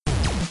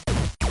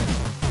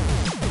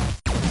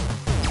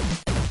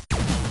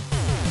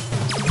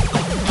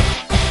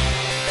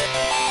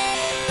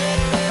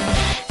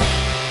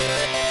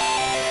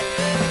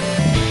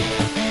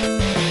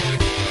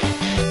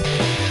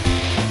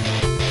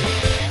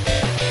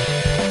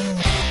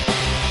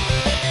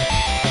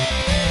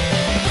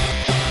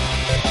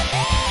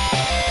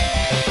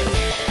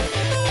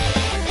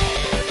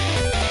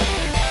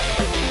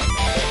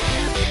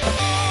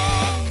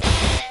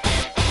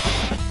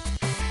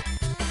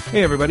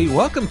Hey everybody,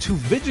 welcome to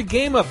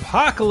Vigigame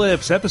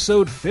Apocalypse,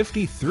 episode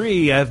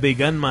 53. I've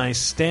begun my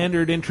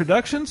standard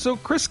introduction so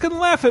Chris can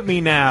laugh at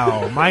me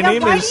now. My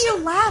name why is... do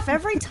you laugh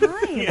every time?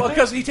 Well,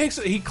 because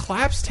he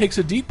claps, takes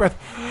a deep breath.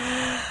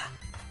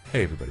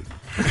 Hey, everybody.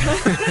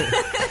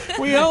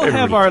 We all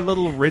have our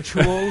little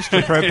rituals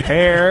to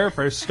prepare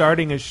for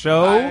starting a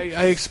show.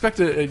 I expect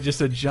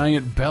just a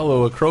giant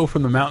bellow, a crow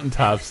from the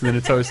mountaintops, and then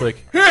it's always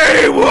like,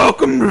 Hey,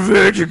 welcome to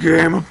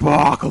Vigigame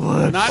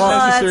Apocalypse. not Well,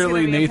 that's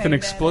necessarily gonna be a Nathan pain,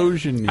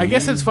 Explosion. I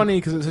guess it's funny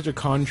because it's such a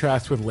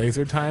contrast with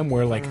Laser Time,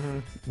 where like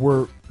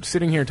we're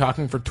sitting here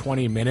talking for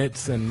 20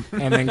 minutes, and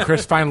then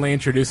Chris finally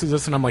introduces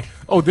us, and I'm like,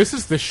 "Oh, this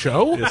is the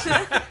show?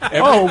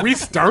 Oh, we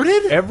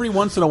started." Every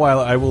once in a while,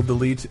 I will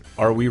delete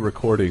 "Are we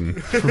recording?"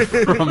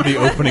 from the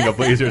opening of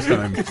Laser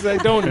Time. Because I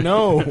don't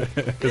know.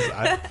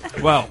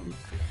 Well,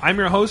 I'm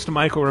your host,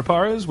 Michael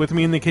Raparez. With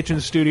me in the kitchen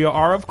studio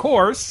are, of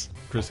course,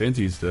 Chris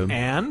Antie's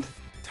and...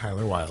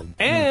 Tyler Wilde.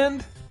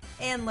 And...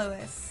 And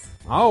Lewis.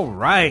 All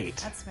right.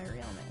 That's my real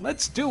name.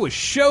 Let's do a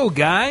show,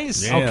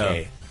 guys. Yeah.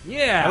 Okay,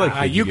 Yeah. I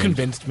like you Games.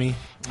 convinced me.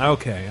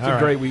 Okay, It's a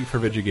great week for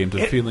video games.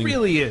 It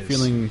really is.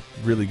 Feeling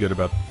really good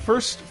about.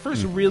 First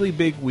really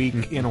big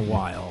week in a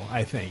while,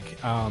 I think.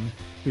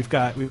 We've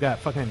got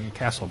fucking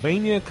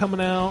Castlevania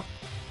coming out.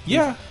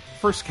 Yeah.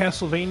 First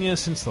Castlevania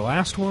since the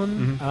last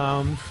one.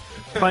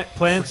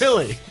 Plants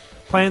Really?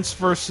 Plants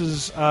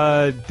versus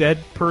Dead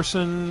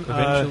Person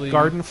Eventually.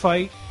 garden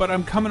fight. But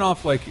I'm coming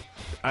off like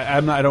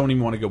I don't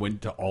even want to go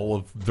into all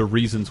of the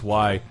reasons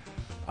why.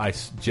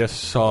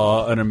 Just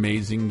saw an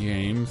amazing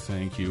game.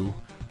 Thank you,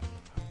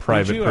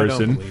 private you? I don't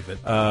person. believe it.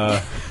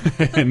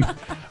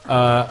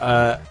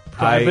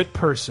 Private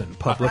person,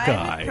 public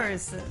eye.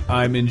 person.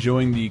 I'm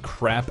enjoying the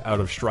crap out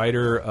of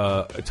Strider.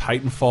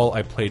 Titanfall,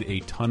 I played a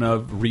ton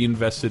of,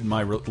 reinvested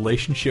my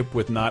relationship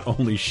with not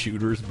only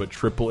shooters but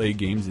AAA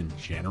games in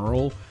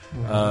general.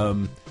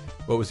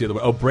 What was the other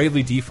one? Oh,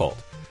 Bravely Default.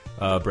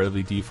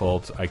 Bravely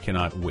Default, I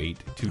cannot wait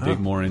to dig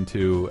more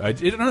into. I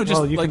don't know,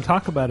 just Well, you like can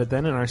talk about it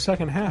then in our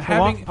second half,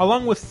 Having-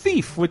 along with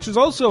Thief, which is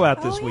also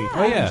out this Oh, week. yeah.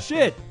 Holy yeah.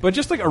 shit! But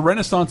just like a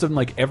renaissance in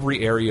like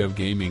every area of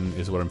gaming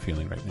is what I'm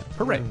feeling right now.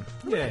 Hooray!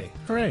 Yay!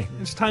 Hooray!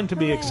 It's time to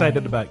be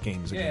excited about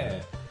games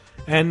again.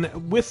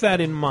 And with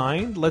that in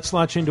mind, let's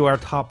launch into our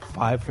top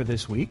 5 for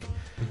this week,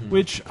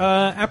 which,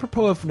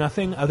 apropos of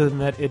nothing other than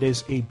that it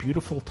is a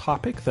beautiful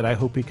topic that I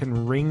hope we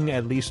can wring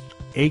at least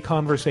a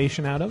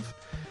conversation out of.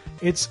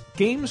 It's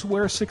games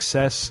where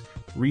success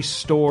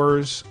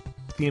restores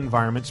the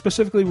environment,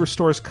 specifically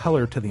restores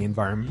color to the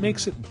environment,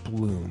 makes it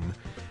bloom.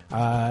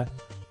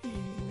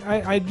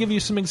 I'd give you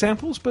some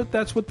examples, but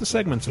that's what the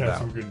segment's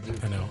about.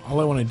 I know. All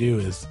I want to do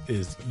is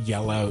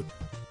yell out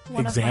One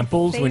of my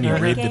examples when you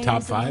favorite read the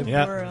top games in 5. the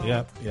Yep, world.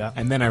 yep.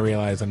 And then I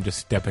realize I'm just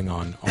stepping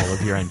on all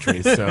of your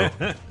entries. So,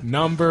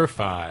 number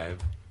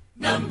 5.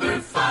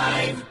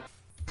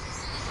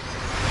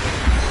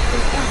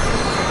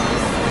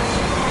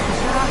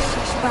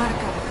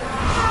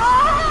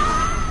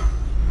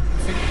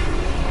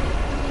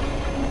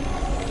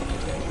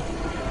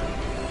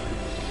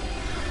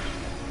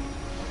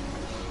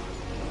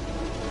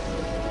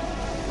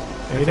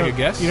 You take a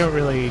guess? You don't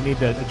really need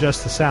to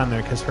adjust the sound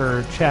there because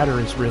her chatter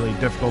is really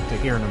difficult to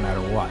hear no matter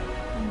what.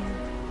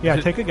 Yeah,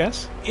 take a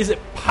guess. Is it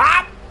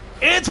Pop?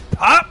 It's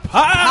Pop!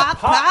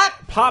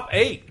 Pop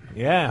 8.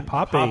 Yeah,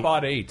 Pop 8. Pop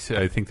Odd 8,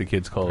 I think the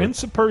kids call it.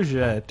 Prince of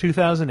Persia,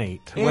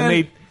 2008. When And-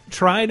 they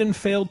tried and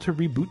failed to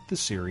reboot the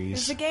It's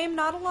series. a game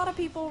not a lot of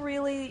people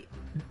really...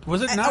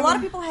 Was it A not? lot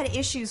of people had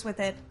issues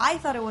with it. I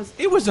thought it was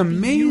It was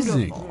amazing.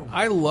 beautiful.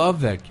 I love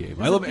that game.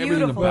 I was love everything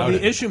beautiful. about The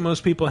it. issue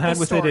most people had The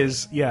with it story.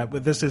 is,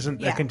 but this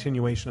isn't a Yeah.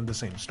 continuation of the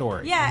same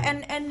story. Yeah,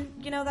 and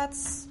you know,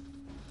 that's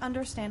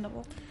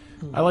understandable.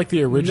 I like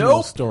the original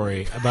Nope.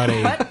 story about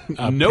a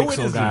No, it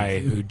pixel isn't. guy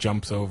who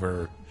jumps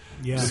over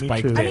Yeah, me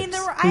spiked too. I mean,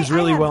 there were, I, Who's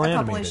really I had well a couple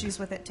animated. issues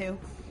with it, too.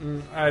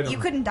 I don't You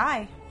couldn't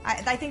die.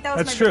 I think that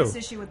was That's my true. biggest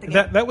issue with the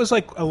game. That was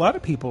like a lot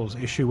of people's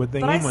issue with the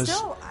but game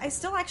I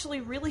still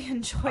actually really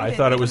enjoyed I it.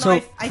 thought it even was though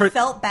so- I for-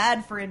 felt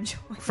bad for enjoying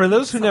For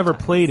those who it never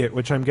sometimes. played it,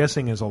 which I'm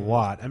guessing is a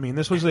lot, I mean,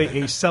 this was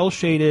a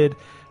cel-shaded,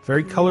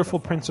 very colorful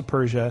Prince of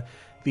Persia.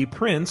 The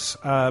prince,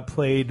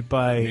 played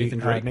by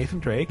Nathan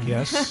Drake.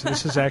 Yes,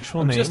 this is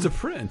actual name. just a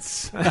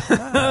prince.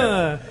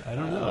 I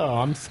don't know. Oh,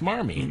 I'm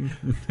smarmy.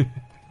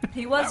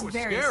 He was, That was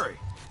very scary.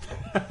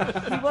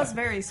 He was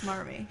very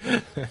smarmy.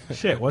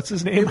 Shit, what's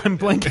his name? I'm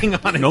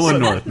blanking on it. Nolan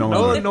North.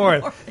 Nolan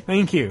North.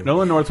 Thank you.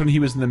 Nolan North, when he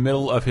was in the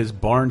middle of his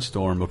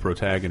barnstorm of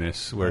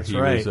protagonists, where he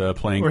right. was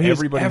playing Where he was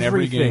everybody in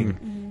every everything.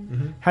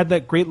 game. Had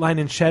that great line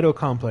in Shadow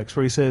Complex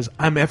where he says,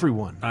 "I'm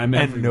everyone, I'm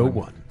and everyone. no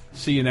one."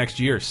 See you next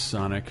year,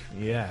 Sonic.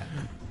 Yeah.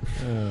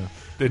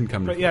 Didn't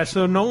come to But yeah,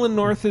 so Nolan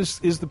North is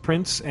the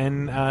prince,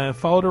 and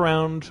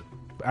following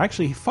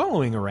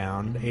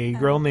around a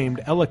girl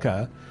named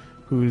Elika,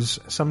 who's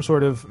some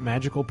sort of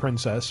magical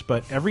princess.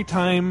 But every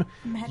time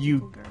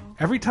Magical girl.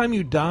 every time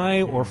you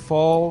die or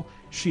fall,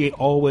 she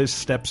always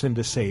steps in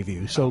to save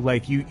you. So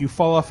like you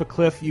fall off a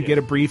cliff, you get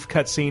a brief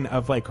cutscene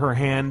of like her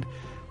hand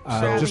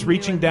just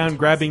reaching down,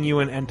 grabbing you,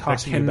 and That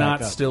tossing you back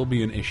cannot up. still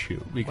be an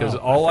issue because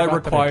Well, all I I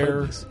forgot that I played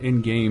require this.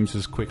 in games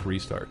is quick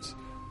restarts.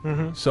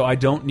 So I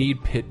don't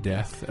need pit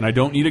death, and I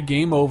don't need a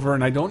game over,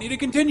 and I don't need a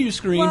continue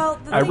screen. Well,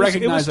 the I thing is,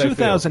 recognize it was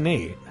I failed.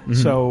 2008,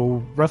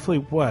 so roughly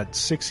what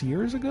 6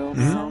 years ago?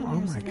 now? Oh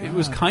my god! It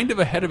was kind of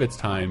ahead of its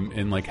time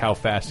in like how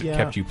fast it Yeah.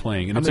 kept you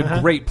playing, and I it's mean, a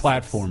great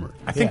platformer.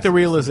 I think Yeah. the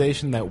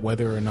realization that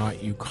whether or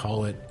not you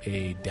call it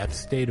a death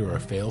state or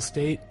a fail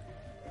state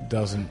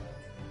doesn't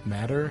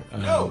matter.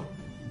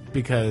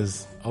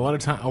 Because a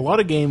lot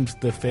of games,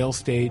 the fail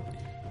state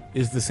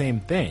is the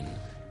same thing.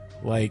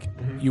 Like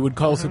you would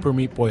call Super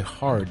Meat Boy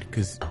hard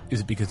because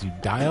is it because you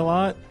die a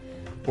lot,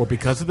 or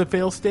because of the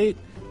fail state?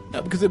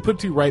 No, because it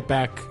puts you right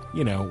back,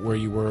 where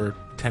you were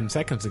 10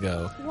 seconds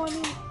ago. Well, I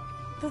mean,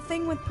 the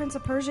thing with Prince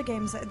of Persia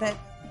games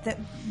that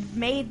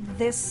made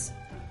this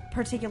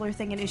particular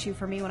thing an issue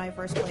for me when I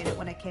first played it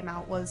when it came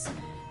out was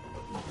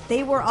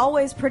they were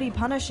always pretty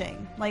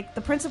punishing. Like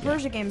the Prince of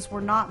Persia games were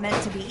not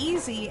meant to be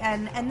easy,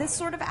 and this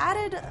sort of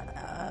added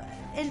a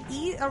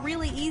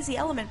really easy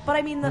element. But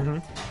I mean,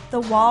 the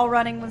wall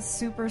running was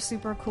super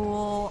super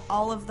cool.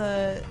 All of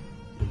those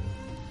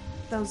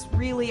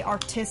really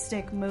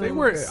artistic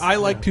moves. I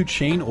like to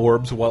chain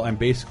orbs while I'm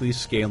basically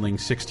scaling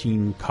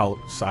 16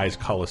 size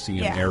Colosseum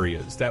Yeah.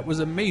 areas. That was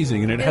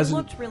amazing, and it It hasn't.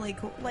 looked really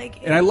cool.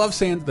 Like, And I love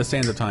the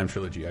Sands of Time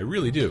trilogy. I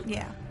really do.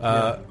 Yeah.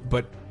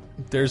 But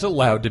there's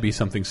allowed to be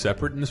something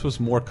separate, and this was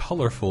more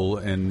colorful.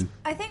 And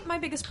I think my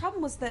biggest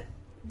problem was that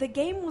the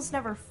game was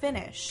never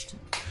finished.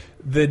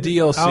 the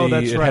DLC, Oh,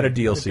 that's it right. had a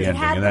DLC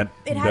ending, and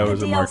that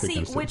was the a market DLC,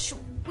 against it.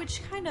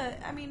 which kind of,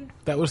 I mean,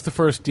 That was the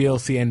first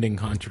DLC ending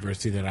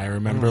controversy that I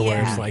remember, where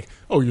Yeah. it's like,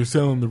 oh, you're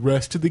selling the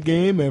rest of the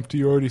game after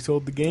you already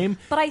sold the game.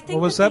 but I think Well,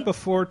 was that that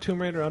before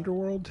Tomb Raider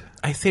Underworld?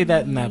 I say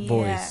that in that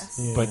Yes.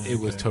 voice, but it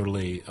was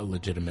totally a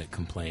legitimate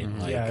complaint.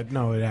 Like, Yeah,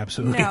 no, it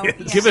absolutely No, is.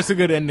 yeah. give us a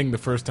good ending the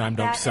first time.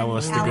 Don't that sell and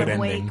us the Alan good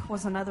Wake ending.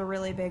 was another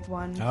really big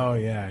one. Oh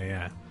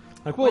yeah.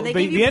 Like, Where well, they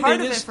the give you part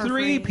ending of is it for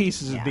 3 free.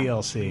 pieces of Yeah.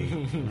 DLC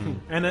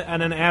and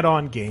an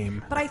add-on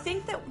game. But I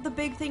think that the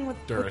big thing with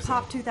Duracell.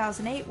 Pop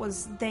 2008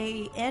 was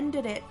they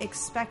ended it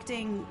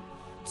expecting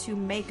to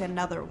make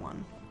another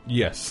one,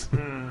 Yes.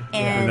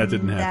 and that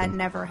didn't happen. That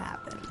never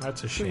happened.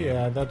 That's a shame.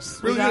 Yeah,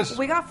 that's We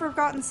got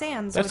Forgotten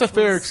Sands. that's which a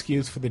fair was-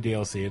 excuse for the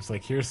DLC. It's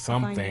like here's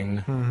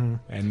something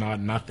and not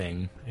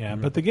nothing. Yeah,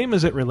 but the game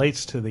as it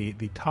relates to the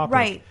topic,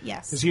 Right,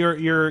 yes. is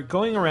you're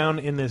going around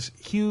in this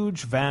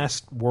huge,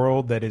 vast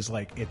world that is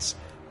like it's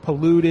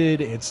polluted,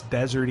 it's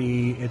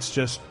deserty, it's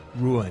just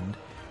ruined,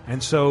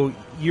 and so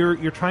you're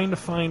trying to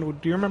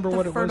find. Do you remember The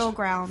what it was? fertile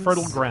grounds.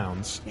 Fertile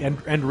grounds, and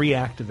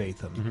reactivate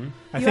them.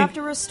 I You think. have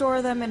to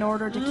restore them in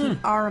order to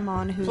keep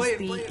Ahriman, who's Play it,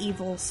 the play it.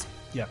 evil's.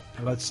 Yeah,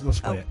 let's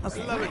play it.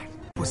 Okay.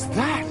 Was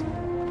that?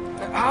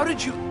 How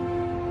did you?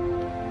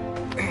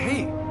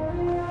 Hey,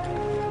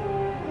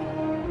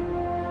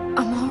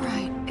 I'm all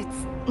right.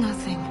 It's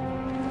nothing.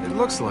 it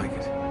looks like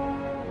it.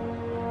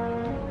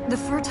 The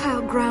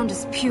fertile ground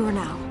is pure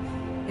now.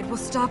 It will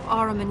stop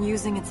Ahriman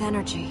using its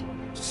energy.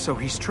 So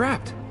he's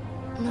trapped.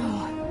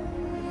 No.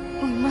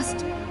 We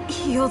must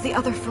heal the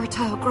other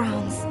fertile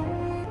grounds.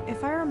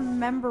 If I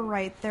remember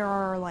right, there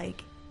are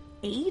like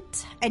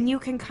 8, and you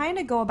can kind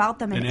of go about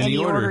them in, In any any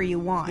order. order you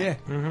want.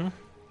 Yeah.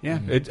 Yeah.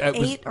 It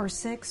was 8 or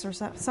 6 or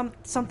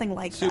something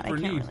like that. I super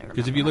can't neat. really remember.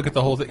 Because if you look at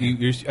the whole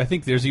thing, I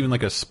think there's even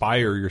like a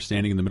spire. You're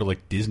standing in the middle,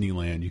 like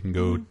Disneyland. You can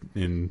go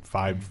in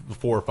 4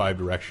 or 5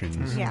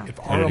 directions. Yeah. If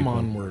That'd be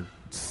Ahriman were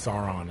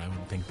Sauron, I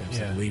would think that's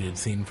a deleted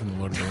scene from the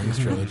Lord of the Rings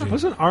trilogy.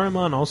 Wasn't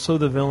Ahriman also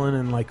the villain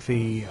in like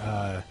the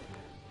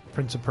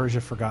Prince of Persia: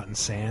 Forgotten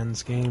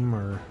Sands game,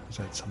 or is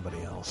that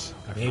somebody else?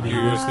 Maybe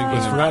You're just thinking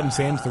was of Forgotten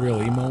Sands the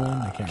real emo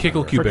one? I can't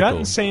Kickle remember. Forgotten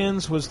Cubicle.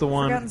 Sands was the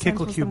one. Forgotten Sands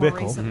Kickle was the more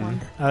Cubicle. recent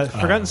one.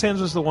 Forgotten Sands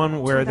was the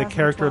one where the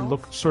character 2012.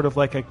 looked sort of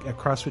like a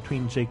cross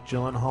between Jake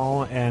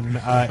Gyllenhaal and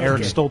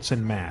Eric Stoltz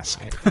in Mask.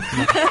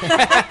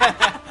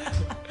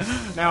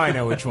 Now I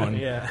know which one.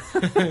 Yeah,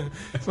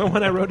 it's the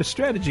one I wrote a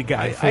strategy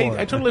guide for.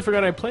 I totally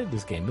forgot I played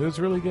this game. It was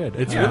really good.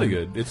 It's really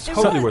good. It's It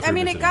totally was- worth I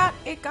mean, it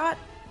revisiting. got.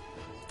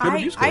 Good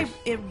review scores.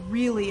 it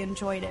really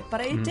enjoyed it,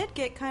 but it did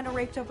get kind of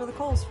raked over the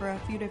coals for a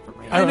few different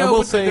reasons. I know, I will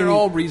but say- they're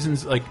all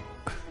reasons like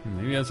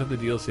maybe that's not the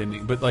DLC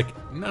ending, but like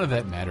none of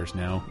that matters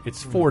now.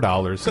 It's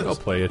 $4. So go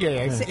play it. Yeah,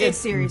 It's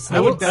seriously. I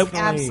would it's definitely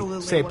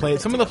absolutely say worth play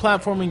it. Some of the to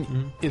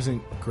platforming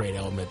isn't a great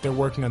element. They're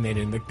working on the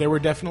ending. Like, there were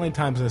definitely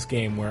times in this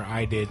game where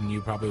I did, and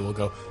you probably will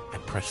go, I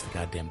pressed the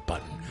goddamn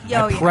button.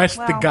 Yeah, I oh, yeah. pressed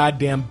the Well-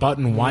 goddamn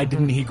button. Why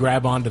didn't he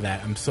grab onto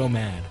that? I'm so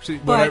mad. See,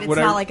 But it's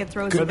not like it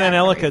throws. you But then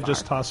back very Elika far.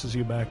 just tosses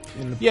you back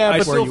in the Yeah, I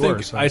but where still you think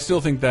were. So. I still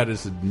think that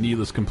is a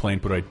needless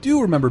complaint. But I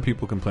do remember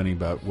people complaining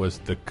about was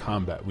the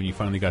combat when you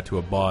finally got to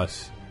a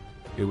boss.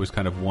 It was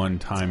kind of one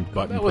time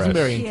button That wasn't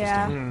press. very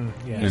Yeah,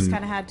 yeah. you just And-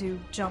 kind of had to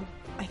jump.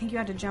 I think you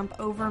had to jump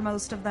over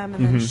most of them,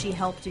 and then she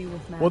helped you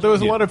with magic. Well, there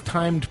was a Yeah. lot of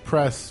timed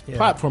press Yeah.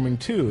 platforming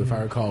too, if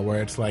I recall,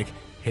 where it's like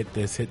hit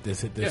this, hit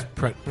this, hit this,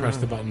 Yeah. press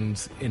the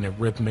buttons in a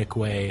rhythmic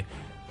way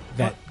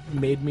that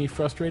made me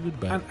frustrated.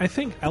 But I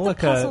think The Elika,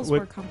 puzzles were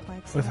with,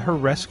 complex. with yeah. her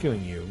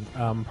rescuing you,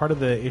 part of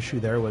the issue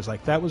there was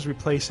like that was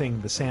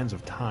replacing the Sands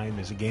of Time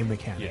as a game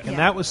mechanic, Yeah. and Yeah.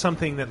 that was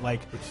something that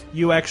like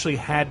you actually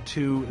had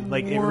to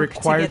like it Work to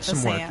required get the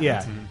some work. sand.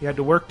 Yeah, you had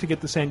to work to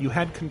get the sand. You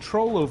had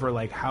control over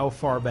like how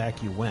far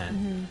back you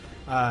went,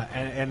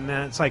 and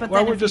then it's like, But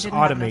well, then we're if you just didn't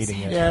have enough automating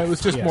sand- it. yeah, it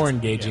was just Yeah. more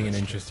engaging and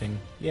interesting.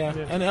 Yeah.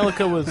 And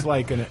Elika was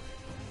like an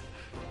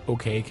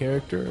okay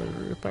character,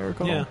 if I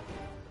recall. Yeah.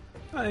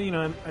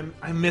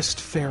 I missed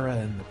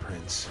Farah and the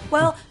Prince.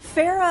 Well,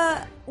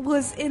 Farah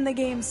was in the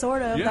game,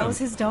 sort of. Yeah. That was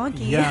his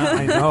donkey. Yeah,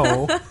 I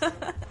know.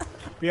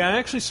 Yeah, I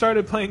actually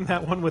started playing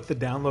that one with the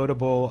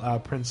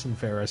downloadable Prince and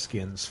Farah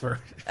skins for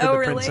Oh, the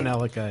really? Prince and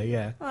Elika.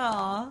 Yeah.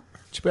 Aw.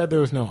 Too bad there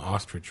was no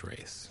ostrich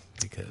race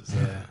because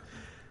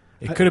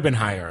it could have been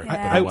higher. Yeah. but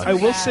it I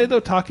wasn't. will say though,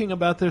 talking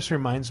about this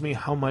reminds me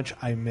how much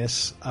I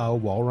miss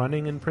wall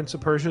running in Prince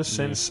of Persia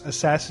since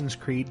Assassin's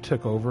Creed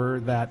took over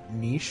that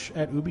niche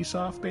at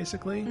Ubisoft.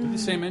 Basically, The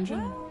same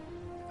engine?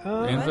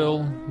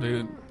 Anvil?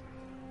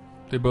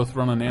 They both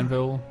run on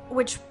Anvil?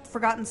 Which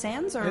Forgotten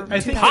Sands or I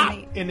think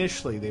 2008?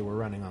 initially they were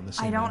running on the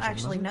same. I don't engine,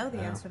 actually wasn't know it? the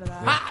Yeah. answer to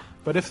that.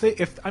 But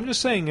if I'm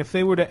just saying, if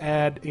they were to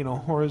add,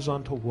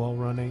 horizontal wall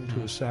running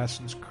to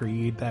Assassin's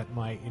Creed, that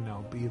might,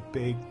 be a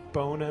big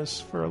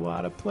bonus for a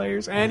lot of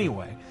players.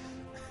 Anyway,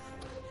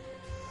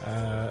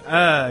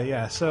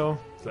 yeah. So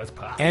That's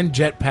pop. And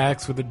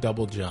jetpacks with a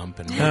double jump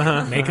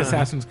and make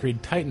Assassin's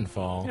Creed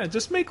Titanfall. yeah,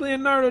 just make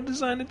Leonardo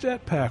design a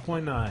jetpack. Why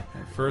not?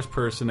 First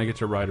person, I get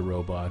to ride a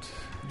robot.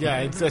 Yeah,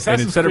 it's And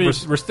Assassin's instead Creed.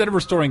 instead of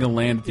restoring a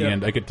land at the Yeah.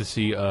 end, I get to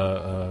see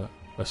a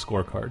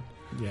scorecard.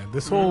 Yeah,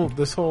 this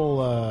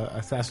whole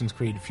Assassin's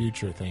Creed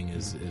future thing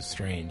is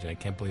strange. I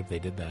can't believe they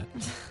did that.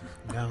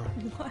 No.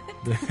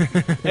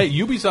 Hey,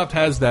 Ubisoft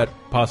has that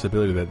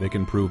possibility that they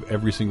can prove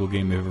every single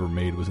game they've ever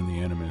made was in the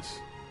Animus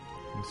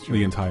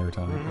the entire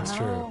time. That's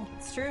true. Oh,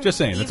 it's true. Just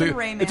saying, Even it's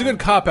Rayman. a good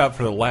cop out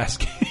for the last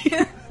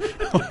game,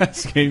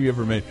 last game you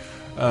ever made.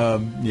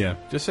 Yeah,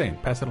 just saying,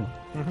 pass it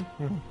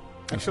along.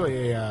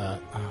 Actually,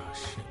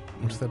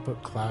 what's that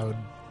book? Cloud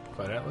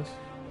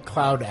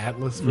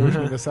Atlas Mm-hmm.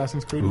 version of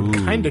Assassin's Creed would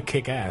kind of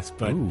kick ass.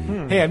 But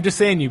Ooh. hey, I'm just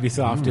saying,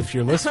 Ubisoft, if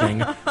you're listening,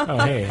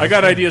 hey, I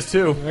got ideas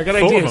too. I got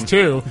ideas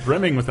too.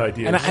 brimming with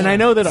ideas. And I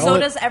know that So all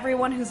does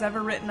everyone who's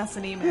ever written us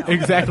an email.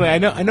 exactly. I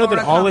know Or that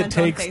a all it comment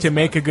on takes to Facebook.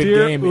 make a good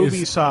Dear game is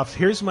Ubisoft,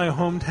 here's my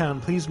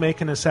hometown. Please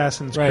make an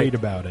Assassin's right. Creed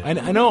about it.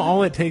 I know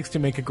all it takes to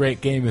make a great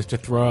game is to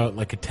throw out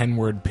like a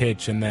 10-word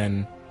pitch and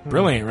then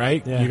brilliant,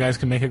 right? Yeah. You guys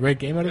can make a great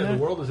game out of Yeah, the that.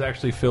 world is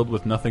actually filled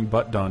with nothing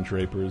but Don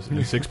Drapers,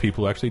 and 6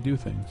 people actually do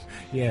things.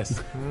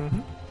 Yes,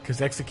 because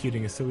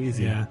executing is so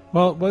easy. Yeah.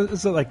 Well, what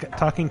is it like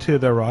talking to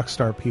the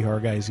Rockstar PR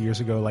guys years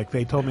ago? Like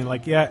they told me,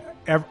 like,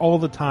 all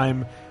the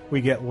time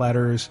we get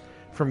letters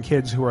from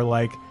kids who are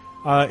like,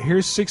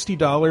 "Here's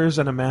 $60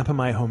 and a map of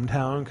my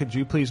hometown. Could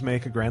you please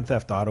make a Grand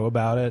Theft Auto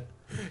about it?"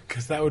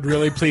 Because that would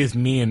really please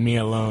me and me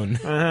alone.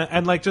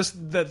 And like just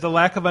the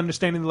lack of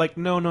understanding. Like,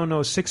 no,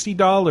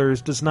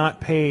 $60 does not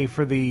pay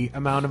for the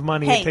amount of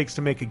money Hey. it takes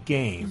to make a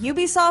game.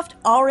 Ubisoft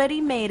already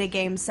made a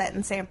game set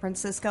in San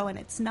Francisco, and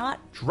it's not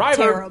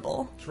Driver.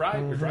 terrible.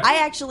 Driver. I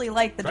actually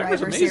like the Driver's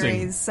Driver amazing.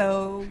 series,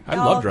 so I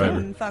y'all love Driver.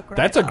 can fuck right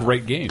That's a off.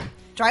 great game.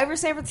 Driver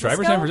San Francisco.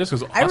 Driver San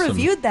Francisco's I awesome.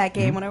 reviewed that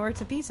game when I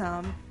worked at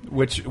PSOM.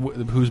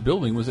 Whose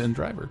building was in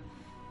Driver?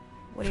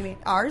 What do you mean?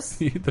 Ours?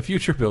 The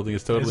future building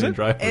is totally Is in it?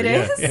 Driver. It yeah.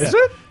 is? Yeah. Is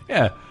it?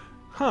 Yeah.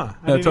 Huh?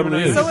 Yeah, it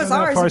totally is. So is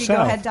Not ours far if you go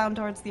south. head down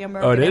towards the Umber.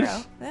 Oh, it is?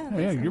 Yeah, Oh,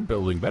 yeah, your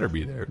building better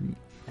be there.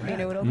 I mean,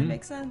 it would only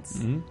make sense.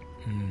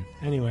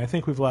 Anyway, I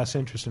think we've lost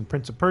interest in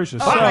Prince of Persia.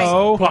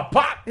 Oh, so Pop,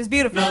 pop. It was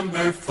beautiful.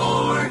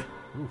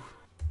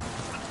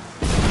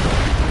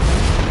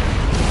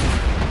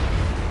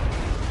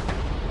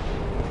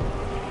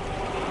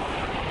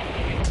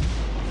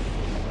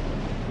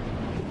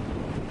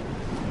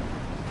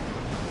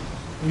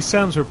 these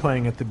sounds we're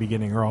playing at the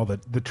beginning are all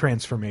the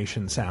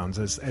transformation sounds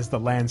as the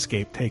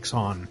landscape takes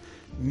on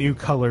new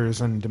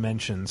colors and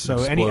dimensions.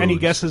 So any Explodes.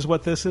 guesses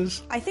what this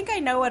is? I think I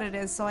know what it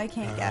is, so I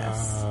can't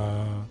guess.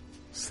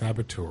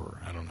 Saboteur.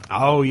 I don't know.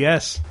 Oh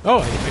yes, Oh,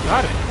 I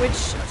got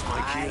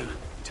it.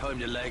 Time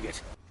to leg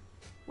it.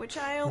 Which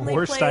I only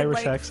Worst played Irish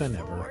like accent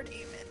ever. 40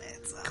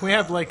 minutes. Can we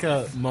have like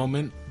a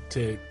moment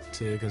to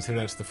consider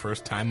that's the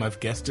first time I've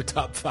guessed a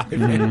top 5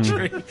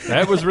 entry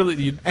That was really.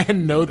 You,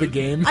 and know the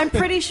game? I'm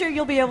pretty sure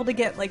you'll be able to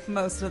get like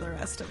most of the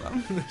rest of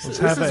them. This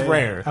Have is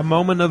rare. A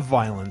moment of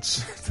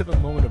violence. Let's have a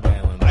moment of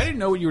violence. I didn't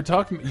know what you were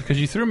talking because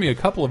you threw me a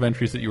couple of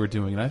entries that you were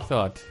doing, and I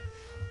thought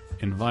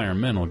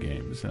environmental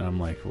games, and I'm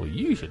like, well,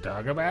 you should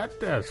talk about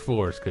Dust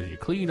Force because you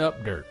clean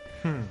up dirt.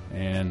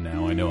 And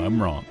now I know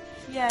I'm wrong.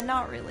 Yeah,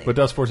 not really. But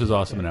Dust Force is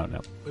awesome and out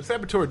now. But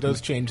Saboteur does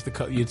change the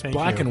color. It's Thank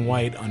black you. and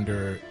white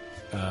under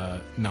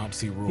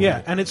Nazi rule.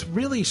 Yeah, and it's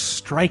really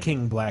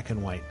striking black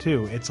and white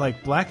too. It's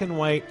like black and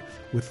white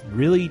with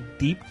really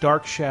deep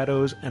dark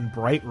shadows and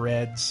bright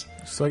reds.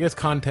 So I guess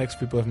context,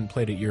 people haven't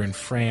played it. You're in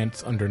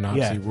France under Nazi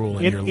Yeah, rule,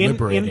 and in, you're in-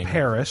 liberating. in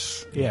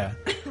Paris. Yeah,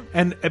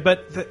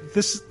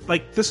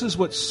 this is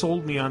what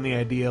sold me on the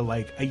idea.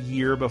 Like a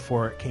year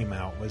before it came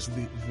out was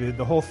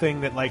the whole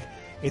thing that like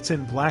it's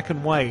in black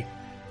and white,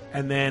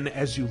 and then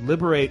as you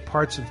liberate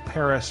parts of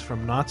Paris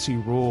from Nazi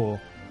rule,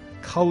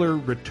 color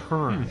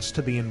returns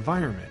to the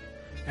environment.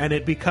 And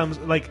it becomes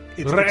like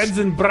Reds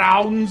and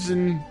browns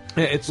and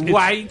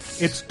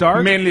whites. It's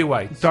dark, mainly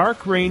whites.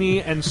 dark,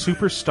 rainy, and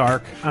super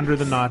stark under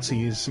the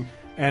Nazis,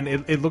 and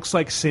it looks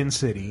like Sin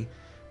City,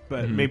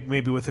 but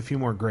maybe with a few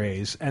more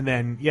grays. And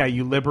then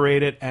you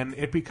liberate it, and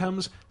it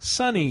becomes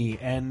sunny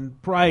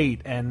and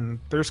bright, and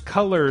there's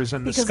colors,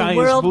 and Because the sky a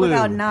world is blue.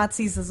 without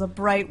Nazis is a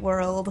bright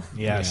world.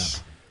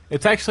 Yes.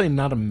 It's actually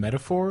not a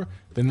metaphor.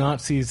 The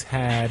Nazis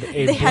had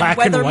a They had black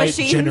and weather white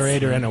machines.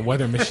 generator and a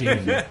weather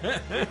machine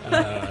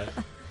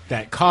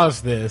that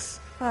caused this.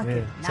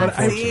 Fucking But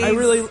Nazis.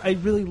 I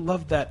really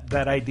love that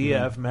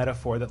idea of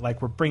metaphor that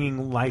like we're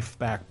bringing life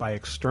back by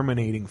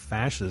exterminating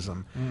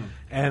fascism,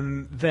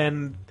 and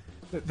then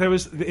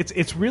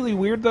it's really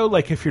weird though.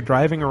 Like if you're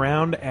driving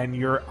around and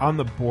you're on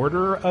the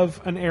border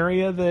of an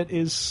area that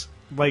is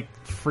like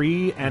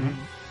free, and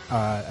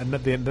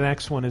the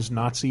next one is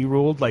Nazi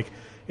ruled, like.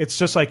 It's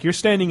just like you're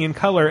standing in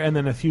color, and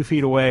then a few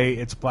feet away,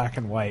 it's black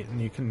and white, and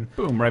you can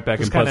Boom, right back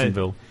in just kinda-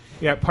 Pleasantville.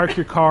 Yeah, park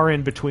your car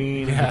in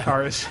between. And the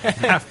car is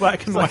half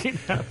black and white.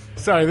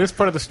 Sorry, this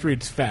part of the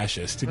street's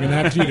fascist. You're gonna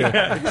have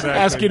to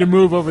ask you to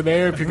move over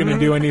there if you're gonna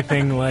do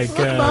anything like.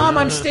 Mom,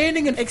 I'm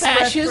standing in Express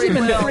fascism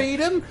and free will.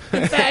 freedom.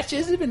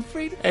 Fascism and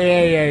freedom.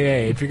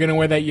 Hey! If you're gonna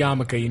wear that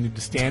yarmulke, you need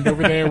to stand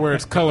over there where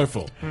it's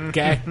colorful.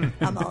 Okay.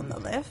 I'm on the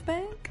left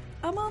bank.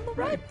 I'm on the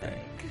right bank.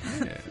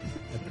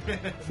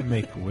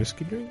 Make a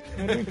whiskey drink.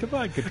 I drink a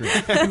vodka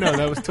drink. No,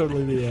 that was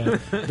totally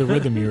the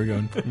rhythm you were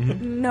going for.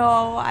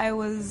 No, I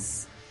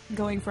was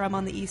going for I'm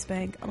on the East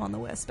Bank, I'm on the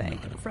West Bank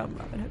from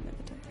Robin Hood Men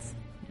in Tights.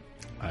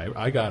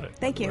 I got it.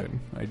 Thank you.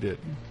 I did.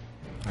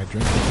 I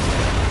drink.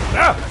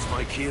 That's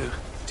my cue.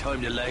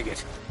 Time to leg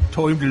it.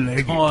 Time to leg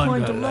it.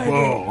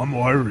 Whoa, I'm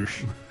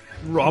Irish.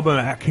 Robin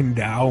Atkin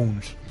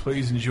Downs.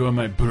 Please enjoy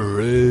my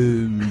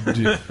brood.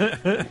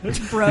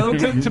 Bro.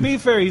 To be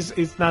fair,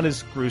 he's not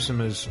as gruesome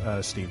as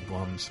Steve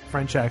Blum's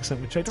French accent,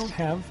 which I don't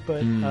have,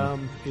 but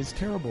is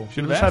terrible.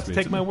 Should You have just have asked to me.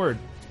 take It's my in- word.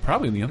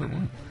 Probably in the other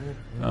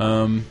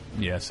one.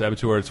 Yeah,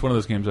 Saboteur. It's one of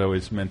those games I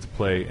always meant to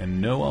play, and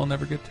no, I'll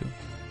never get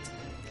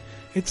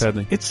to.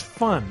 Sadly. It's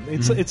fun.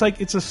 It's like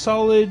it's a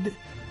solid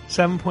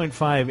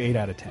 7.5, 8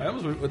 out of 10. I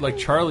almost would like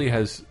Charlie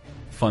has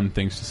fun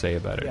things to say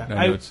about it. Yeah,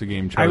 I know it's a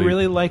game. I Charlie,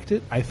 really liked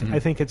it. I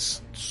think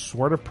it's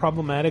sort of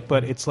problematic,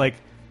 but it's like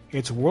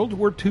it's World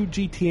War II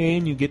GTA,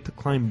 and you get to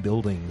climb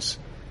buildings,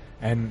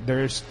 and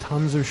there's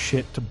tons of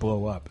shit to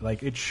blow up.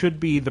 Like it should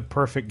be the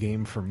perfect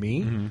game for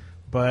me,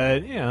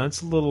 but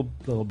it's a little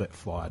bit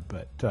flawed.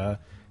 But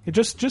it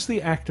just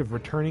the act of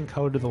returning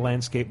color to the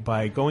landscape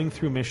by going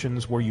through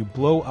missions where you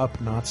blow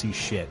up Nazi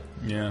shit.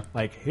 Yeah.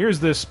 Like, here's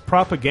this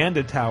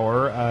propaganda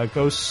tower,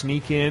 go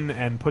sneak in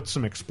and put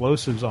some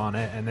explosives on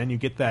it, and then you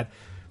get that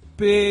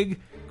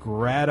big,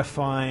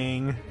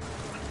 gratifying...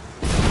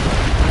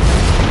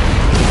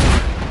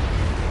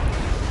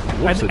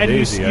 Whoops, and a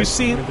daisy. you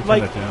see, I meant to turn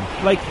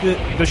like that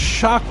down. the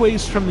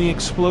shockwaves from the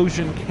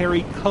explosion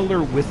carry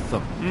color with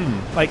them.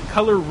 Like,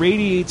 color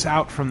radiates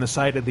out from the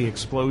side of the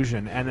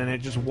explosion, and then it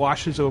just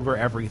washes over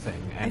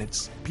everything, and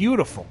it's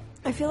beautiful.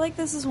 I feel like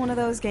this is one of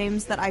those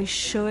games that I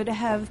should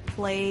have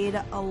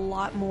played a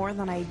lot more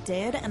than I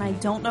did, and I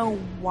don't know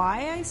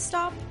why I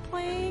stopped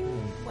playing.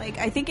 Like,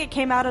 I think it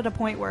came out at a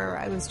point where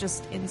I was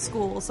just in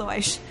school, so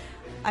I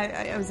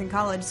was in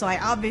college, so I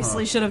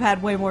obviously should have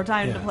had way more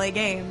time to play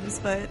games,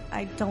 but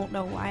I don't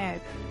know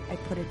why I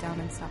put it down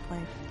and stopped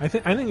playing. I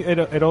think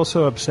it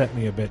also upset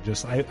me a bit.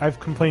 Just I've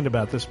complained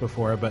about this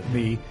before, but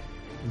the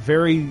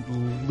very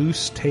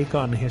loose take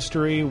on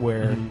history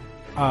where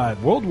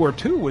World War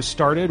II was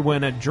started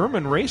when a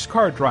German race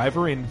car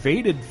driver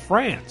invaded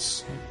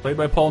France. Played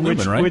by Paul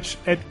Newman, right? Which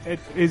it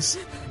is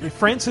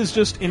France is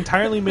just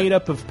entirely made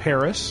up of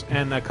Paris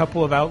and a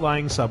couple of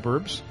outlying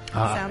suburbs.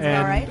 Sounds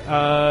And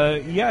about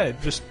right.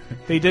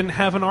 they didn't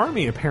have an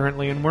army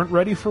apparently and weren't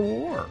ready for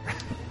war.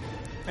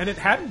 And it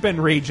hadn't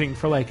been raging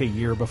for like a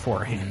year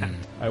beforehand.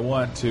 I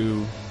want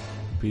to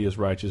be as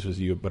righteous as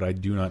you, but I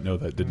do not know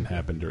that didn't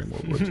happen during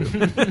World War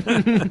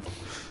II.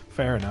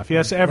 Fair enough.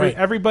 Yes,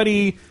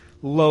 everybody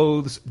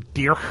loathes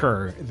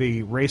Diercher,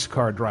 the race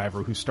car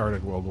driver who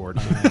started World War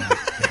II.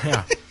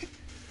 Yeah.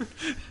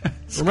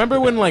 Remember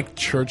when like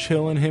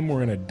Churchill and him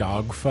were in a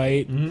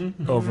dogfight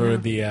over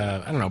the I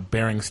don't know,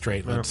 Bering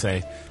Strait, let's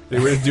say. They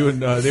were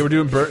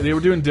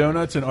doing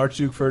donuts in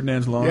Archduke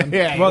Ferdinand's lawn.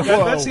 Yeah. Well,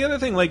 that's the other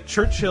thing. Like,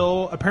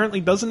 Churchill apparently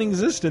doesn't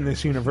exist in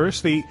this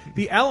universe. The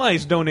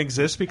Allies don't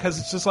exist because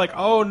it's just like,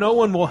 oh, no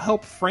one will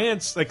help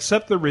France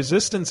except the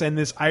resistance and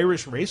this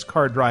Irish race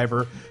car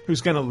driver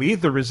who's going to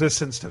lead the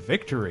resistance to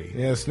victory.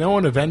 Yes, no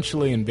one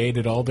eventually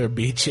invaded all their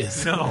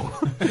beaches. No.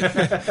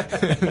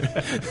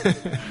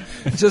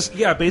 Just,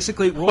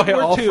 basically, World Why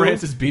War all II...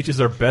 France's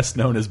beaches are best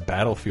known as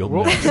battlefield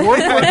World maps. War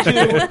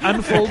II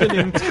unfolded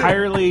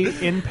entirely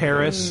in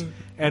Paris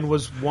and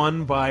was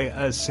won by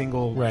a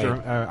single Right.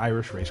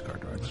 Irish race car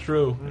driver. It's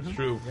true. It's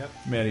true.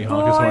 Man, he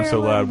honked his horn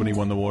so loud when he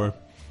won the war.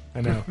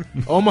 I know.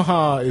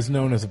 Omaha is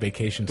known as a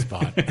vacation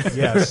spot.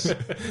 Yes.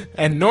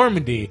 And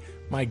Normandy,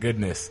 my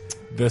goodness,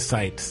 the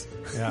sights.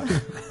 Yeah.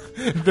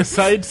 The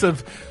sights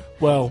of,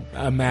 well,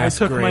 a I mass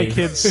took my grave.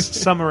 kids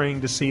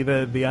summering to see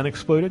the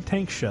unexploded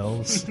tank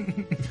shells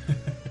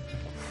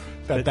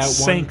that that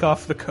sank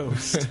off the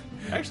coast.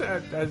 Actually,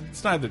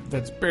 it's not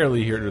that's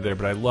barely here or there,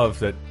 but I love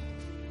that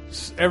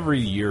every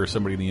year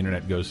somebody on the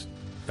internet goes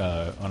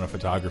on a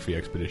photography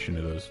expedition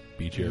to those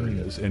beach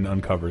areas and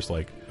uncovers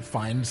like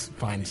finds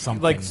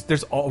something. like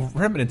there's all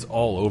remnants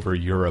all over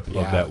Europe of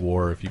Yeah. that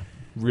war. If you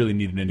really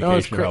need an No,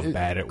 it's indication of how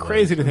bad it was,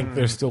 crazy to think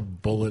there's still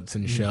bullets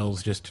and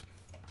shells just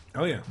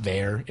Oh yeah.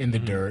 there in the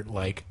dirt.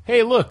 Like,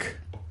 hey, look,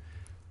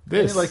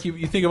 this. And, like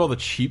you think of all the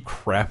cheap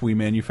crap we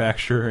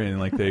manufacture, and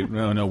like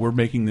no, we're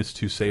making this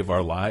to save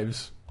our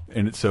lives,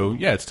 and it's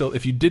it's still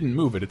if you didn't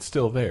move it, it's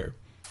still there.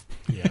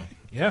 Yeah.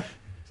 Yeah.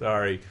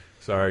 Sorry,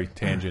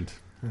 tangent.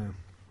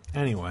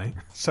 Anyway,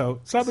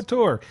 so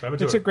Saboteur.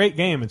 It's a great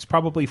game. It's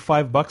probably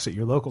 $5 at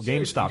your local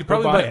GameStop. You could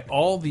probably Go buy it.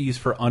 all these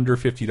for under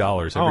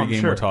 $50. Every I'm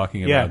game sure. we're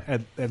talking Yeah,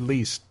 about. at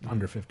least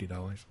under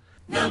 $50.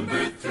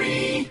 Number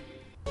 3.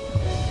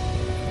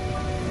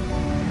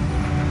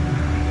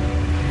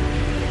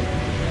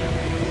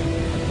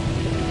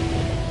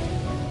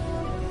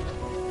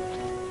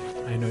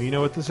 I know you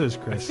know what this is,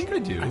 Chris. I think I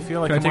do. I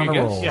feel like Can I'm I take on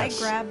a a guess? roll. Yes. I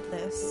grabbed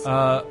this.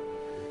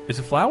 Is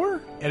it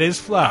flour? It is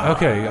Flower.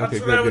 Okay, That's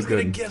good, what I was good,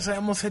 gonna good. guess. I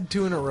almost had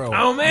 2 in a row.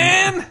 Oh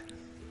man!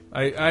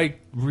 I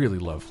really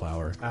love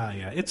flour.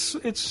 Yeah, it's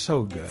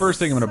so good. First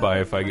thing I'm going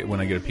to buy when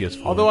I get a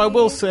PS4. Although I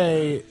will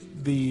say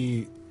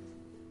this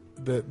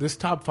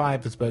top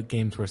 5 is about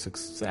games where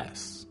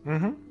success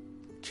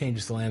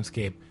changes the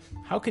landscape.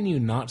 How can you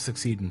not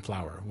succeed in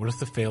Flower? What is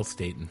the fail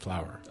state in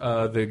Flower?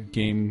 the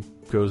game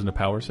goes into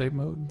power save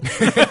mode.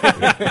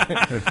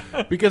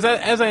 Because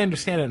as I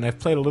understand it, and I've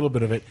played a little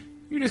bit of it,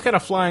 you're just kind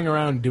of flying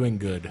around doing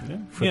good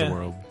for Yeah. the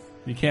world.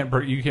 You can't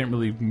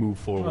really move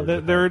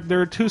forward.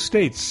 There are two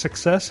states: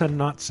 success and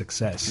not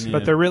success.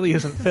 But there really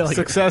isn't failure.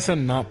 Success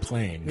and not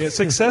playing. Yeah,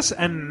 success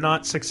and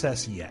not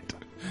success yet.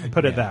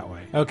 Put it that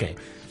way. Okay.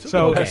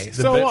 So,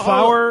 so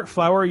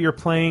flower, you're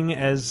playing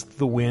as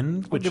the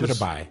wind, which give it is, a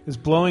buy. is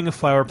blowing a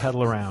flower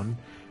petal around,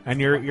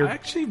 and you're I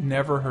actually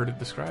never heard it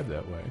described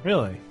that way.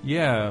 really.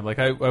 Yeah, like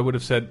I would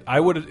have said,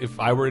 if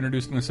I were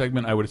introducing the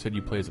segment, I would have said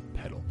you play as a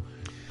pedal.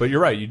 But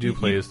you're right, you do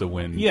play as the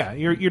wind. Yeah,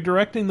 you're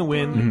directing the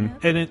wind,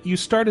 and you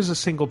start as a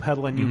single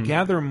petal, and you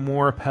gather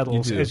more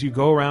petals You do. as you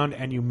go around,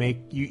 and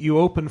you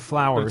open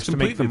flowers to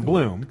make them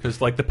bloom.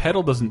 Because like the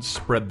pedal doesn't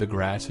spread the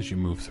grass as you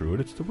move through it;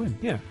 it's the wind.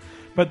 Yeah,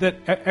 but that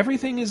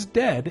everything is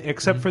dead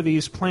except for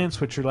these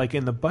plants, which are like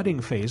in the budding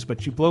phase.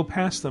 But you blow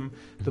past them,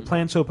 the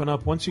plants open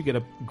up. Once you get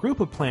a group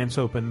of plants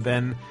open,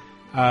 then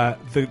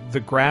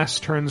the grass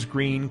turns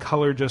green.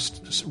 Color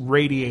just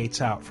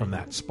radiates out from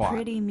that spot.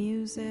 Pretty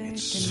music.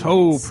 It's and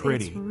so it's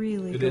pretty.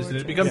 really It is, and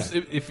it becomes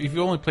if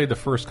you only play the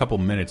first couple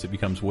minutes, it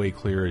becomes way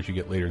clearer as you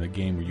get later in the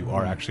game, where you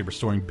are actually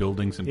restoring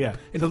buildings and Yeah.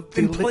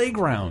 and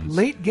playgrounds.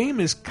 Late game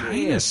is kind of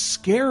Yeah.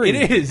 scary.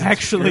 It is. It's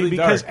actually really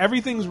because dark.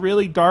 everything's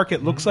really dark.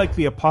 It looks like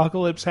the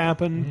apocalypse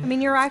happened. I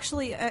mean, you're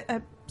actually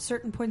at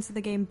certain points of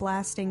the game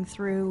blasting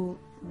through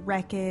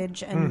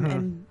wreckage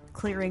and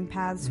clearing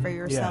paths for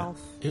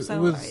yourself. It So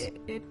was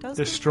it does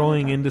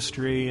Destroying get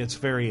industry. It's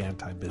very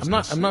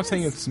anti-business. I'm not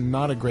saying it's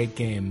not a great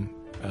game.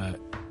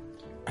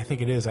 I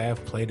think it is. I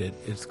have played it.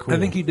 It's cool. I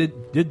think you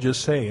did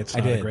just say it's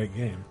not a did. great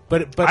game.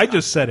 But I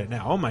just said it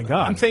now. Oh my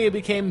god! I'm saying it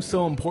became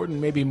so important,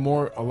 maybe a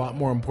lot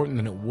more important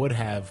than it would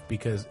have,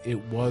 because it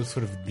was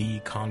sort of the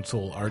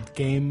console art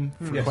game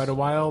for quite a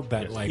while.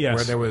 That Yes.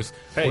 where there was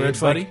Hey, where it's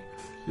buddy, like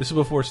this is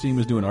before Steam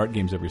was doing art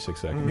games every 6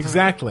 seconds.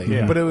 exactly,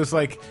 Yeah. but it was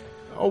like,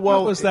 oh well,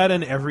 well, was that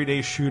an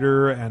everyday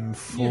shooter and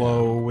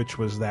Flow, which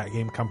was that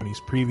game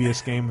company's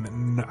previous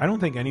game that I don't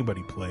think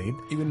anybody played.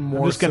 even I'm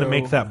more. just going to so-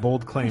 make that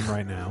bold claim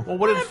right now. Well,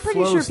 what did I'm pretty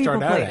Flow sure start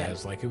people out played it.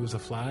 as? Like it was a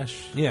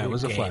Flash. Yeah, it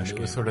was a game. Flash It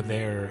was game. sort of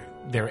their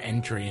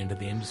entry into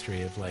the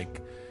industry of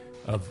like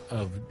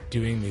of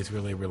doing these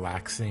really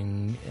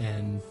relaxing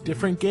and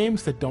different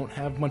games that don't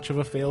have much of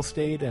a fail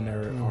state and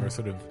are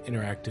sort of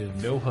interactive,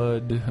 No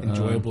HUD,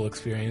 enjoyable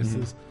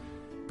experiences.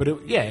 But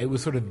it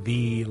was sort of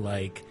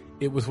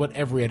it was what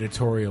every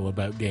editorial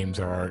about games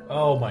or art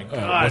Oh my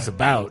god! was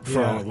about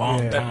for Yeah, a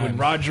long yeah. time. When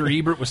Roger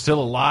Ebert was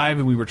still alive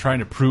and we were trying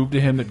to prove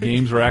to him that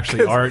games were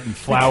actually art and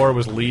Flower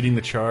was leading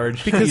the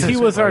charge. Because he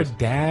Jesus was our Christ.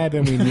 dad,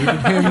 and we needed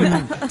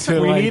him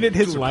to. We needed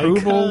his like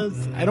approval.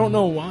 us. I don't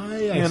know why.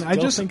 And I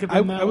still think of I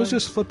him that was way.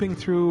 just flipping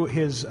through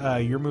his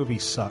Your Movie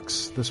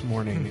Sucks this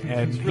morning,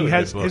 and really he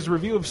has good book. his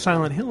review of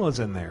Silent Hill is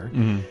in there,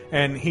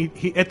 and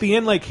he at the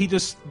end he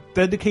just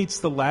dedicates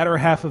the latter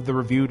half of the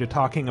review to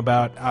talking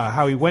about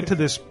how he went to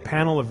this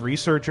panel of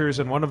researchers,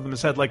 and one of them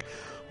said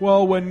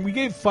well, when we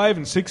gave 5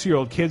 and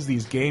 6-year-old kids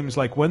these games,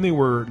 when they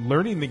were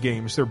learning the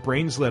games, their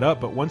brains lit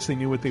up, but once they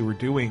knew what they were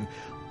doing,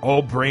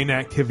 all brain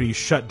activity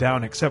shut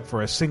down except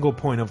for a single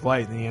point of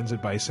light. And he ends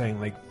it by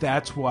saying,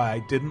 that's why I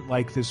didn't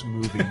like this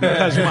movie,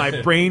 because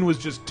my brain was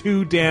just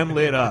too damn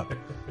lit up.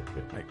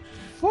 Like,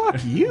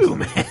 Fuck you,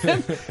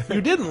 man. You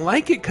didn't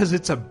like it because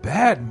it's a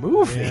bad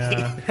movie.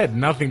 it had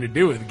nothing to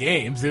do with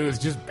games. It was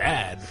just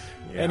bad.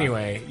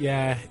 Anyway,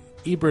 yeah,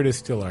 Ebert is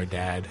still our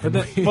dad.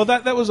 But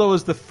that was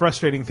always the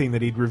frustrating thing,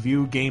 that he'd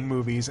review game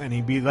movies and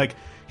he'd be like,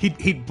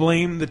 he'd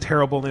blame the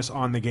terribleness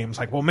on the games.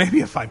 Like, well,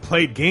 maybe if I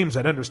played games,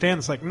 I'd understand.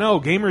 It's like,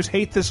 no, gamers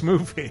hate this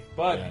movie.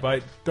 But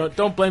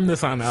don't blame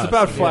this on us. it's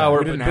about Flower,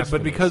 we didn't ask but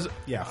for because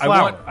Yeah, I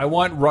Flower.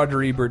 want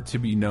Roger Ebert to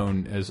be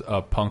known as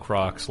a punk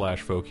rock /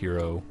 folk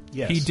hero.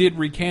 Yes. He did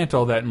recant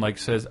all that and like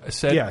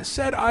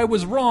said I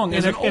was wrong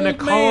as an in a old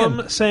column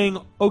man. saying,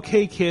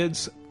 "Okay,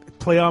 kids,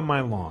 play on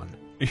my lawn."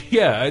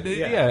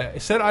 Yeah.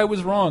 Said I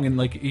was wrong, and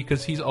like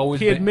because he's always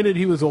He been, admitted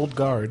he was old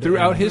guard.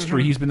 throughout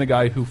history he's been the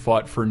guy who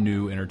fought for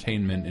new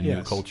entertainment and new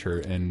Yes. culture,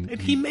 and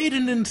He made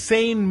an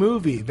insane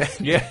movie.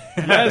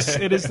 Yes,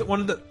 it is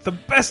one of the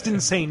best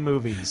insane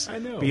movies. I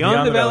know.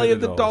 Beyond the Valley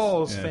of the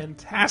Dolls, Yeah.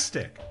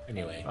 fantastic.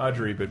 Anyway,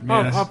 Roger Ebert.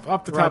 Man, off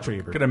the top. Roger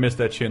Ebert. could I miss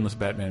that chinless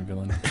Batman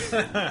villain?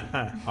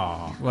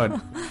 Aw,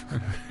 what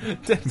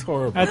That's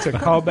horrible. That's a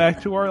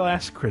callback to our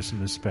last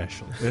Christmas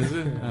special. is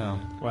it? Oh.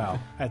 Well,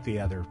 at the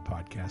other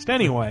podcast.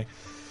 Anyway,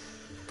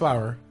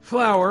 Flower.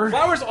 Flower's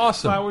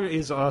awesome. Flower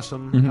is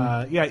awesome.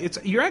 Yeah,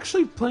 you're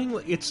actually playing.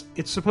 It's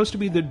supposed to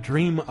be the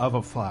dream of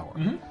a flower.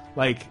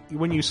 Like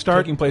when you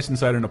start. Taking place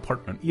inside an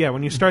apartment. Yeah,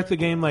 when you start the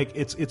game, like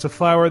it's a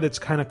flower that's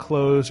kind of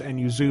closed, and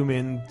you zoom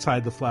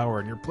inside the flower,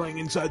 and you're playing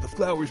inside the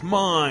flower's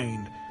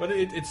mind. But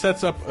it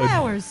sets up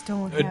Flowers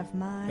don't have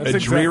minds. a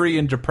dreary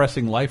and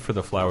depressing life for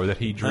the flower that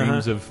he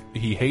dreams of.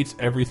 He hates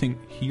everything.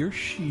 He or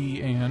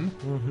she, Anne.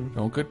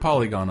 Don't get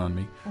Polygon on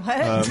me.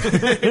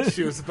 What?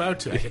 She was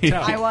about to. I could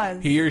tell. I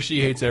was. He or she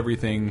hates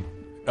everything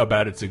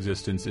about its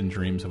existence and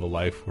dreams of a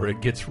life where it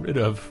gets rid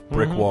of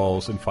brick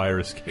walls and fire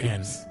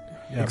escapes.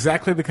 And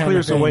exactly the kind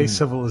Clears of thing away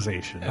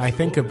civilization. I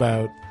think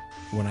about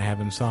when I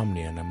have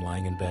insomnia and I'm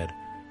lying in bed.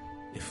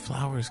 If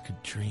flowers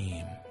could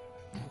dream,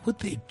 what would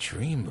they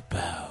dream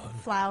about?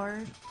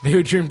 Flower. They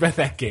would dream about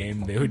that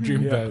game. They would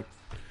dream about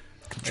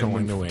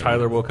controlling the wind.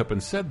 Tyler woke up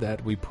and said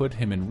that, we put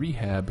him in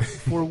rehab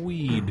for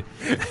weed.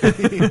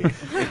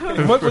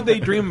 What would they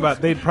dream about?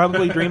 They'd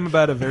probably dream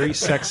about a very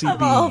sexy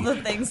Of all bee. the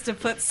things to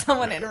put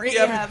someone in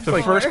rehab the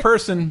for. first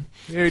person.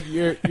 You're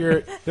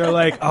They're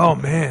like, oh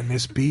man,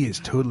 this bee is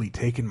totally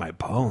taking my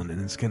pollen,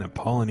 and it's going to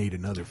pollinate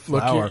another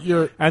flower.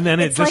 you're- and then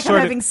It's it just like I'm sort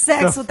of having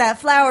sex with that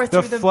flower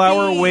the through the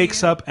flower bee.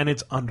 wakes up and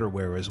its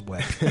underwear is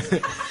wet.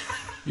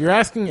 You're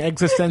asking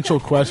existential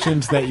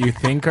questions that you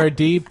think are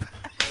deep,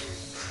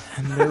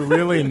 and they're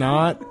really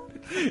not.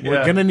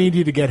 We're gonna need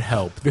you to get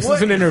help. This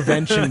is an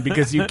intervention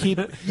because you keep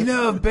You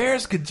know,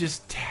 bears could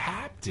just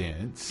tap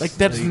dance. like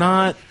that is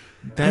not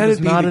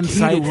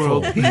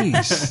insightful.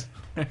 peace.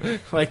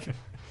 Like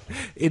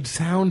it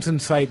sounds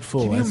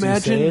insightful. Can you as say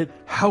imagine it.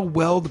 how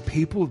well the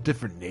people of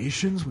different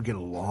nations would get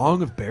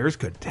along if bears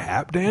could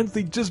tap dance?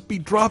 They'd just be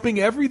dropping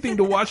everything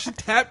to watch the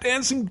tap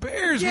dancing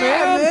bears,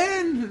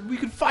 man. We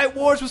could fight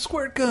wars with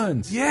squirt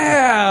guns.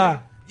 Yeah.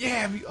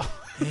 Yeah.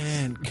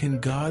 Man, can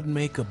God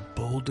make a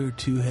boulder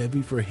too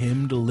heavy for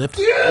him to lift?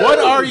 What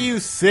are you,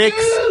 6?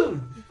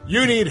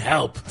 You need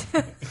help.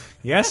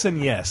 Yes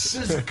and yes.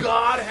 Does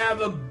God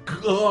have a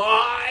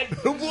god?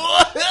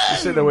 What?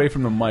 Sit away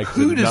from the mic.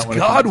 Who does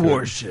God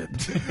worship?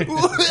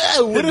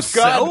 What if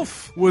God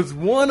was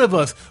one of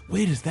us?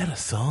 Wait, is that a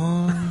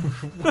song?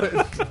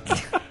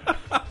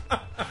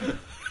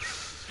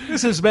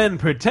 This has been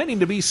Pretending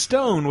to be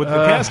Stone with the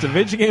cast of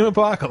Video Game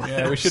Apocalypse.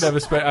 Yeah, we should have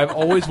a I've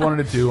always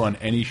wanted to do on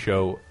any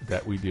show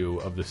that we do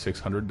of the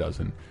 600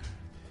 dozen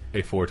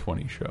a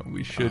 420 show.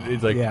 We should.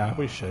 It's like Yeah,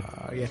 we should.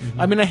 Yeah.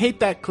 I mean, I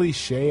hate that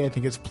cliche. I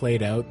think it's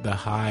played out. The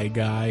high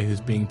guy who's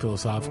being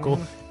philosophical,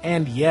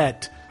 and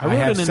yet I wrote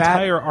have an sat-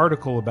 entire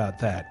article about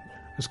that.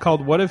 It's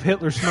called "What If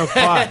Hitler Smoked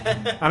Pot,"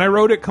 and I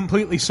wrote it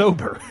completely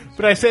sober.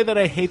 But I say that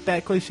I hate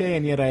that cliche,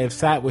 and yet I have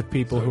sat with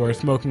people who are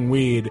smoking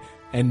weed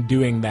and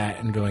doing that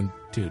and going,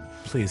 "Dude,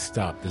 please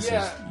stop. This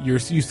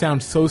is you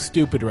sound so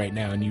stupid right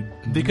now." And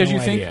because no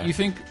you idea.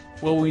 think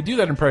well, when we do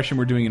that impression,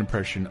 we're doing an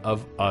impression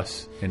of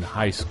us in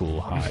high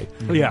school high.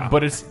 Yeah.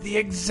 But it's the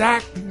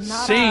exact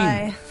Not same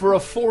I. for a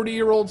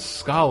 40-year-old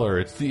scholar.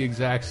 It's the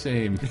exact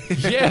same.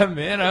 Yeah,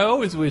 man, I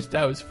always wished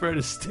I was Fred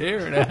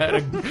Astaire and I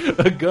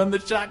had a gun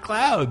that shot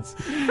clouds.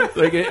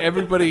 Like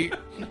everybody.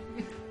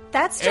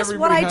 That's just Everybody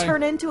what I high.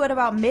 turn into at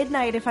about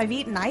midnight if I've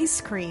eaten ice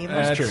cream.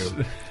 That's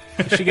true.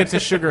 She gets a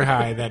sugar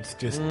high that's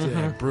just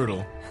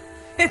brutal.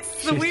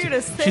 It's the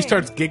weirdest thing. She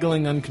starts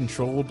giggling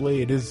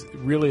uncontrollably. It is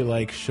really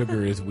like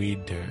sugar is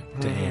weed to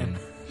Anne.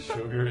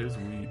 Sugar is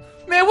weed.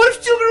 Man, what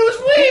if sugar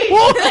was weed?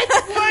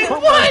 Oh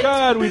my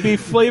God, we'd be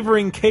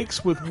flavoring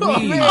cakes with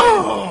weed.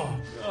 Oh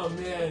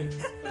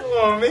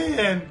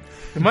man.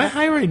 Am I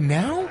high right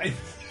now?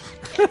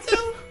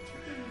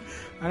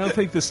 I don't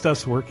think this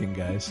stuff's working,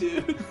 guys.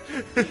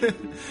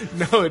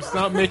 No, it's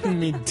not making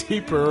me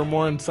deeper or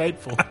more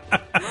insightful.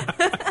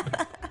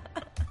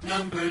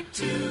 Number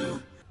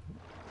 2.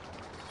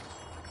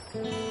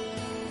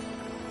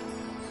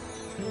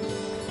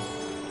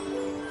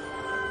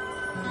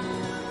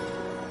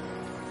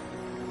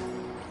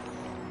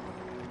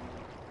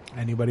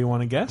 Anybody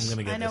want to guess? I'm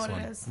gonna get I know this what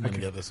one. it is. I'm gonna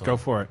get this one. Go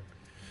for it.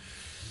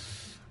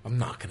 I'm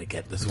not gonna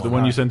get this The one.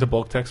 one you sent a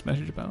bulk text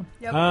message about?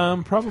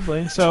 Yep.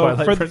 Probably. So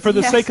Twilight for Princess?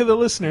 the Yes. sake of the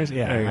listeners, There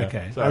you yeah, go.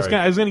 okay. Sorry.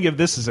 I was gonna give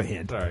this as a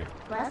hint. Sorry.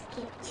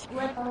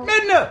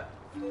 Midna.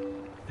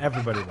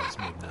 Everybody loves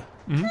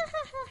Midna.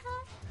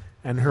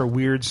 And her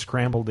weird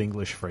scrambled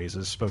English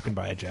phrases spoken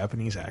by a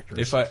Japanese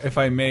actress. If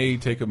I may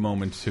take a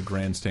moment to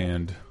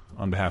grandstand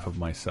on behalf of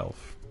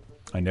myself,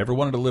 I never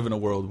wanted to live in a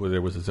world where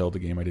there was a Zelda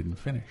game I didn't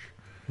finish,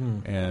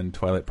 and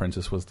Twilight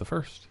Princess was the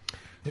first.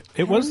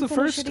 It was the didn't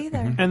finish first, it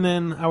either. and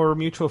then our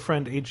mutual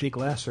friend A.G.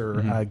 Glasser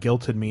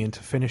guilted me into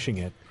finishing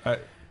it.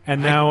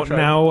 And I tried.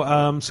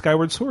 now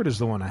Skyward Sword is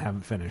the one I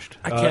haven't finished.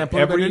 I can't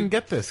believe every- I didn't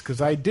get this because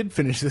I did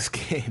finish this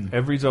game.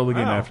 Every Zelda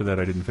game after that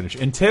I didn't finish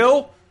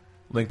until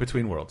Link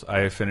Between Worlds.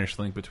 I have finished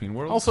Link Between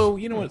Worlds. Also,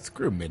 you know what?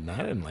 Screw Midna.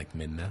 I didn't like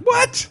Midna.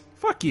 What?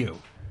 Fuck you.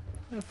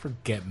 I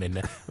forget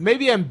Midna.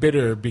 Maybe I'm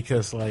bitter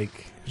because,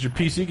 like, your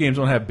PC games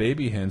don't have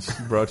baby hints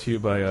brought to you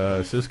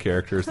by cis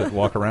characters that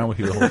walk around with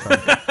you the whole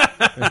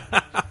time.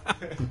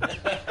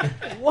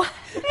 What?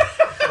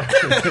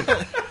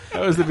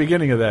 That was the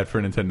beginning of that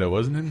for Nintendo,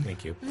 wasn't it?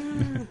 thank you.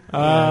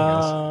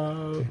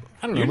 I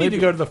don't know. You need Maybe,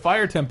 to go to the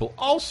Fire Temple.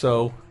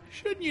 Also,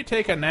 shouldn't you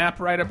take a nap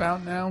right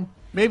about now?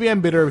 maybe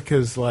I'm bitter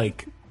because,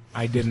 like,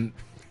 I didn't.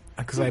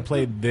 Because I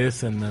played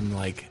this and then,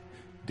 like,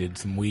 did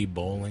some Wii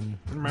bowling.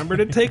 Remember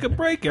to take a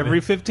break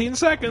every 15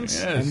 seconds.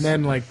 Yes.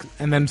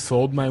 And then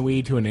sold my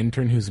Wii to an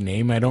intern whose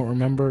name I don't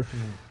remember.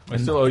 I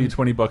still owe you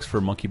 $20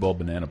 for Monkey Ball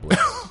Banana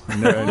Blitz. I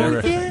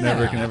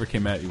never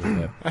came at you with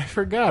that. I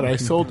forgot. I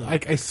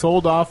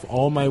sold off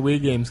all my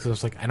Wii games because I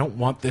was like, I don't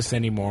want this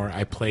anymore.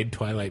 I played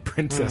Twilight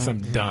Princess. I'm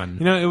done.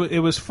 You know, it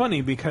was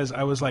funny because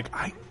I was like,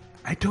 I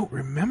don't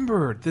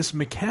remember this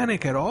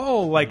mechanic at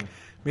all. Like,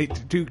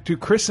 do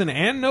Chris and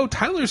Ann know?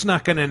 Tyler's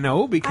not going to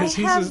know because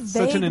I have he's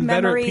such an vague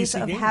inveterate memories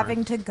PC of gamer.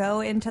 having to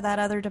go into that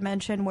other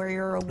dimension where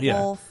you're a Yeah.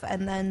 wolf,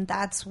 and then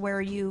that's where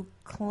you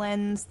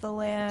cleanse the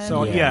land.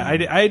 So yeah,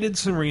 I did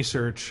some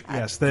research. I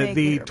Yes, vaguely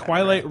the remember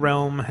Twilight it.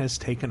 Realm has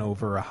taken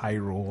over a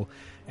Hyrule,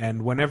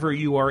 and whenever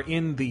you are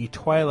in the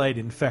Twilight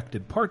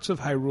infected parts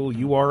of Hyrule,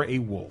 you are a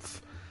wolf.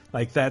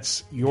 Like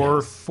that's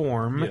your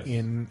form Yes.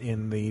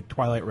 in the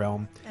Twilight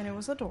Realm, And it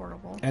was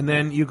adorable. and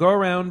then you go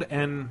around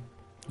and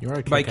You're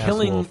a by kick-ass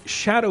killing wolf.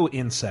 shadow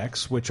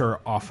insects, which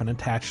are often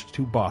attached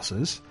to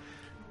bosses,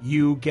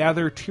 you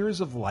gather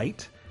Tears of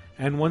Light,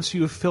 and once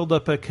you've filled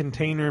up a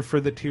container for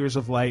the Tears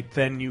of Light,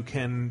 then you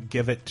can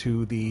give it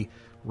to the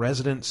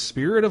resident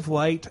Spirit of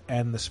Light,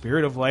 and the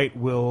Spirit of Light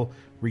will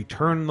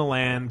return the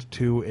land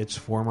to its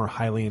former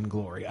Hylian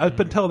glory. Up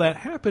until that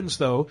happens,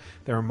 though,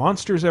 there are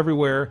monsters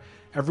everywhere.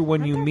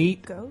 Everyone you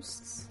meet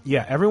Ghosts?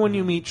 yeah, everyone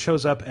you meet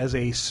shows up as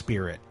a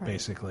spirit,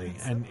 basically,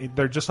 and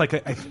they're just like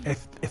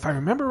if I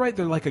remember right,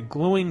 they're like a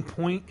glowing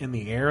point in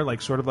the air,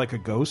 like sort of like a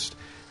ghost.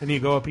 And you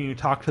go up and you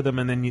talk to them,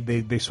 and then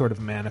they sort of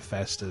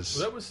manifest as.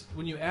 Well, that was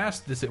when you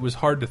asked this. It was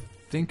hard to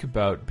think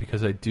about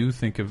because I do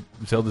think of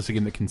Zelda as a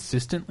game that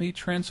consistently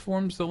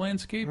transforms the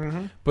landscape,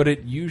 but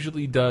it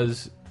usually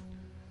does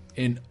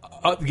in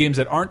games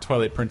that aren't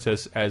Twilight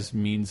Princess as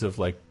means of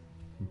like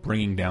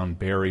bringing down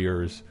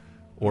barriers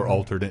or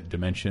alternate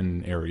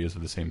dimension areas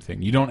of the same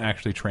thing. You don't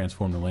actually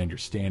transform the land you're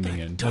standing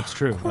in. That's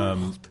true.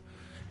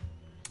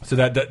 So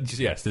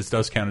yes, this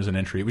does count as an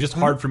entry. It was just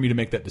hard for me to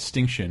make that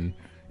distinction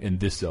in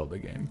this Zelda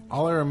game.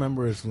 All I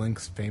remember is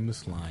Link's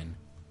famous line.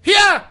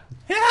 Yeah,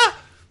 yeah.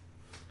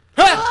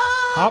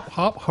 Hop,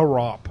 hop,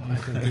 harop. I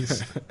think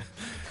he's-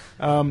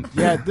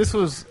 Yeah, this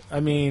was, I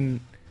mean,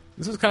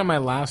 this was kind of my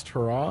last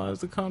hurrah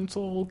as a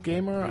console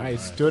gamer. I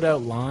stood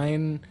out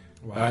line.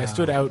 I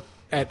stood out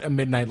at a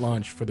midnight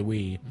launch for the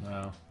Wii.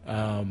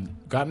 Wow.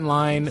 Got in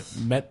line,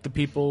 met the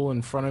people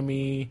in front of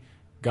me,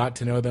 got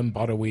to know them,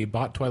 bought a Wii,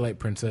 bought Twilight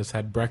Princess,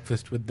 had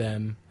breakfast with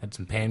them, had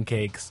some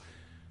pancakes,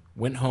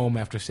 went home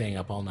after staying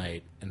up all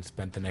night, and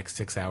spent the next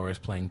 6 hours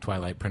playing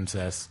Twilight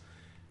Princess,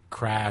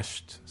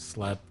 crashed,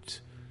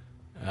 slept.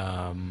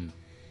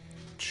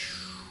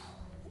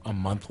 A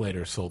month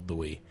later, sold the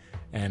Wii.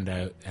 And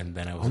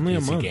then I was Only a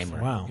a PC month,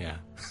 gamer. wow. Yeah.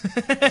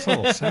 It's a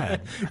little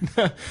sad.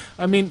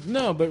 I mean,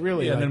 no, but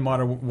really. Yeah, like- and then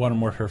Modern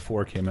Warfare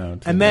 4 came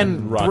out, And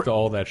then rocked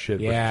all that shit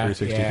with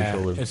 360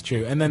 controller. it's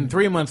true. And then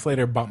 3 months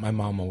later, bought my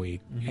mom a Wii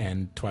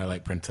and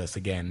Twilight Princess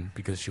again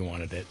because she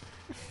wanted it.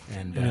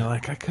 And And you're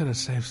like, I could have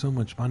saved so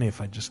much money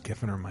if I'd just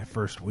given her my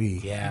first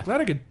Wii. yeah,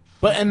 Glad I could.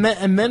 but and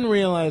then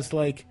realized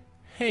like,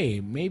 hey,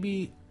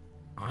 maybe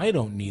I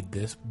don't need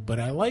this, but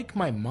I like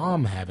my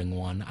mom having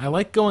one. I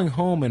like going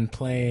home and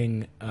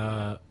playing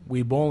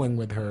Wii bowling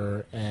with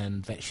her,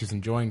 and that she's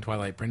enjoying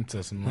Twilight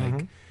Princess. And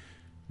like,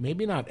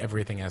 maybe not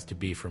everything has to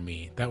be for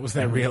me. That was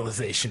that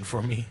realization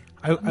for me.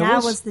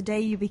 Now was the day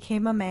you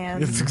became a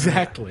man. It's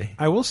exactly.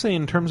 I will say,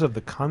 in terms of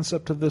the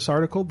concept of this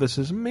article, this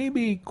is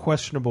maybe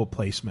questionable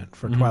placement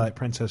for Twilight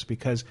Princess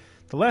because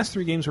the last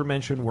 3 games were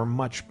mentioned were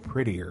much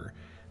prettier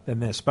than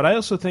this. But I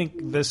also think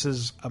this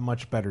is a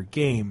much better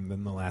game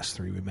than the last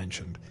 3 we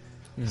mentioned.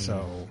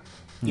 So,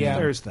 Yeah.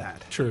 there's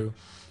that. True.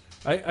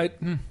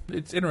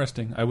 It's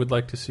interesting. I would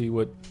like to see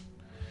what.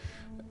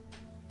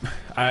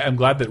 I'm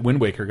glad that Wind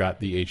Waker got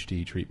the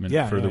HD treatment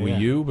for the Wii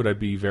U, but I'd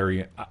be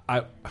very.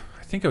 I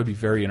think I would be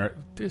very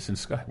interested. This and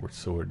Skyward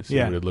Sword to see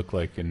what it looked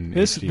like in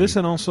HD. This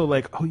and also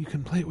like, oh, you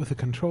can play it with a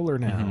controller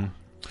now.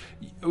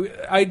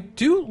 I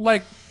do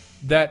like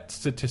that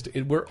statistic.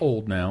 We're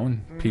old now,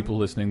 and people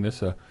listening to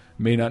this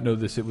may not know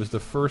this. It was the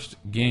first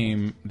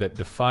game that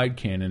defied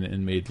canon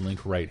and made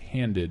Link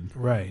right-handed,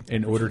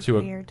 in order to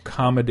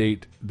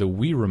accommodate the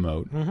Wii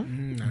remote.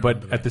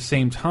 But at the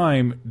same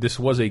time, this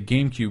was a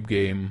GameCube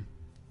game.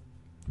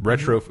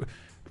 What's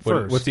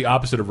the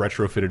opposite of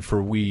retrofitted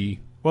for Wii?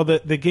 Well, the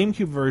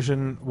GameCube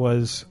version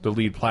was the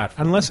lead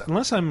platform.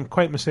 Unless I'm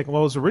quite mistaken,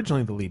 well, it was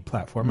originally the lead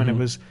platform, and it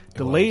was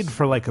delayed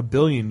for like a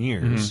billion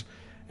years.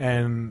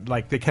 And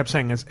like they kept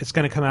saying, it's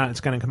going to come out.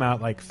 It's going to come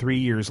out like 3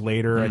 years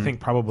later. I think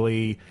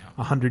probably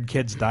 100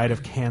 kids died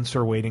of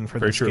cancer waiting for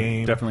this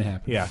game. Definitely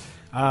happened. Yeah,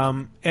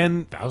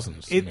 and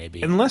thousands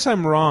maybe. Unless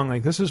I'm wrong,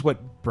 like this is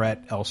what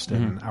Brett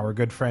Elston, our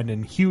good friend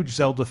and huge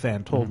Zelda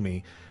fan, told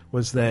me,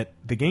 was that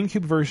the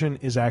GameCube version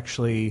is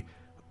actually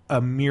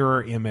a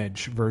mirror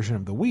image version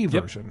of the Wii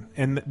version,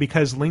 and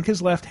because Link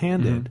is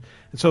left-handed,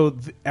 so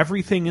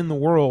everything in the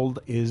world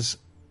is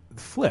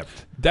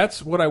flipped.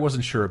 That's what I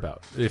wasn't sure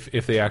about.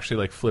 If they actually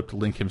like flipped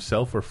Link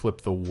himself or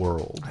flipped the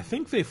world. I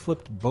think they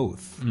flipped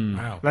both.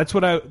 Wow. That's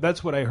what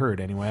I heard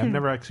anyway. I've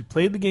never actually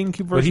played the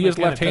GameCube version. But he is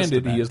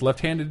left-handed. He is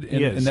left-handed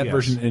in that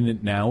version, and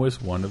it now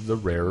is one of the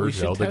rarer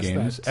Zelda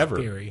games ever.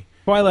 Scary.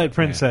 Twilight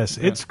Princess.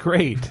 It's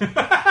great.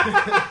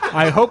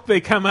 I hope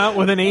they come out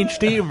with an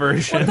HD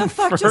version What the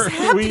fuck for just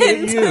happened?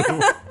 Wii U.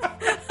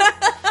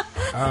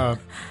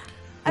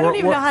 I don't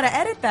even know how to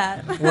edit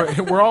that.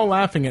 We're all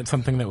laughing at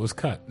something that was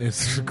cut.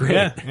 It's great.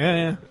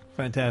 Yeah.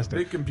 Fantastic.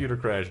 Big computer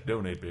crash.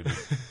 Donate, baby.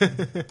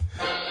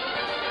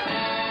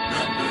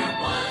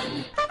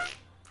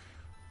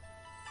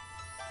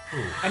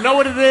 I know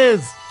what it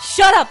is.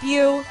 Shut up,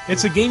 you.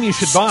 It's a game you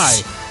should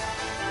buy.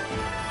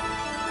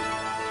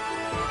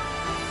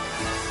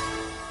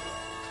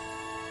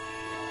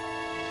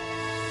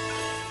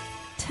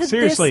 To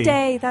Seriously. this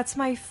day, that's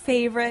my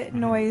favorite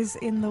noise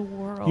in the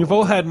world. You've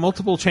all had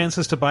multiple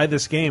chances to buy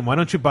this game. Why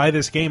don't you buy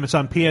this game? It's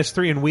on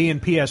PS3 and Wii and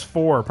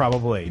PS4,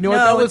 probably. You know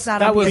No, what? it's not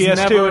That on was PS2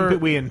 never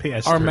and Wii and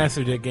PS3. our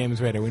message at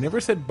Games Radar. We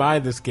never said buy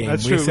this game.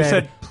 That's true. We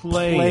said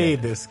play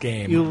it. this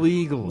game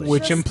illegally.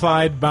 which Just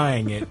implied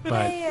buying it. But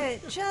Play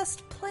it.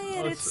 Just play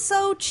it. It's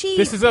so cheap.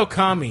 this is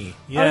Okami.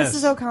 Yes. Oh, this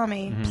is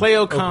Okami. Play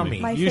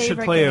Okami. My You should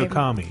favorite play game.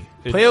 Okami.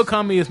 Play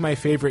Okami is my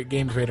favorite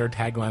Games Radar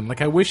tagline.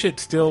 Like I wish it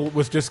still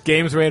was just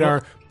Games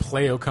Radar.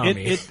 Play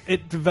Okami.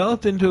 It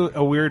developed into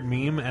a weird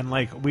meme, and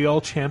like we all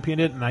championed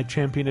it, and I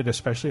championed it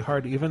especially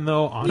hard, even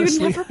though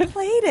honestly You've never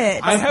played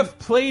it. I have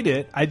played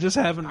it. I just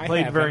haven't I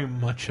played haven't. very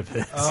much of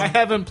it. I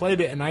haven't played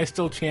it, and I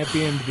still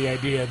championed the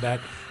idea that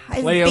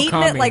I've Play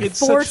beaten Okami. it like It's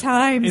 4 such-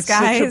 times, it's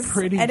such a guys.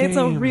 pretty and it's a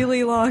game.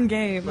 really long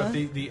game. But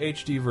the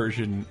HD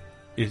version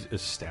is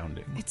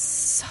astounding. It's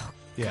so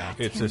Yeah.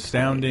 It's goddamn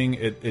astounding.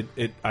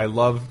 It I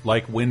love,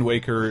 like Wind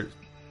Waker,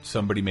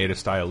 somebody made a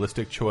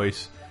stylistic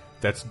choice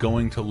that's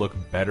going to look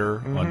better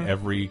on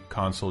every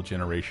console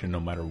generation,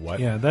 no matter what.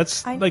 Yeah,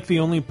 that's like the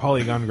only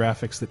polygon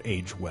graphics that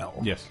age well.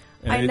 Yes.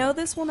 And I know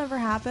this will never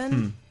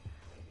happen,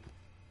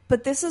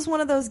 but this is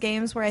one of those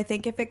games where I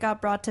think if it got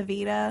brought to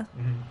Vita,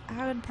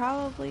 I would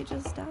probably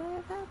just die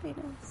of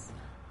happiness.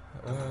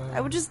 I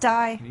would just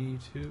die. Me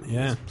too.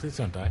 Yeah. please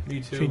don't die.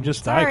 Me too. She'd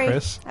just Sorry. die,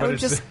 Chris. I would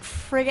just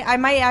friggin' I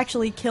might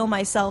actually kill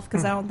myself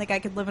because I don't think I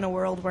could live in a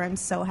world where I'm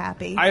so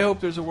happy. I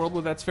hope there's a world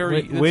where that's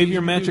very. that's Wave easy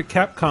your to magic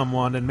Capcom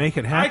wand and make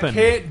it do. happen. I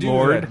can't do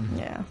Lord. that.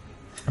 Yeah.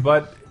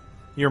 But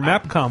Your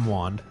Mapcom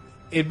wand.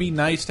 it'd be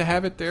nice to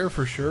have it there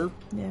for sure.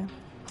 Yeah.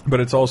 But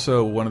it's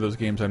also one of those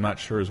games I'm not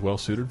sure is well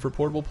suited for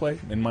portable play,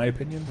 in my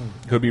opinion.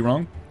 Could be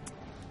wrong.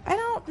 I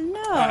don't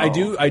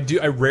know.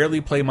 I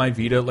rarely play my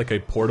Vita like a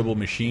portable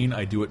machine.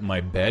 I do it in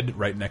my bed,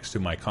 right next to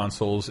my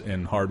consoles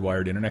and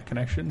hardwired internet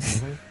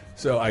connections.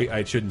 So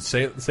I shouldn't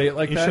say it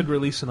like You that. should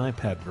release an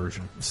iPad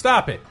version.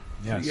 Stop it.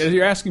 Yes.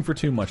 You're asking for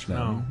too much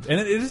now. No. And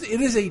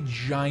it is a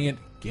giant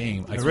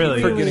game. I keep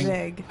really forgetting.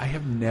 Really big. I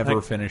have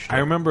never finished it. I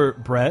remember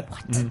Brett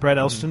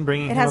Elston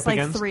bringing It him has up like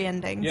against. 3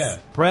 endings. Yeah.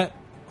 Brett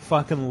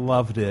fucking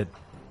loved it.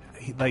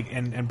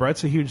 And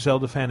Brett's a huge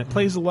Zelda fan. It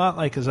plays a lot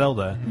like a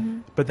Zelda,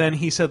 but then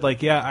he said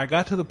like, yeah, I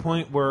got to the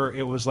point where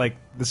it was like,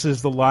 this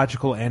is the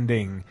logical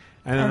ending,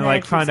 and then then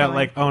like it found keeps out going.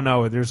 like, oh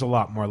no, there's a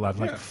lot more left.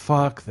 Like,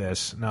 fuck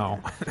this, no.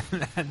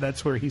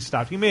 That's where he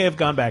stopped. He may have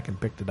gone back and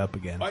picked it up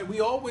again. We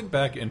all went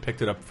back and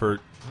picked it up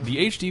for the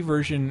HD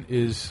version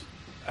is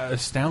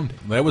astounding.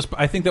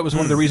 I think that was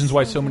one of the reasons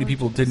why so many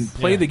people didn't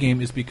play the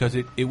game is because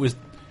it was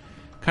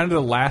kind of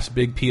the last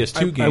big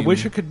PS2 game. I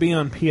wish it could be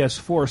on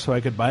PS4 so I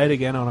could buy it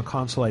again on a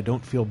console I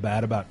don't feel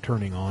bad about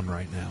turning on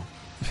right now.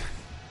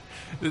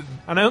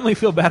 And I only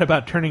feel bad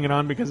about turning it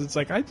on because it's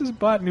like, I just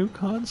bought new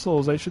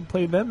consoles. I should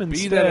play them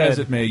instead. Be that as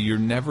it may, you're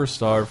never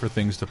starved for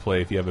things to play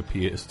if you have a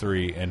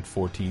PS3 and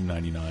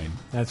 $14.99.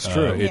 That's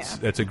true.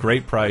 It's a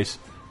great price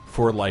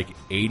for like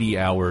 80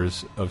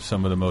 hours of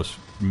some of the most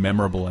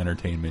memorable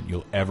entertainment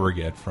you'll ever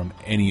get from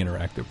any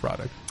interactive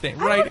product.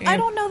 Right? I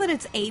don't know that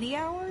it's 80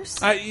 hours.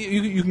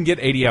 You can get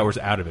 80 hours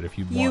out of it if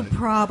you You want.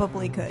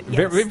 probably could.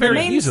 Yes.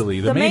 Very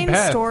easily. The main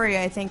path. story,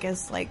 I think,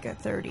 is like a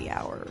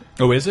 30-hour.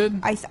 Oh, is it?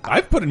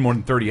 I've put in more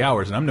than 30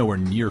 hours, and I'm nowhere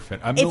near.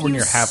 I'm nowhere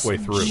near halfway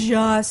through.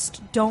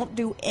 Just don't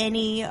do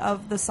any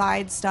of the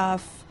side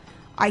stuff.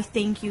 I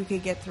think you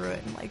could get through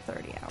it in like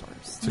 30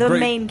 hours. The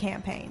main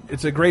campaign.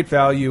 It's a great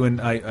value, and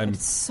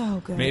it's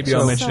so good. Maybe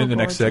I'll mention it in the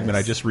next segment.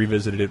 I just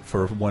revisited it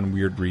for one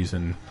weird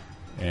reason,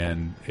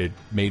 and it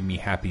made me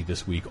happy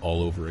this week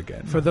all over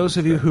again. For those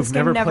of you who've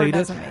never played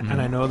it,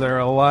 and I know there are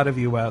a lot of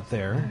you out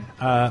there,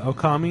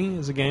 Okami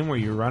is a game where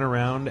you run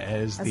around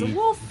as a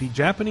wolf. The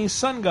Japanese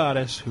sun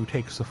goddess who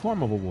takes the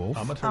form of a wolf,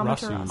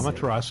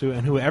 Amaterasu,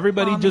 and who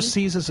everybody just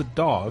sees as a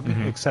dog,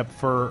 except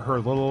for her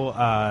little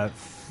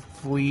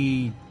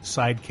flea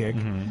sidekick,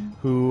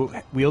 who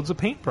wields a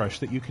paintbrush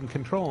that you can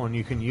control, and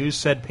you can use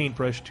said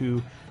paintbrush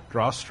to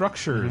draw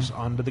structures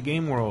onto the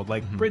game world,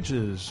 like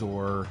bridges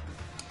or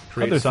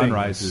create other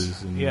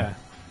sunrises,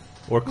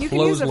 or you can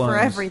use it for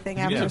everything.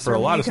 For a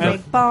lot of stuff. You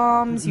can make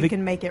bombs. You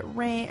can make it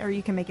rain, or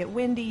you can make it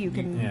windy. You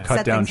can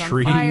cut down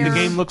trees. On fire. The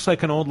game looks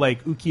like an old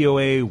like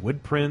ukiyo-e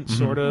wood print,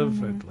 sort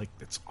of. Like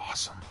it's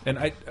awesome. And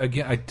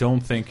I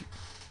don't think.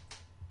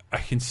 I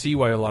can see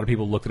why a lot of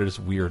people looked at it as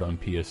weird on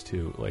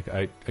PS2. Like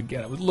I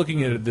was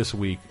looking at it this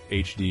week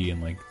HD,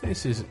 and like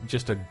this is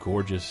just a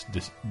gorgeous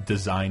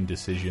design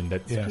decision.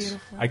 That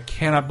I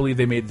cannot believe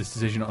they made this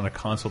decision on a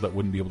console that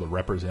wouldn't be able to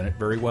represent it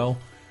very well.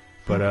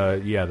 But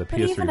the PS3 but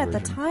even at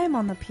version. the time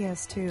on the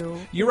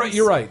PS2,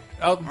 you're right.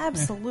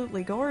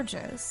 Absolutely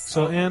gorgeous.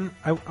 So Anne,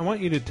 I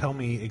want you to tell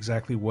me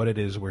exactly what it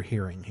is we're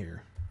hearing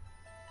here.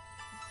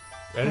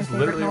 That is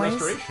literally a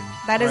restoration.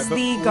 That is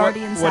the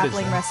Guardian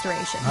Sapling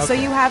restoration. Okay. So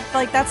you have,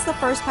 like, that's the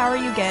first power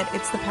you get.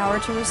 It's the power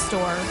to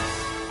restore.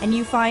 And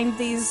you find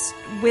these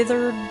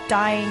withered,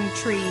 dying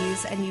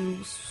trees, and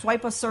you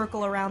swipe a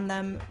circle around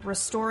them,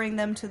 restoring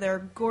them to their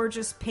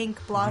gorgeous pink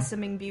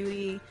blossoming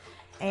beauty.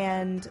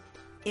 And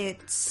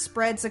it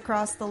spreads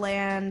across the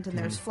land, and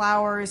there's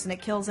flowers, and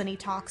it kills any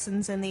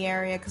toxins in the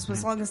area. Because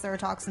as long as there are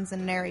toxins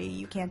in an area,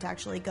 you can't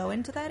actually go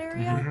into that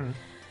area.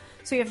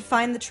 So you have to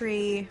find the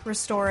tree,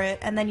 restore it,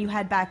 and then you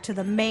head back to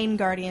the main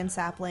Guardian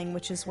Sapling,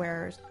 which is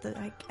where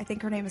I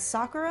think her name is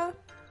Sakura,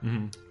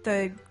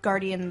 the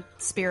Guardian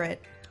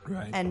Spirit,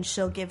 and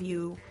she'll give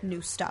you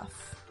new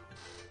stuff.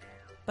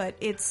 But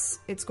it's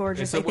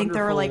gorgeous. I think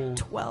there are like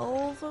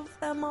 12 of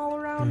them all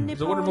around Nippon.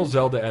 It's a wonderful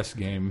Zelda-esque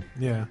game.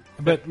 Yeah,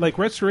 but like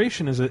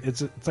restoration is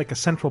it's like a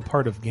central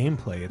part of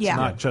gameplay.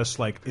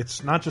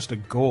 It's not just a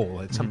goal.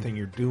 It's something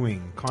you're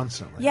doing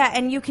constantly. Yeah,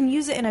 and you can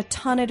use it in a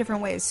ton of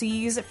different ways. So you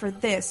use it for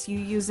this.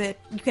 You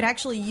can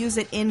actually use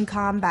it in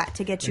combat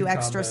to get you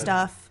extra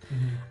stuff.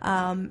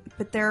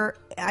 But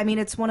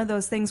it's one of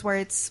those things where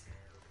it's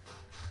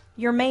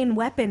your main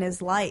weapon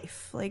is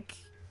life. Like.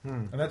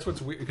 And that's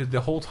what's weird, because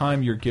the whole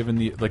time you're given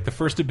the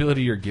first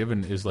ability you're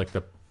given is like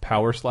the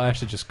power slash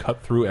to just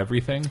cut through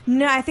everything.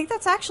 No, I think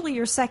that's actually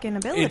your second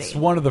ability. It's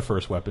one of the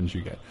first weapons you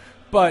get,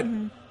 but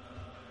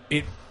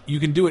you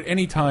can do it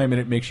any time,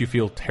 and it makes you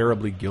feel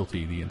terribly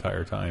guilty the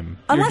entire time.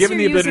 Unless you're given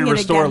the ability to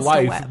restore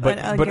life,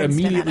 but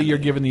immediately you're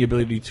given the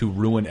ability to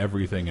ruin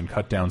everything and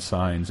cut down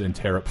signs and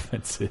tear up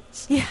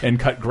fences and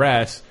cut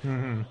grass.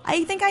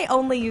 I think I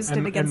only used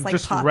it against like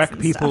just pots wreck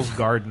and people's stuff.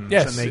 gardens,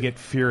 and they get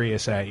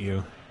furious at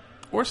you.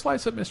 Or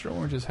slice up Mr.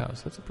 Orange's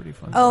house. That's a pretty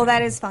fun thing.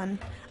 That is fun.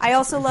 I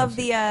also love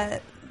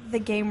the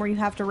game where you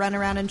have to run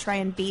around and try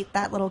and beat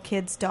that little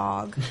kid's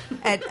dog.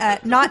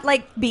 Not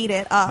like beat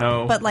it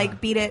up, but like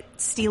beat it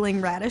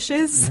stealing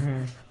radishes.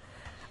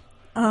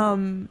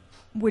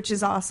 Which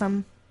is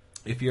awesome.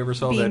 If you ever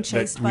saw being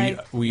chased by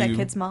that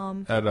kid's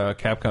mom. At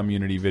Capcom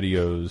Unity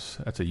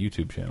Videos, that's a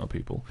YouTube channel,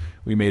 people.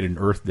 We made an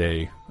Earth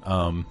Day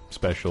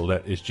special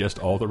that is just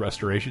all the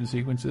restoration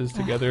sequences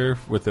together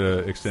with the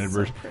extended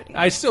version. Pretty.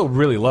 I still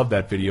really love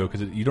that video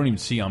because you don't even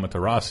see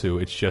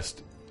Amaterasu. It's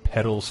just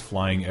petals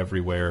flying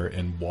everywhere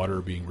and water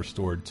being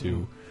restored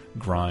to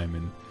grime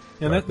and.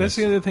 And that's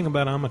the other thing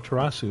about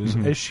Amaterasu is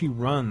as she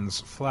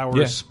runs,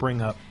 flowers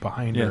spring up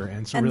behind her,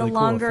 and it's a really the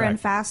longer cool and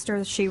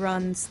faster she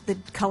runs, the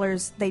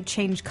colors they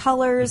change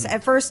colors.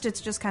 At first,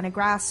 it's just kind of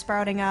grass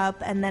sprouting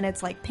up, and then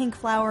it's like pink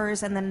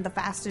flowers, and then the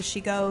fastest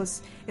she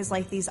goes is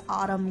like these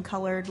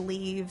autumn-colored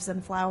leaves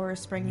and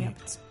flowers springing up.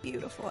 It's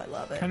beautiful. I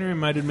love it. Kind of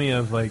reminded me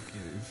of like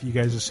if you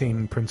guys have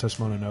seen Princess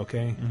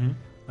Mononoke,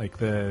 like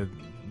the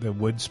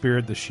wood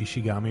spirit, the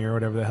Shishigami or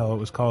whatever the hell it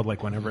was called,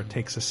 like whenever it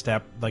takes a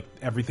step, like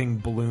everything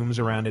blooms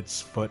around its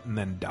foot and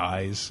then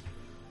dies.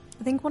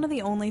 I think one of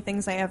the only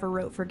things I ever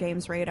wrote for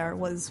Games Radar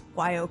was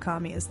why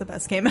Okami is the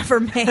best game ever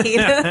made.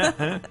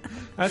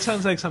 That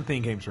sounds like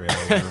something Games Radar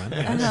would run.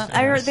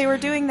 I heard they were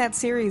doing that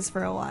series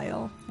for a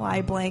while.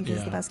 Why blank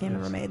is the best game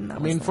ever made.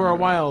 And for a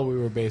while we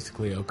were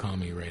basically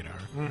Okami Radar.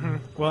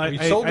 Well, we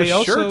sold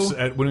the shirts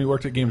when we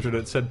worked at Games Radar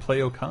that said "Play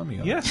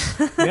Okami." Yes,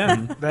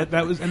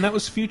 that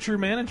was Future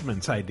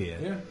Management's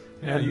idea.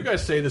 Yeah, you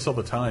guys say this all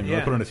the time. You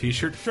want to put on a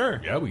T-shirt?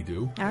 Sure. Yeah, we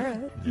do. All right.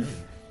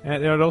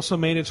 And it also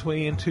made its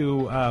way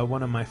into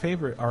one of my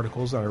favorite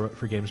articles that I wrote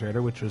for Games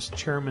Radar, which was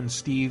Chairman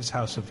Steve's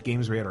House of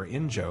Games Radar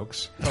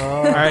in-jokes.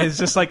 It's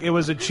just like, it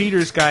was a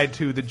cheater's guide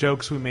to the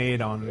jokes we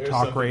made on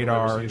Talk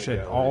Radar and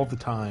shit all the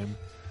time.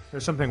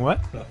 There's something,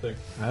 what? Nothing.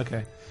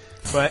 Okay.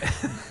 But,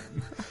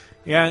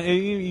 yeah,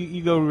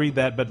 you go read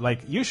that, but, like,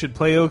 you should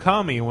play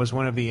Okami was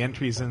one of the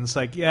entries, and it's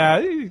like, yeah,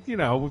 you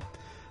know,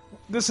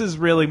 this is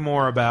really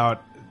more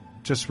about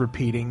just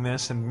repeating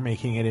this and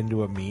making it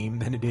into a meme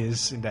than it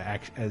is into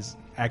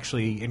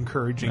actually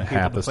encouraging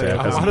people to play A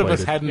lot of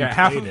us hadn't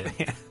played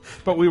it.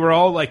 But we were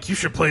all like, you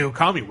should play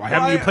Okami. Why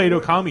haven't you played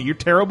Okami? You're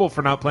terrible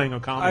for not playing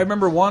Okami. I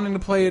remember wanting to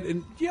play it,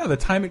 and yeah, the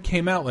time it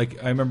came out,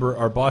 like I remember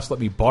our boss let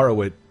me borrow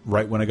it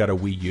right when I got a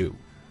Wii U.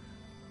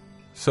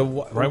 So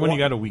when you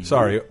got a Wii U?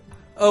 Sorry,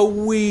 a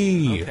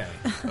Wii. Okay.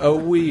 A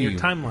Wii. Your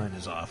timeline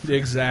is off.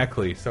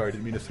 Exactly. Sorry,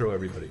 didn't mean to throw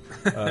everybody.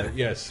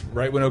 Yes,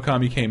 right when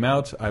Okami came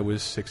out, I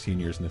was 16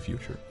 years in the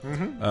future.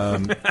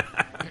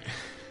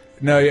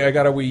 No, yeah, I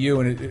got a Wii U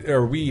and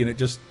it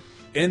just,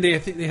 and I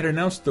think they had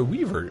announced the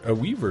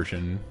Wii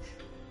version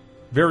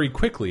very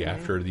quickly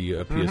after the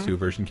PS2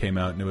 version came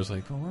out, and it was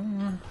like,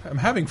 well, I'm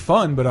having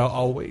fun, but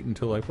I'll wait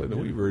until I play the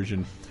Wii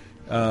version.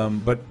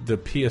 But the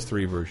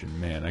PS3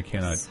 version, man, I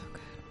cannot. So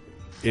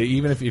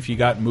even if you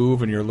got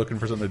Move and you're looking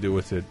for something to do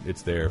with it,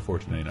 it's there,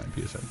 $14.99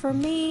 PSN. For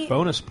me,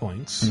 bonus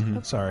points.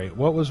 Sorry,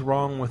 what was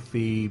wrong with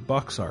the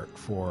box art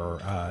for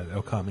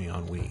Okami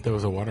on Wii? There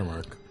was a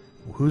watermark.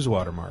 Whose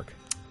watermark?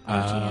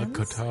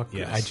 Kotaku.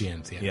 Yes.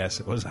 IGN's. Yeah. Yes,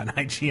 it was an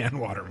IGN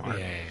watermark.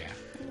 Yeah.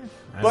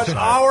 But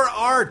our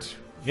art.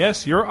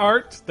 Yes, your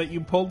art that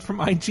you pulled from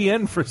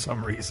IGN for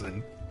some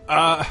reason.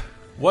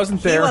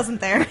 Wasn't there. He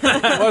wasn't there.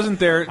 Wasn't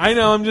there. I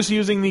know, I'm just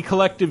using the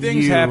collective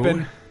Things view.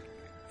 happen.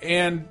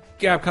 And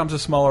Capcom's a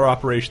smaller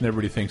operation than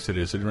everybody thinks it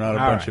is. They're not a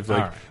bunch of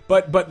like.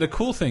 But the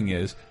cool thing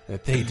is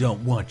that they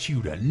don't want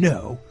you to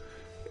know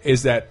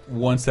is that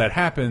once that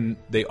happened,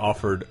 they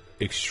offered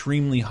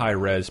extremely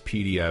high-res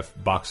PDF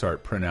box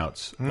art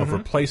printouts of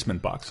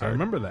replacement box art. I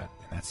remember that.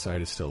 And that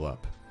site is still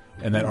up.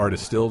 And that art is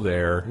still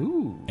there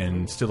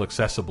and still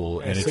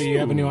accessible. And so you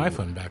have a new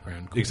iPhone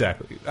background. Cool.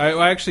 Exactly.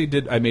 I actually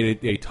did. I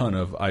made a ton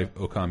of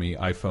Okami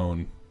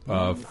iPhone.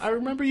 I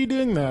remember you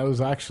doing that. It was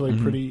actually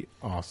pretty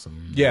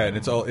awesome. Yeah, and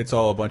it's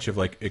all a bunch of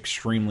like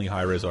extremely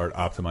high res art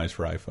optimized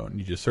for iPhone.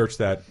 You just search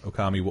that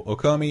Okami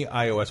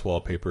iOS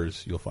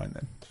wallpapers. You'll find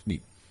that. It's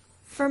neat.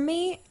 For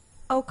me,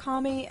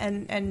 Okami,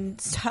 and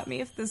stop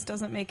me if this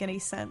doesn't make any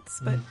sense,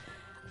 but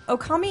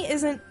Okami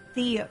isn't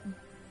the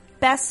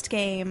best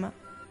game,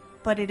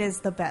 but it is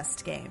the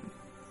best game.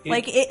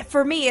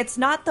 For me, it's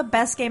not the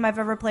best game I've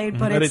ever played,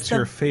 but it's the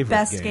your favorite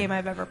best game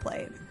I've ever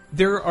played.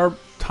 There are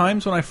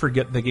times when I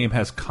forget the game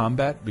has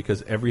combat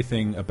because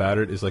everything about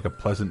it is like a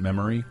pleasant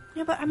memory.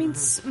 Yeah, but I mean,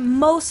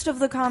 most of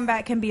the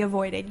combat can be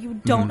avoided. You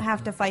don't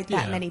have to fight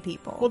that many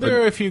people. Well,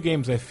 there are a few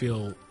games I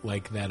feel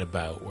like that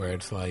about, where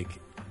it's like,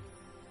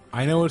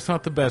 I know it's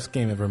not the best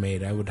game ever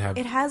made. I would have.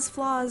 It has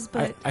flaws,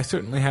 but I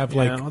certainly have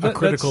like a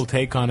critical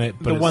take on it.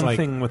 But the one like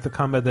thing with the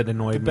combat that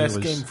annoyed me was the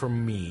best game for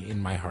me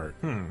in my heart.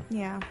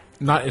 yeah,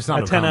 It's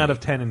not a 10 out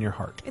of 10 in your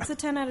heart. it's a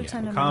 10 out of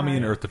 10 in my Okami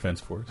and heart. Earth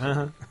Defense Force.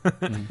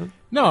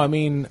 No, I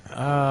mean,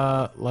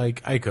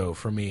 like Ico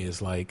for me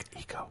is like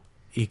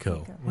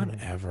Ico.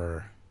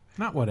 Whatever.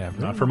 Not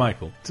whatever. Not for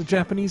Michael. It's a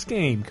Japanese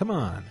game. Come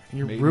on.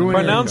 You're Maybe ruining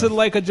Pronounce it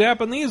like a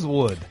Japanese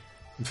would.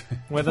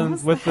 With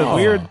the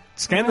weird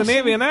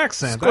Scandinavian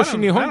accent. Skoshi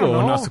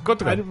nihongo no sukoto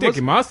ga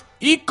dekimasu.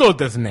 Iko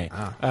desu ne.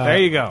 There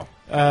you go.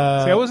 See,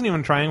 I wasn't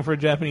even trying for a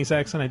Japanese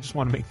accent. I just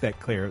want to make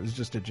that clear. It was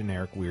just a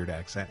generic weird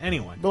accent.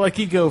 Anyway. But like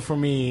Ico for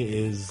me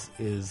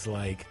is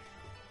like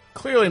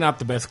clearly not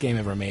the best game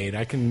ever made.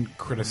 I can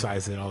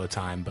criticize it all the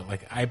time, but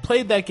like I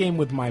played that game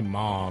with my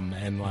mom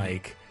and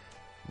like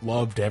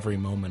loved every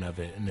moment of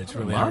it, and it's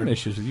really Mom hard.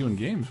 issues with you in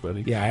games,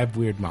 buddy. Yeah, I have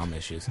weird mom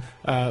issues,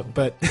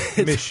 but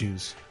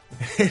Issues.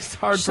 it's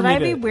hard for Should me I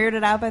be to.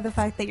 weirded out by the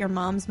fact that your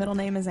mom's middle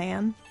name is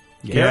Anne?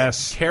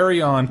 Yes.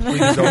 Carry on.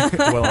 Please don't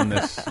dwell on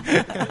this.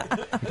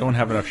 Don't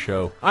have enough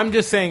show. I'm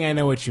just saying I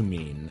know what you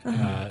mean.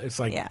 It's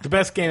like Yeah. the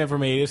best game ever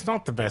made. It's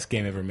not the best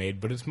game ever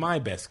made, but it's my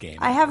best game.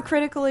 I have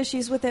critical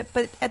issues with it,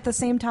 but at the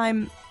same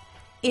time,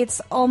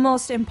 it's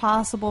almost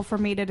impossible for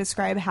me to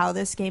describe how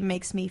this game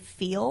makes me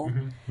feel.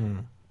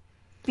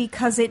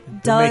 Because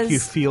it does... Make you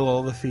feel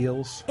all the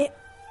feels.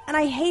 And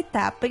I hate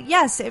that, but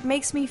yes, it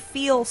makes me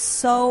feel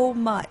so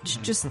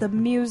much. Just the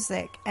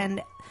music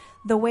and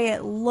the way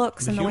it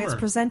looks and the way it's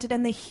presented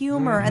and the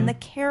humor and the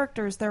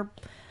characters. They're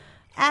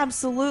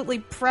absolutely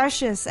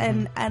precious,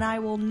 and I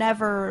will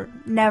never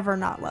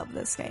not love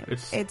this game.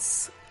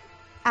 It's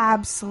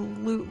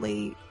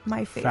absolutely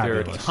my favorite. There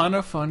are a game. ton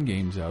of fun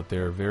games out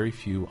there, very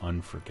few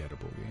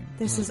unforgettable games.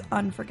 This is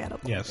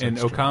unforgettable. Yes. And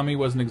that's true. Okami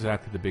wasn't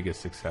exactly the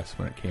biggest success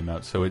when it came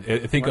out, so I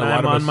think When a lot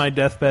I'm of on us. my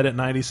deathbed at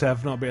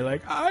 97, I'll be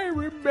like, I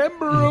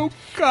remember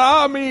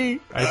Okami.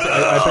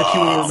 I bet you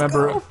will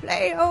remember. Go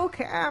play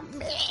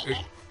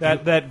Okami.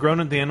 That groan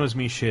at the end was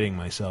me shitting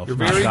myself. You're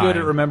not very good at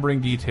dying.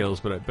 remembering details,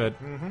 but I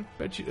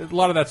bet you, a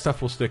lot of that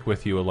stuff will stick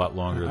with you a lot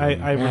longer.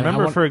 I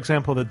remember, for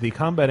example, that the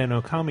combat in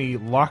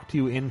Okami locked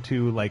you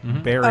into like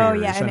barriers, Oh,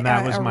 yeah, and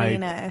that was my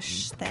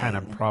arena-ish thing. kind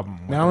of problem.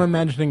 With Now I'm it.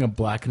 imagining a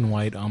black and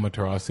white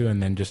Amaterasu,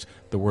 and then just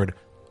the word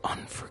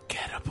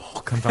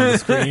unforgettable comes on the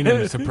screen,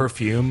 and it's a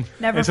perfume.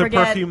 Never It's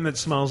forget. a perfume that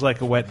smells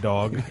like a wet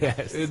dog.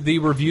 The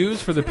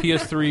reviews for the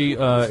PS3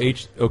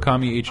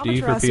 Okami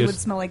HD for Amaterasu would PS.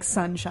 smell like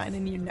sunshine,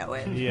 and you know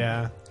it.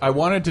 Yeah, I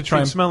wanted to try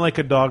it and smell like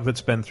a dog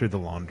that's been through the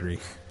laundry.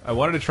 I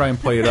wanted to try and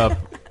play it up.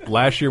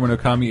 Last year when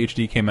Okami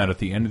HD came out at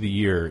the end of the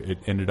year, it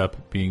ended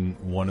up being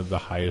one of the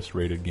highest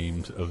rated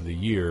games of the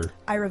year.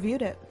 I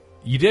reviewed it.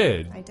 You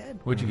did? I did.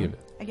 What'd you give it?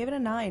 I gave it a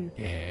 9.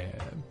 Yeah.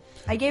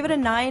 I gave it a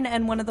 9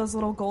 and one of those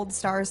little gold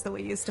stars that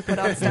we used to put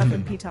on stuff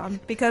in Piton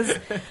because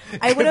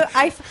I would have.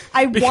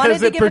 I wanted Because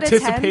to it give it a 10.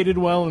 participated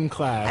well in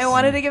class. I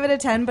wanted to give it a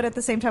 10, but at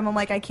the same time, I'm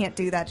like, I can't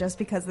do that just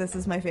because this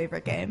is my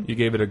favorite game. You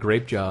gave it a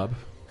great job.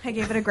 I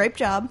gave it a great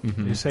job.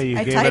 You say you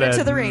I gave tied it it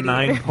to a the radiator.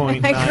 I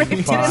gripped it in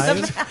the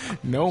 9.95.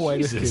 back. No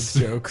whitest kids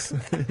jokes.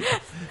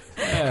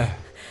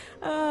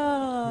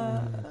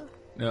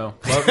 No.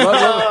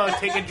 Oh,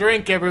 take a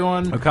drink,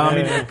 everyone.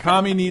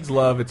 Okami needs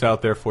love. It's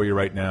out there for you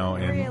right now,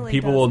 and really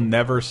people will doesn't.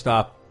 never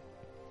stop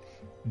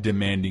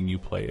demanding you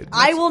play it.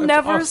 I will That's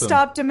never awesome.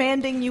 stop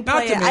demanding you Not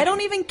play it. demand- I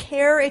don't even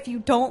care if you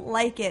don't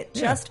like it.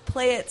 Just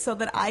play it so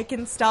that I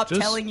can stop Just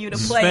telling you to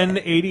play spend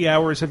it. 80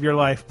 hours of your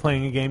life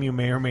playing a game you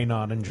may or may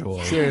not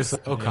enjoy. Cheers,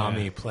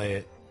 Okami. Play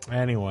it.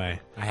 Anyway,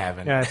 I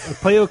haven't. yeah,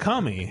 play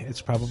Okami.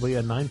 It's probably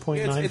a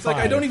 9.95. It's like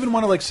I don't even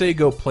want to like say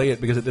go play it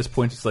because at this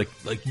point it's like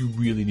you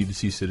really need to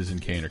see Citizen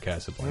Kane or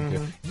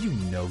Casablanca. You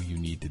know you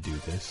need to do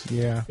this.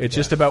 Yeah. It's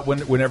just about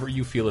whenever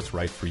you feel it's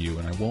right for you,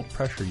 and I won't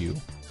pressure you,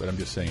 but I'm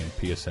just saying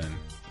PSN.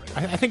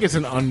 I think it's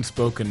an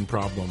unspoken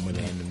problem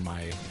within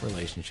my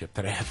relationship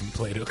that I haven't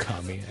played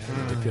Okami.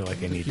 I really feel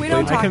like I need to We play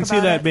don't it. talk I can see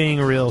about that it. being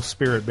a real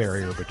spirit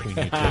barrier between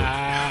you two. Oh,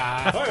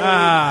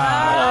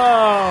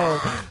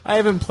 I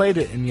haven't played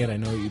it, and yet I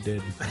know you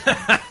did.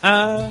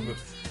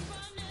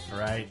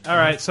 Right. All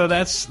right. So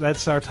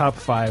that's our top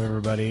 5,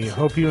 everybody.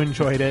 Hope you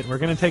enjoyed it. We're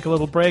going to take a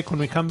little break.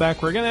 When we come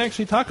back, we're going to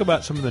actually talk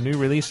about some of the new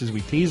releases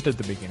we teased at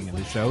the beginning of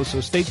the show.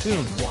 So stay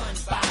tuned. One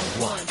by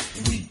one,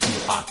 we do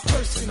our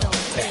personal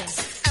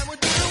best. And we're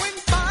doing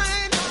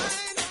fine.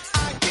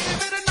 I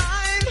give it a 9.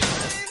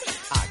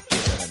 I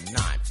give it a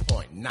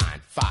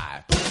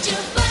 9.95. Put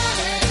your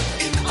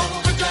body in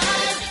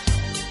overdrive.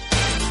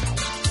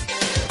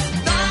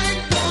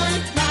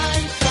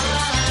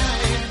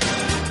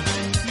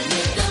 9.95.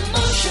 Make the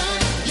motion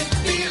you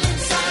feel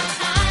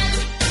inside.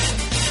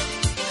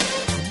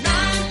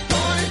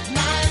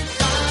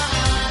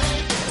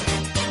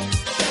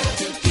 9.95.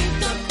 To keep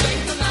the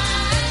faith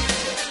alive.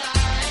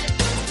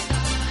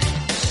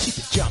 Keep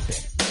it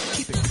jumping,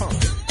 keep it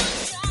pumping.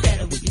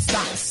 Better when you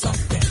start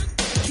something.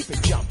 Keep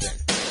it jumping,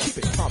 keep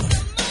it pumping.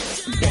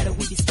 Better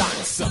when you start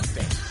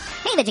something.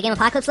 Hey, Video Game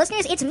Apocalypse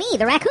listeners, it's me,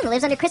 the raccoon that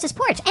lives under Chris's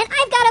porch, and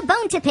I've got a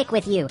bone to pick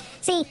with you.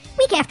 See,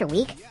 week after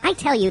week, I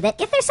tell you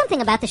that if there's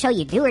something about the show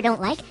you do or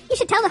don't like, you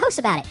should tell the hosts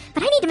about it.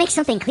 But I need to make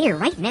something clear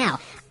right now.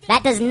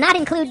 That does not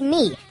include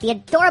me, the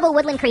adorable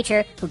woodland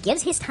creature who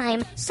gives his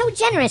time so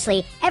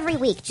generously every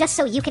week just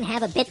so you can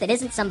have a bit that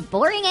isn't some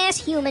boring-ass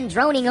human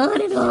droning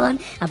on and on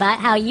about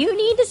how you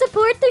need to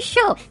support the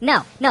show.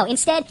 No,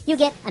 instead, you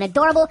get an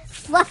adorable,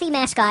 fluffy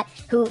mascot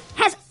who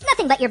has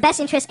nothing but your best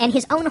interest and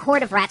his own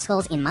horde of rat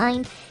skulls in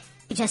mind.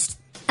 Just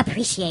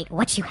appreciate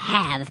what you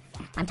have.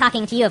 I'm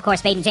talking to you, of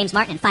course, Baden James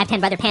Martin and 510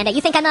 Brother Panda. You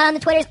think I'm not on the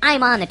Twitters?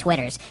 I'm on the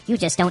Twitters. You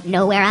just don't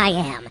know where I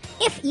am.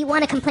 If you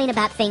want to complain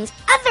about things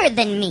other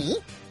than me,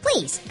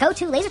 please go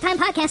to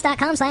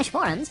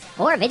lasertimepodcast.com/forums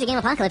or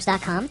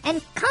VidjagameApocalypse.com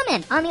and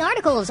comment on the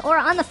articles or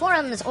on the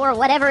forums or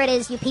whatever it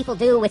is you people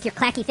do with your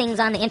clacky things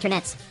on the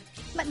internets.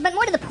 But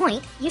more to the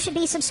point, you should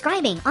be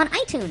subscribing on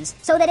iTunes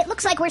so that it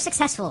looks like we're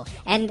successful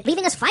and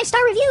leaving us 5-star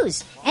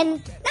reviews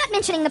and not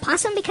mentioning the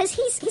possum because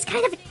he's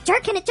kind of a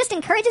jerk and it just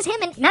encourages him.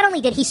 And not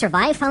only did he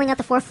survive falling out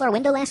the 4th floor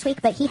window last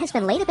week, but he has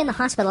been laid up in the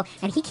hospital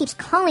and he keeps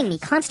calling me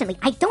constantly.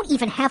 I don't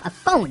even have a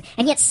phone,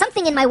 and yet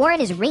something in my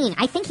warren is ringing.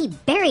 I think he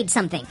buried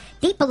something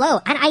deep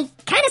below, and I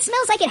kind of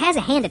smells like it has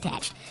a hand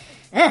attached.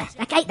 Ugh,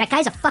 that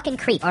guy's a fucking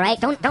creep, alright?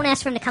 Don't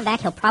ask for him to come back,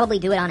 he'll probably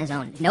do it on his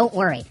own. Don't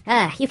worry.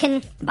 You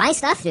can buy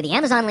stuff through the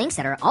Amazon links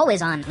that are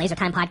always on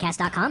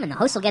lasertimepodcast.com, and the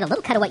host will get a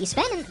little cut of what you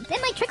spend, and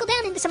that might trickle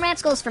down into some rat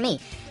skulls for me.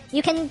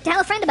 You can tell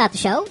a friend about the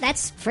show.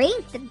 That's free.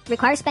 It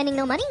requires spending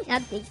no money.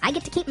 I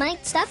get to keep my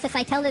stuff if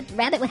I tell the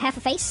rabbit with half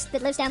a face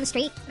that lives down the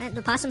street,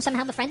 the possum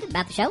somehow befriended,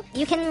 about the show.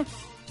 You can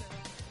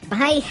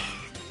buy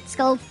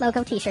Skull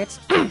logo t-shirts.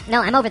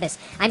 No, I'm over this.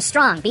 I'm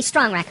strong. Be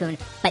strong, raccoon.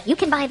 But you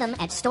can buy them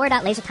at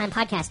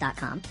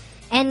store.lasertimepodcast.com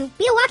and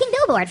be a walking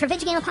billboard for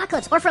Video Game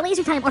Apocalypse or for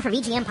LaserTime or for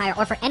VG Empire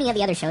or for any of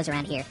the other shows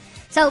around here.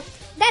 So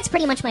that's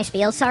pretty much my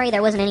spiel. Sorry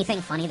there wasn't anything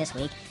funny this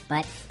week,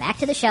 but back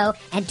to the show,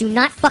 and do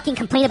not fucking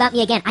complain about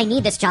me again. I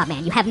need this job,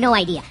 man. You have no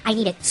idea. I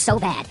need it so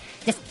bad.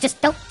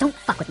 Just don't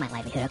fuck with my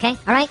livelihood, okay?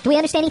 All right? Do we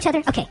understand each other?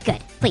 Okay, good.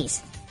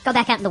 Please go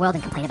back out in the world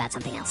and complain about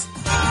something else.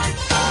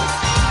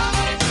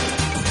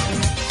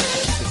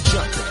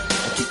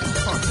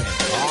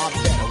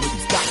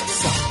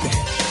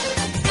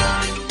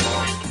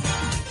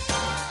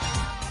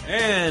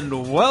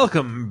 And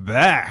welcome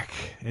back.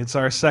 It's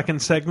our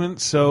second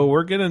segment, so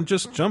we're going to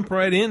just jump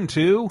right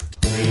into...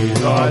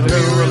 These are the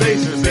new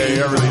releases,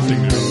 they are releasing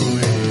new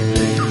releases.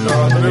 These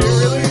are the new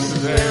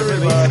releases,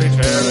 everybody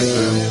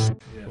cherish them.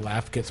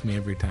 Laugh gets me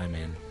every time,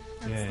 man.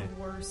 That's the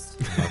worst.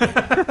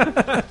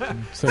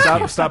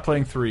 So Stop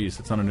playing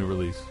threes. It's not a new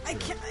release. I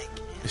can't.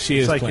 she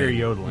It's is like playing.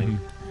 you're yodeling.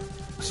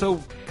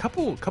 So,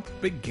 couple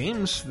big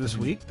games this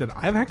week that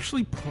I've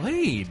actually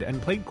played,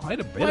 and played quite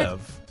a bit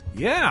of.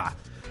 Yeah.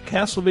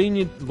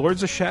 Castlevania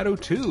Lords of Shadow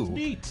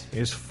 2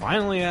 is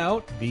finally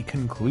out. The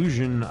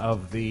conclusion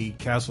of the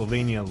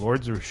Castlevania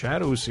Lords of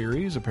Shadow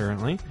series,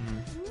 apparently.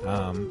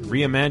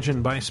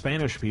 Reimagined by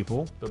Spanish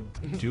people. The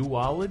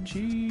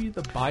duology,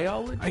 the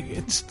biology. I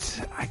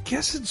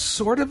guess it's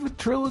sort of a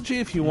trilogy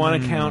if you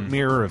want to count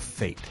Mirror of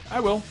Fate.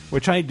 I will.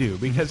 Which I do,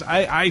 because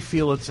I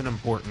feel it's an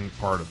important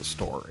part of the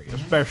story,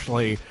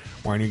 especially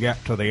when you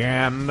get to the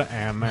end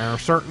and there are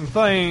certain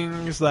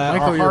things that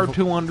Michael, are hard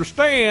to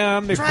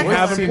understand if you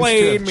haven't seems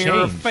played to have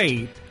Mirror of changed.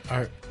 Fate.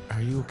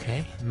 Are you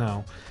okay?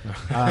 No.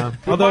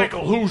 Although,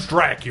 who's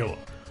Dracula?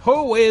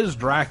 who is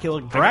Dracula?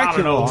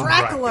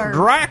 Dracula.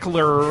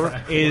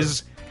 Dracula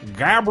is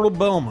Gabriel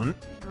Belmont.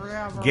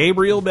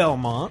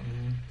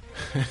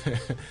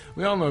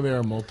 We all know there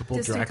are multiple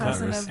Distant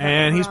cousin Draculas. of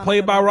And he's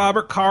played by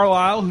Robert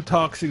Carlyle, who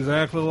talks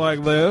exactly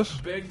like this.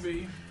 Big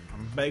B.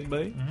 Big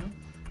B.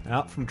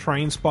 Out from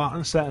Train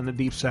Spotting, set in the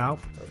Deep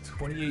South.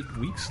 28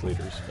 Weeks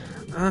Later.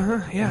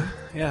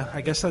 Yeah.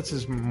 I guess that's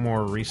his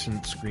more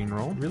recent screen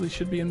role. Really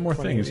should be in more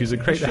things. He's a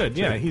great He should, actor.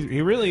 yeah,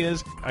 he really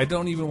is. I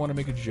don't even want to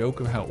make a joke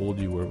of how old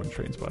you were when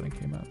Trainspotting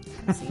came out.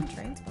 I've seen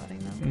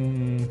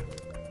Trainspotting though.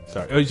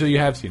 Sorry. Oh, so you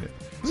have seen it.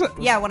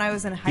 Yeah, when I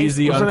was in high He's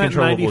the school. Wasn't that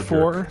uncontrollable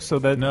 94? jerk. So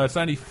that No, it's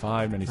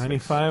 95, 96.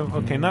 95?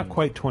 Okay, not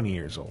quite 20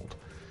 years old.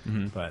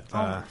 But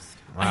Almost.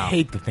 I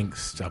hate to think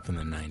stuff in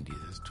the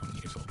 90s is 20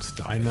 years old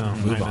stuff. I know.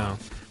 Move I on. know.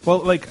 Well,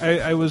 like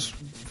I was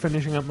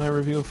finishing up my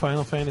review of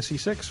Final Fantasy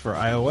VI for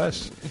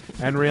iOS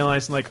and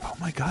realized, like, oh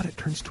my god, it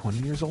turns 20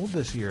 years old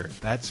this year.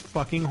 That's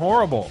fucking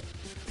horrible.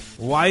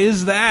 Why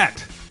is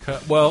that?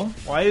 Well,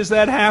 Why does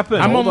that happen?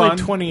 I'm Hold only on.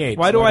 28,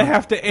 Why so do I I don't-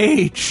 have to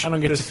age? I don't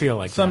get to feel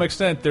like to some that.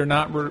 extent, they're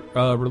not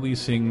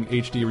releasing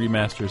HD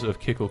remasters of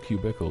Kickle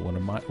Cubicle,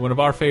 one of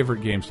our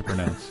favorite games to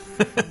pronounce.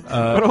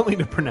 But only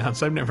to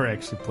pronounce. I've never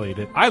actually played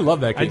it. I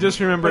love that game. I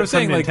just remember But I'm it's on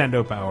saying, like,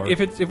 Nintendo Power.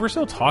 If we're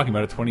still talking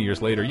about it 20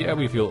 years later, yeah,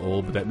 we feel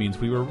old, but that means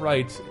we were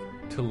right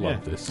to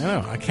love this. I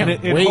know, I can't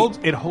And it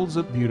wait. holds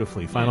up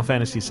beautifully. Final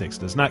Fantasy VI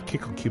does not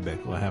Kickle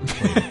Cubicle. I haven't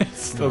played it.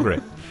 Still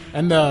great.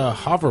 And the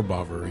Hover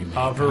Bobber remake.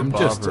 I'm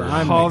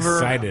Hover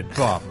excited.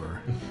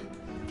 Bobber.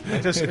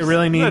 It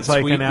really needs That's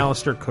like sweet. an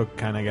Alistair Cook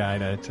kind of guy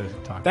to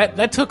talk.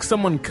 That took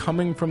someone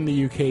coming from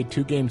the UK,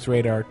 2 Games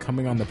Radar,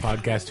 coming on the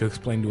podcast to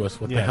explain to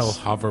us what the Yes. hell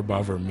Hover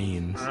Bobber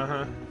means.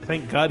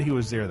 Thank God he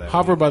was there. That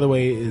Hover, by the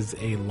way, is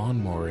a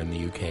lawnmower in the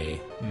UK.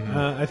 week.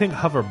 I think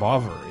Hover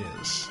Bobber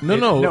is.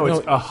 No,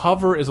 it's a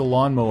hover is a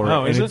lawnmower.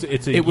 Oh, is and it?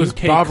 It's a It was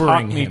UK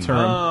bothering Cockney him. term.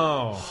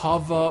 Oh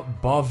Hover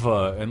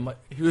bova and like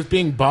He was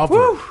being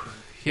bothered.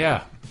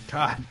 yeah,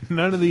 God!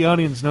 None of the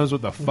audience knows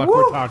what the fuck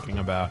we're talking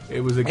about. it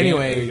was a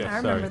Anyway, game. I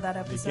remember that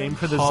episode. Game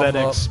for the Hover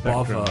ZX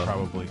Spectrum, Bobber.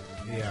 probably.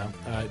 Yeah,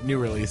 new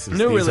releases.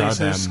 New These are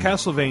releases, them.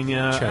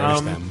 Castlevania.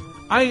 Cherish them.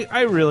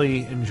 I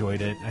really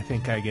enjoyed it. I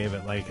think I gave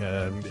it like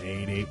a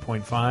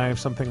 8.5,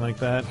 something like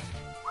that.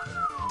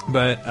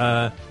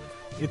 But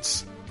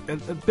it's a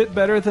bit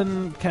better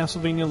than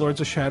Castlevania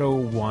Lords of Shadow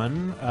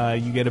 1.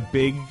 You get a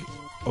big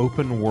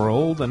open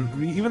world,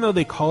 and even though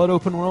they call it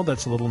open world,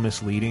 that's a little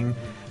misleading.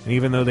 And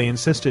even though they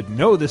insisted,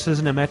 no, this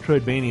isn't a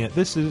Metroidvania,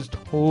 this is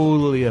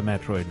totally a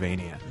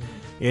Metroidvania.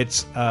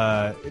 It's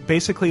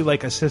basically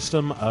like a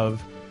system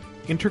of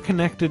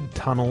interconnected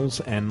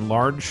tunnels and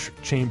large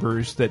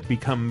chambers that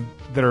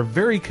are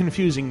very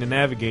confusing to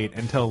navigate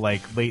until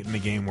like late in the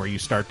game, where you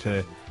start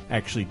to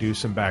actually do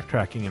some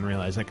backtracking and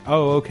realize like,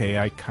 oh, okay,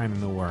 I kind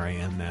of know where I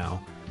am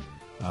now.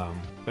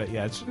 But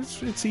yeah,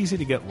 it's easy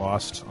to get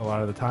lost a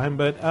lot of the time,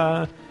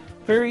 but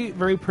very,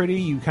 very pretty.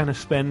 You kind of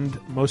spend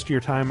most of your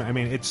time. I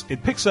mean,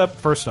 it picks up,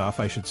 first off,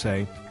 I should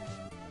say,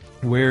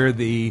 where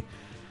the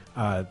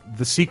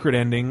secret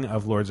ending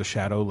of Lords of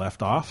Shadow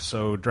left off.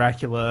 So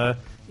Dracula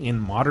in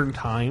modern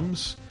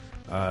times,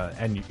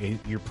 and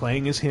you're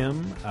playing as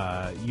him.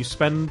 You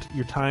spend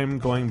your time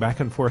going back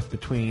and forth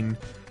between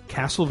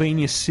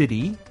Castlevania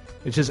City,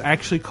 which is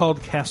actually called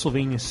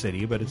Castlevania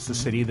City, but it's the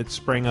city that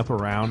sprang up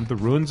around the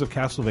ruins of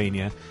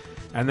Castlevania.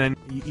 And then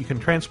you can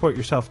transport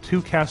yourself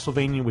to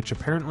Castlevania, which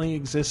apparently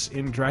exists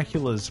in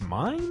Dracula's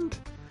mind.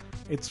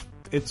 It's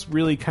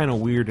really kind of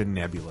weird and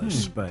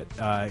nebulous, but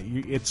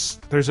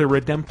there's a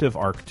redemptive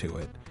arc to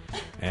it,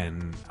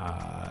 and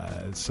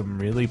some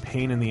really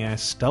pain in the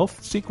ass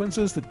stealth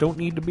sequences that don't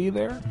need to be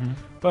there.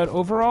 But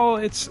overall,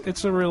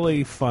 it's a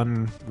really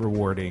fun,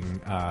 rewarding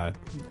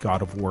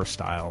God of War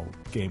style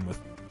game with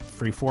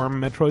freeform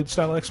Metroid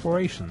style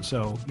exploration.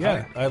 So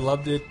yeah, I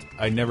loved it.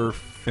 I never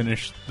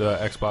finished the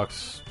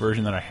Xbox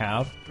version that I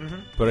have,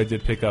 but I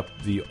did pick up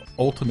the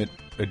Ultimate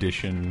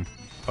Edition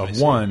of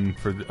 1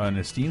 on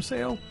a Steam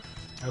sale.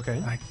 okay.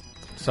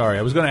 Sorry,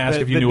 I was going to ask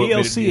if you the knew what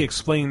DLC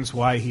explains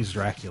why he's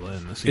Dracula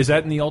in the sequel. Is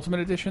that in the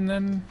Ultimate Edition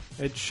then?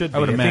 It should be. I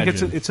would imagine.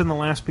 think it's in the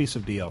last piece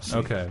of DLC.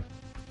 Okay.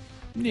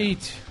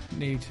 Neat.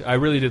 I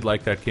really did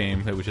like that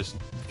game. It was just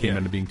came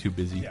into being too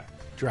busy. Yeah.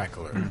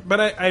 Dracula. But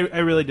I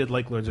really did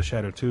like Lords of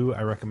Shadow 2.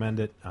 I recommend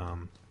it.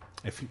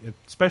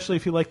 Especially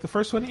if you like the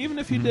first one. Even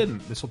if you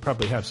didn't, this will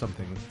probably have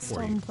something Still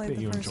for you haven't played that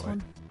the you first enjoy.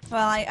 one.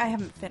 Well, I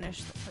haven't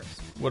finished the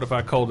first one, What if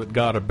I called it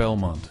God of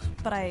Belmont?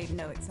 but I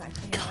know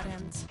exactly how it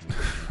ends.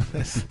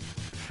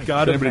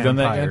 God of Anybody done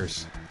that yet?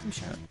 Vampires. I'm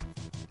sure.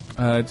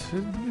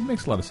 It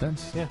makes a lot of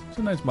sense. Yeah. It's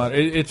a nice mod. I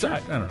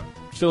don't know.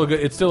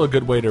 It's still a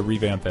good way to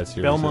revamp that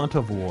series. Belmont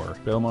of War.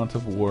 Belmont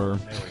of War.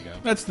 There we go.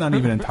 That's not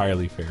even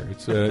entirely fair.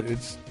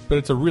 But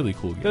it's a really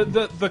cool game.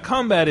 The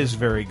combat is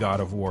very God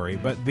of War-y,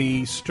 but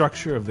the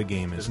structure of the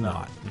game is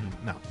not.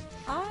 No.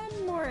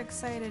 I'm more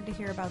excited to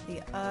hear about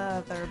the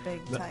other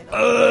big title.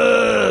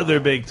 Other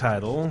big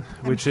title,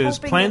 which is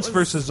hoping Plants it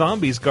was- vs.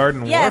 Zombies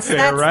Garden Yes, Warfare,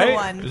 that's the right?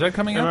 one. Is that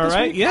coming Am out I this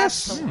right? week?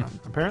 Yes. That's the one.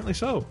 Apparently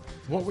so.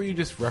 What were you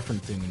just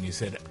referencing when you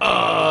said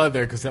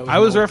other? Because that was I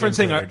was an old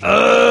referencing Game our Trader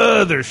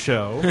joke. other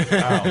show.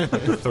 Wow,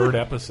 like the third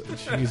episode.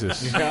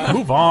 Jesus.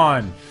 Move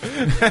on.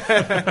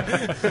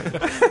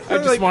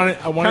 I wanted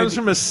Comes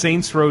from a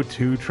Saints Row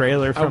 2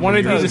 trailer. From I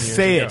wanted you to years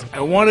say ago. it.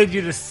 I wanted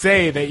you to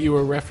say that you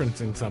were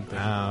referencing something.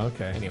 Oh,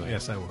 okay. Anyway.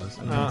 Yes, I was.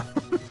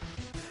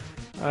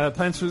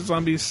 Plants vs.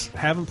 Zombies,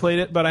 haven't played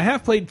it, but I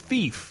have played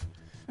Thief,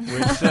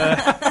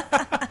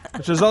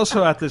 which is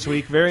also out this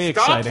week. Very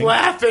exciting.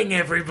 laughing,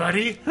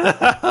 everybody.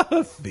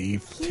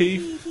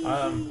 Thief.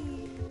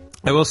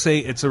 I will say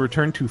it's a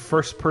return to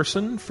first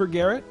person for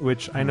Garrett,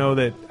 which I know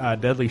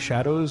that Deadly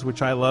Shadows,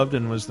 which I loved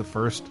and was the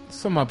first.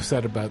 Some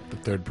upset about the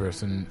third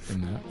person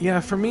in that. Yeah,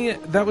 for me,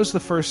 that was the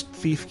first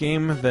Thief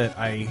game that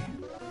I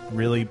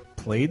really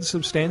played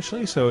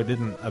substantially, so it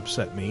didn't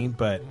upset me.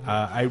 But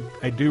I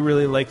do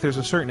really like. There's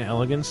a certain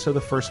elegance to the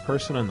first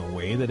person and the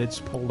way that it's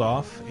pulled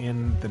off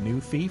in the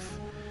new Thief.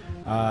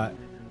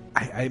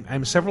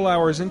 I'm several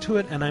hours into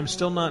it, and I'm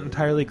still not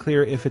entirely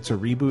clear if it's a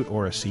reboot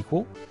or a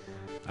sequel.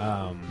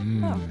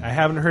 I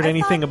haven't heard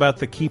anything about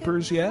the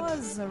Keepers yet. It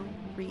was a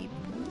reboot.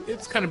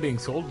 It's kind of being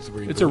sold as a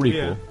reboot. It's a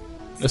requel.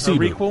 Yeah. A sequel.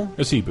 requel?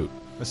 A sequel.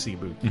 A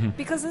seaboot.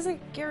 Because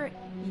isn't Garrett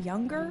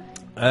younger?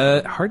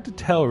 Hard to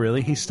tell,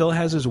 really. He still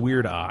has his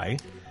weird eye.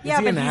 Yeah,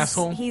 he but an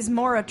asshole? he's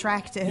more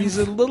attractive. He's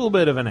a little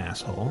bit of an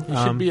asshole. He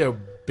should be a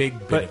big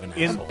bit But of an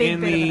in, asshole. big in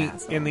bit of the an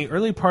asshole. in the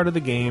early part of the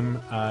game,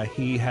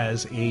 he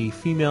has a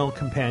female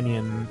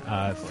companion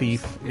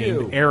thief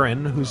named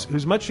Erin,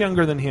 who's much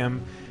younger than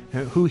him,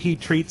 who he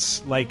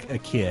treats like a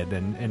kid,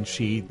 and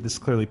this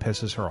clearly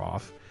pisses her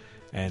off,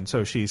 and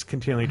so she's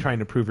continually trying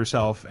to prove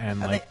herself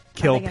and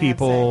kill they gonna have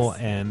people.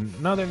 sex?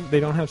 And no, they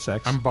don't have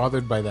sex. I'm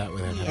bothered by that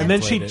with him. And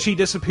then she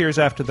disappears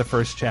after the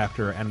first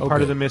chapter, and part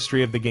good. of the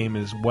mystery of the game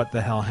is what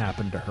the hell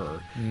happened to her.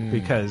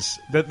 Because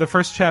the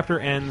first chapter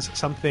ends,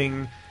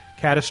 something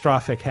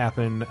catastrophic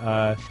happened.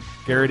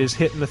 Garrett is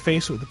hit in the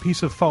face with a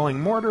piece of falling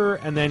mortar,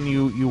 and then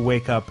you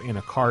wake up in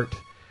a cart,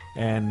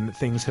 and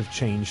things have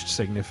changed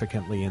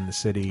significantly in the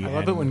city. I love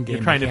and it when game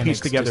you're trying to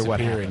piece mechanics together what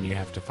disappear happened. and you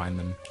have to find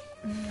them.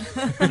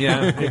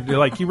 Yeah, you're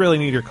like, you really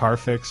need your car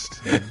fixed.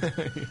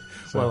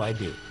 Well, I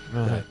do.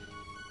 But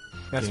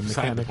that's Game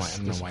beside the mechanics point. I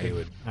don't know why you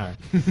would.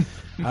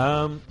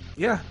 All right.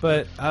 Yeah,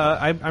 but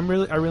I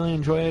really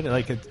enjoy it.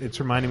 Like it's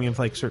reminding me of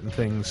like certain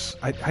things.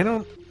 I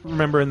don't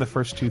remember in the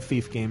first two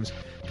Thief games.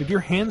 Did your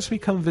hands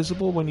become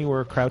visible when you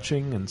were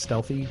crouching and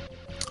stealthy?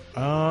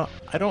 I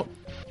don't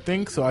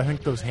think so. I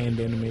think those hand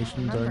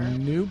animations are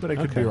new, but I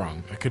could be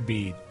wrong. I could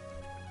be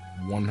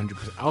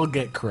 100%. I'll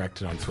get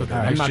corrected on Twitter.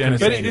 I'm not going to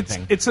But say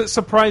anything. it's a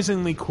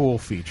surprisingly cool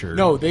feature.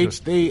 No,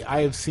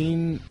 I have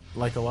seen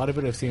like a lot of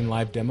it. I've seen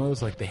live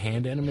demos. Like the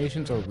hand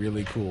animations are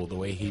really cool. The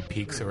way he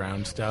peeks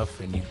around stuff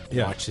and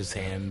you watch his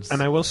hands.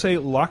 And I will say,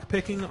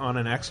 lockpicking on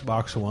an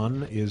Xbox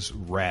One is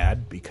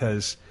rad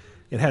because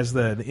it has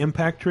the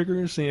impact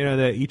triggers. You know,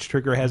 that each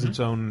trigger has its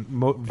own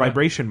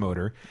vibration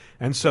motor,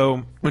 and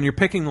so when you're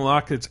picking the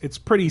lock, it's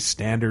pretty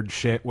standard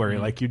shit where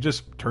like you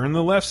just turn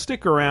the left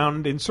stick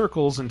around in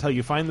circles until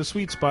you find the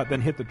sweet spot,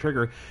 then hit the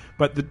trigger.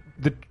 But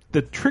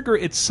the trigger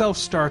itself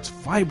starts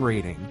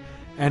vibrating,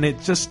 and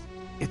it's just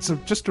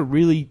a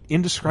really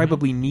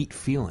indescribably neat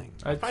feeling.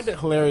 I find it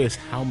hilarious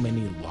how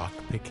many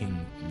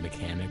lock-picking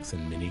mechanics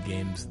and mini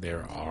games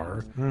there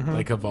are.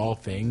 Like of all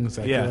things,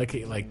 I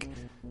feel like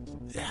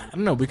I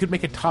don't know. We could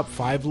make a top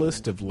 5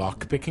 list of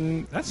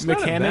lock-picking That's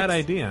mechanics. not a bad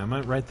idea. I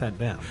might write that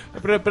down.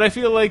 But I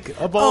feel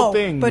like of all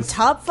things, but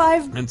top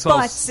 5 And so-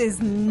 butts is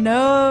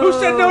no. Who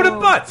said no to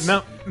butts?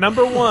 No,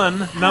 number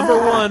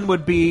one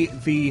would be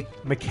the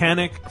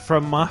mechanic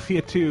from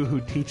Mafia 2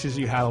 who teaches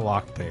you how to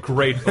lockpick.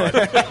 Great butt.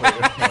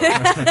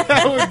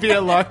 that would be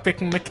a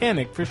lock-picking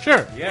mechanic for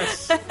sure.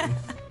 Yes.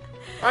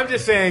 I'm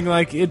just saying,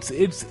 like it's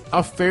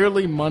a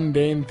fairly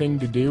mundane thing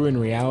to do in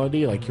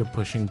reality. Like you're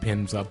pushing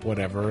pins up,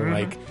 whatever.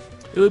 Like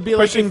it would be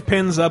Pushing like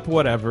pins up,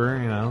 whatever,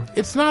 you know,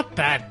 it's not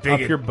that big.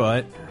 up your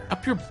butt.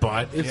 Up your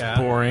butt. It's Yeah.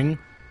 boring.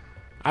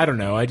 I don't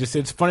know.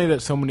 It's funny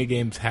that so many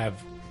games have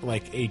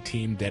like a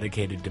team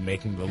dedicated to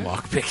making the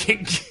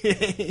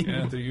lockpicking game.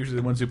 Yeah, they're usually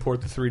the ones who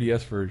port the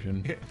 3DS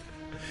version.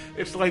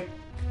 It's like,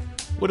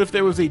 what if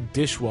there was a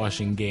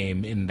dishwashing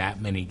game in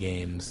that many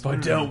games? If I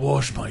don't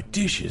wash my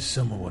dishes,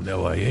 someone will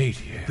know I ate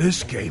here.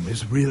 This game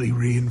has really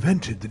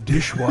reinvented the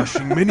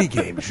dishwashing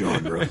minigame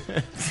genre.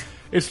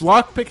 It's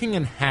lockpicking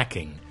and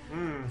hacking.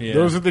 Yeah.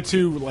 Those are the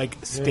two like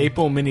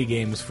staple mini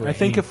games for. I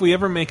think if we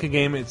ever make a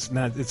game, it's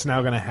now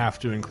going to have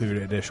to include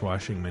a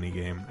dishwashing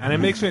minigame. And it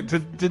makes me.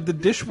 Did the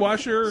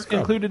dishwasher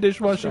include a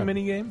dishwashing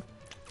minigame?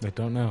 I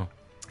don't know,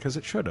 Because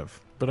it should have.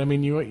 but I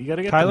mean, you got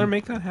to get Tyler, them,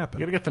 make that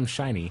happen. You got to get them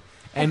shiny.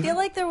 And I feel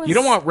like there was you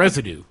don't want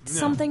residue.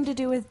 something to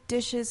do with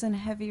dishes and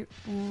heavy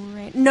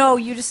rain. No,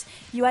 you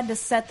had to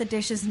set the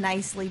dishes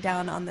nicely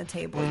down on the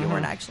table. You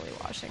weren't actually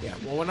washing. Yeah.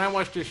 Well, when I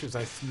wash dishes,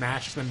 I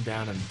smash them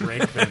down and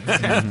break them.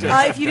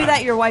 If you do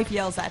that, your wife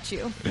yells at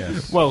you.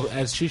 Yes. Well,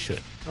 as she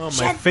should. Oh,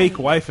 my fake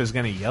wife is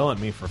going to yell at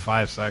me for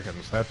 5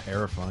 seconds. That's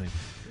terrifying.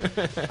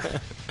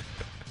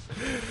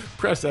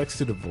 Press X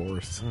to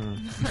divorce.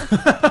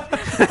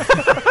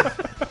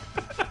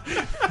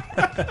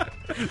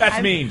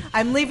 That's mean.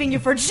 I'm leaving you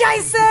for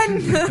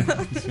Jason.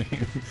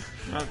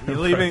 You're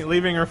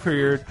leaving her for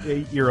your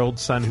 8-year-old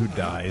son who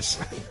dies.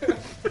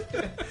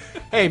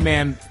 Hey,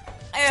 man.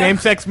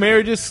 Same-sex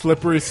marriages,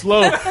 slippery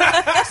slope.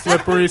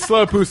 Slippery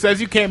slope. Who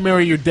says you can't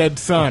marry your dead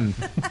son?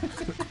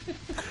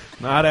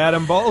 Not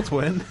Adam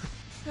Baldwin.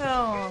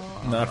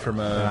 Oh. Not from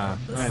a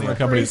Anyway.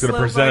 company that's going to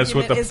present us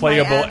with the Is my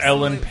playable absolute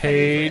Ellen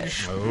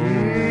Page.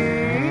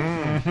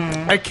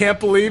 I can't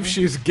believe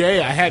she's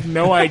gay. I had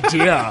no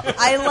idea.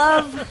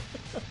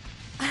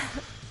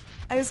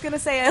 I was going to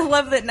say, I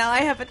love that now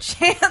I have a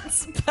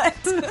chance, but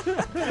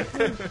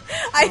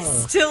I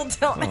still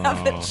don't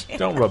have a chance.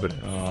 Don't rub it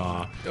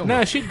in.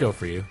 No, she'd go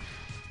for you.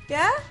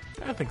 Yeah?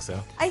 I think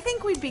so. I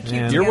think we'd be cute Yeah.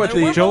 together. You're what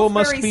the- We're Joel both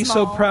must very be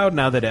small. so proud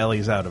now that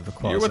Ellie's out of the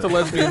closet. You're what the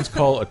lesbians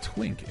call a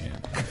twink,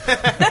 Ann.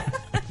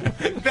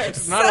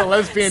 It's not a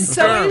lesbian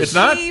So term. is It's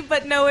not? she,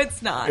 but no,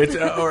 it's not. It's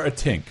or a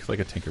tink, like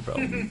a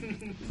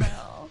Tinkerbell.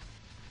 No.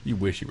 You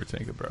wish you were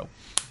Tinkerbell.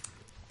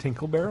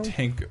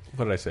 Tinklebarrel?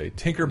 What did I say?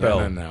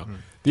 Tinkerbell. No.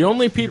 The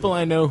only people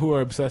I know who are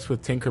obsessed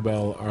with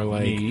Tinkerbell are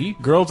like Me?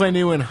 girls I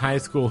knew in high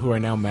school who are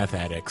now meth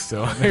addicts.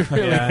 So I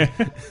really, Yeah.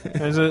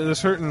 There's a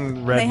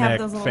certain They have redneck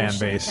those little fan shit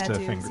base to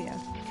tattoos, finger. yeah.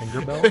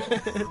 Tinkerbell?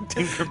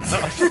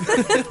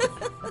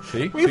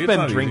 See? We've See, it's been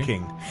not easy.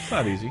 drinking. It's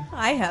not easy.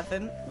 I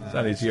haven't. It's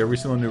not easy. Are we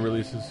still in new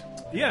releases?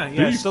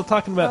 Yeah. Still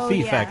talking about Oh,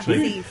 Thief, yeah,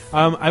 actually. Thief.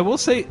 I will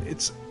say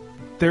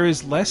there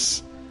is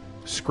less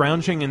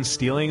scrounging and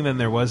stealing than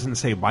there was in,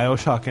 say,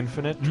 BioShock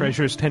Infinite.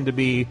 Treasures tend to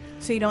be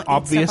So you don't eat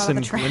obvious stuff out of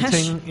and the trash?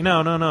 glinting.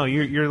 No.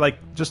 You're like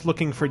just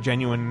looking for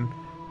genuine,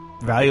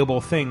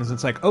 valuable things.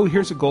 It's like, oh,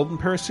 here's a golden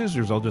pair of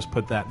scissors. I'll just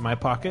put that in my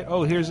pocket.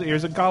 Oh, here's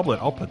a goblet.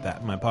 I'll put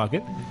that in my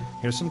pocket.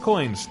 Here's some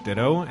coins.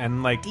 Ditto.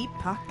 And like Deep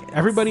pockets.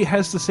 everybody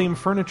has the same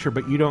furniture,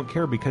 but you don't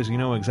care because you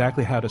know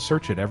exactly how to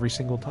search it every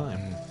single time.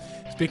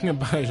 Speaking of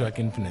Bioshock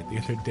Infinite, the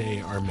other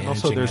day our managing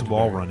Also, there's editor,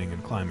 wall running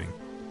and climbing.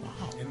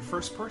 In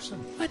first person.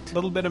 What? A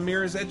little bit of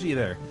Mirror's Edgy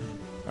there.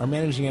 Our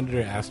managing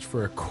editor asked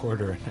for a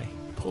quarter, and I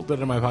pulled it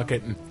out of my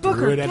pocket and Booker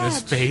threw it at his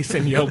catch. face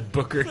and yelled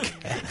 "Booker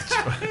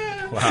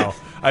catch!" Wow.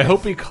 I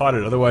hope he caught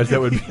it. Otherwise,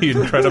 that would be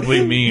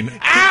incredibly mean.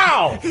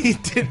 Ow! He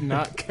did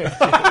not catch it.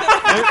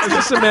 I'm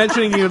just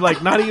imagining you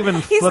like not even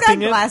He's flipping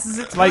got it, glasses,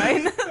 it's like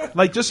fine.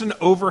 like just an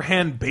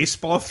overhand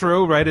baseball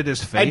throw right at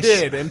his face. I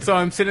did, and so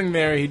I'm sitting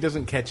there. He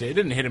doesn't catch it. It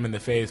didn't hit him in the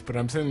face, but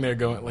I'm sitting there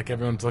going, like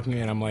everyone's looking at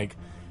me, and I'm like,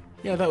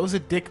 yeah, that was a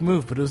dick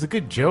move, but it was a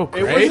good joke,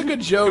 It right? was a good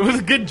joke. It was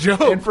a good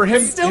joke. And for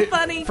him, Still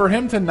funny. For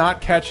him to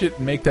not catch it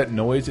and make that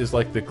noise is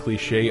like the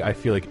cliche I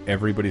feel like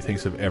everybody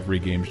thinks of every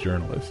games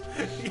journalist.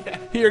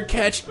 Here,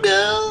 catch.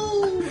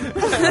 No!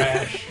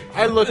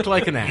 I looked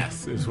like an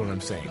ass, is what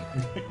I'm saying.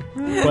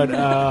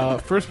 But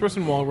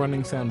first-person wall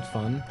running sounds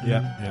fun.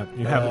 Yeah.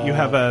 You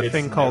have a It's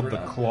thing called never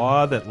the done.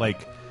 claw that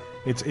like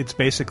it's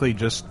basically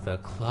just The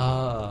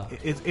claw.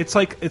 it's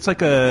like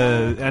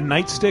a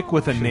nightstick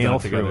with a nail done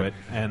it through together. it,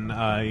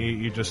 and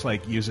you just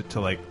like use it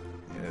to like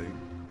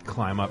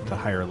climb up to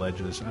higher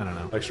ledges. I don't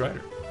know. Like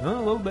Strider. Oh, a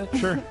little bit,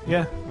 sure.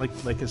 Yeah,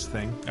 like his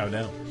thing. Oh,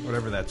 no.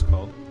 Whatever that's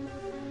called.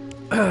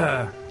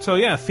 So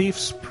yeah,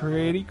 Thief's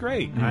pretty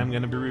great. I'm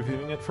going to be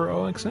reviewing it for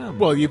OXM.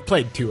 Well, you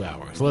played 2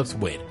 hours. Let's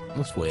wait.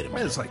 Let's wait a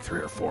minute. it's like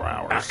 3 or 4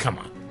 hours. Ah, come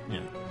on. Yeah.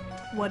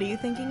 What are you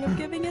thinking of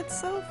giving it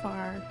so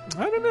far?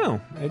 I don't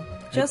know. It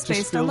Just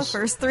based on the feels-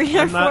 first 3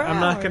 or 4 hours. I'm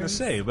not going to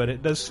say, but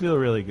it does feel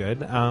really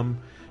good. And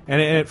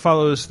it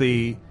follows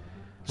the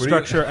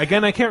structure.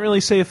 Again, I can't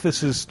really say if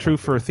this is true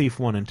for Thief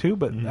 1 and 2,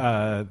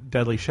 but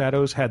Deadly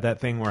Shadows had that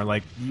thing where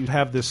like you'd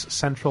have this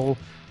central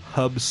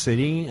hub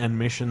city and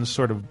missions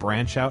sort of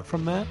branch out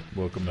from that.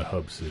 Welcome to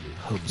Hub City.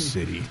 Hub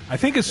City. I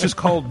think it's just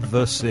called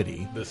The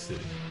City. The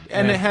city.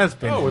 And it has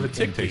been. Oh, where the in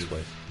tick takes Thief.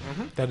 place.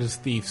 That is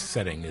Thief's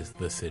setting, is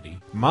the city.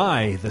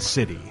 The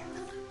City.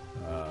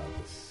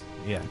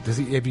 Yeah.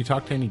 Have you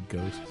talked to any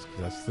ghosts? 'Cause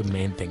that's the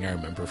main thing I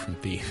remember from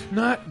Thief.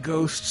 Not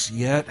ghosts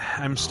yet.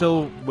 I'm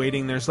still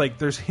waiting.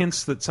 There's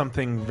hints that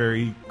something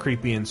very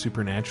creepy and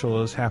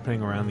supernatural is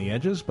happening around the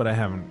edges, but I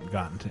haven't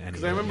gotten to any.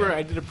 Because I remember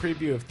I did a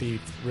preview of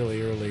Thief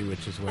really early,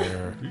 which is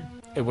where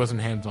it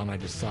wasn't hands-on. I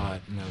just saw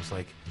it, and I was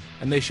like,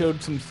 and they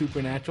showed some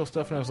supernatural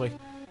stuff, and I was like,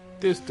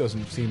 this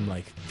doesn't seem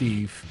like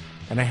Thief.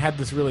 And I had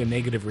this really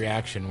negative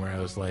reaction where I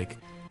was like,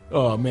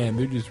 oh man,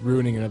 they're just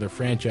ruining another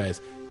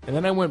franchise. And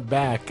then I went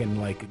back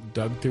and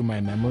dug through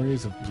my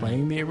memories of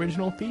playing the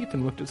original Thief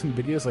and looked at some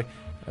videos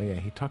oh yeah,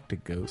 he talked to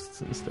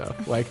ghosts and stuff.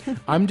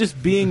 I'm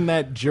just being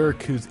that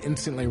jerk who's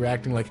instantly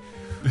reacting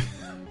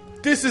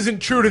this isn't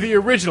true to the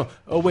original.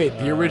 Oh wait,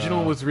 the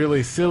original was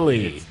really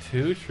silly. It's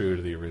too true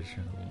to the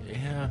original.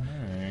 Yeah.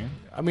 Right.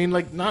 I mean,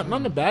 not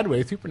in a bad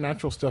way.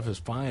 Supernatural stuff is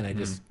fine.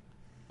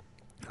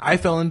 I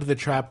fell into the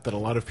trap that a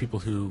lot of people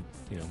who,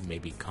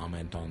 maybe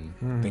comment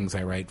on things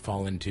I write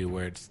fall into,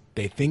 where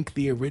they think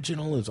the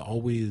original is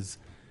always,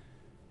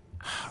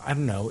 I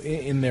don't know,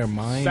 in their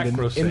mind,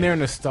 in their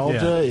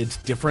nostalgia, it's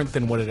different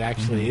than what it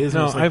actually is.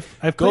 No,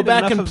 I've go played back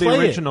enough and of the play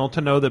original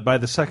to know that by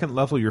the second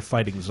level you're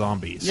fighting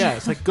zombies. Yeah,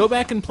 it's go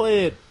back and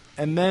play it,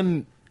 and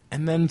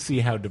then see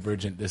how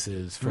divergent this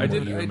is from what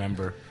you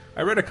remember.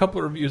 I read a couple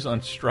of reviews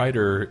on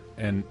Strider,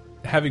 and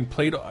having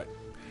played,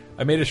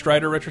 I made a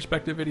Strider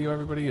retrospective video,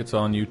 everybody. It's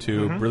on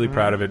YouTube. Really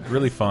proud of it.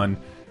 Really fun.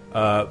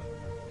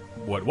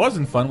 What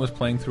wasn't fun was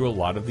playing through a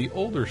lot of the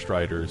older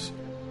Striders,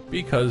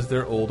 because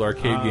they're old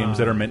arcade games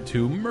that are meant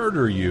to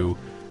murder you.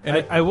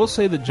 And I will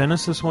say the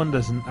Genesis one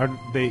doesn't.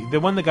 The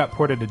one that got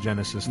ported to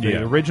Genesis,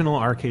 the original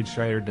arcade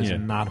Strider, does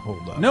not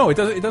hold up. No, it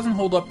doesn't. It doesn't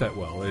hold up that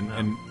well,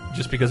 and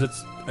just because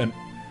it's an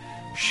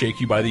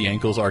shake you by the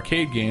ankles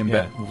arcade game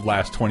that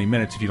lasts 20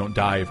 minutes if you don't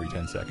die every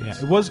 10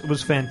 seconds. Yeah, it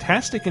was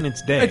fantastic in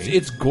its day.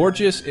 It's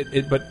gorgeous,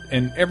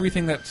 and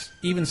everything that's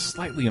even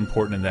slightly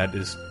important in that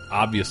is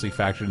obviously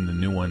factored in the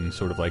new one.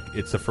 Sort of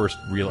it's the first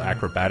real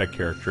acrobatic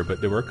character. But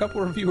there were a couple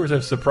of reviewers I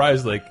was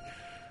surprised.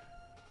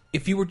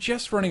 If you were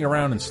just running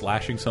around and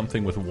slashing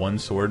something with one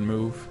sword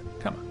move,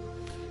 come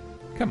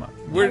on.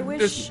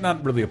 There's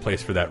not really a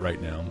place for that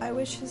right now. I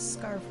wish his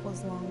scarf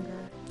was longer.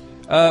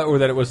 Or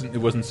that it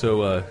wasn't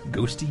so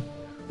ghosty.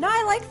 No,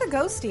 I like the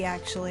ghosty,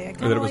 actually. I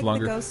kind that it of was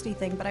like longer? the ghosty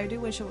thing, but I do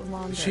wish it was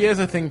longer. She has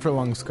a thing for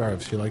long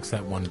scarves. She likes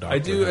that one doctor. I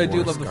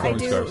do love the long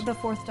scarves. The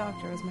Fourth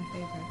Doctor is my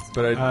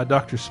favorite. But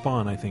Dr.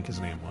 Spawn, I think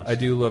his name was. I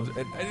do love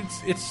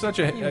it's such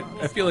a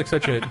I feel like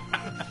such a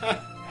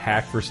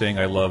hack for saying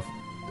I love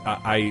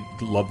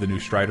the new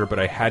Strider, but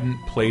I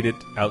hadn't played it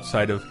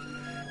outside of.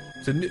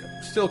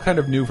 It's still kind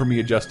of new for me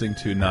adjusting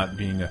to not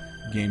being a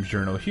games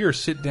journal. Here,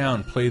 sit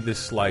down, play this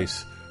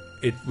slice.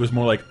 It was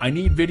more like, I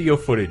need video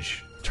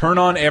footage. Turn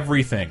on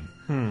everything.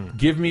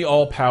 Give me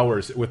all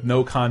powers with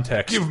no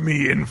context. Give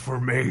me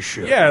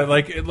information. Yeah,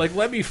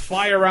 let me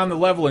fly around the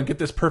level and get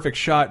this perfect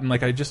shot. And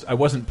I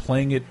wasn't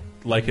playing it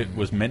like it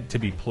was meant to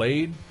be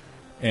played.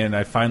 And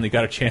I finally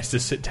got a chance to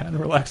sit down and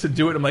relax and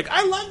do it. I'm like,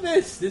 I love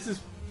this. This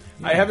is.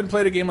 Yeah. I haven't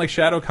played a game like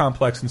Shadow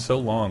Complex in so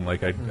long.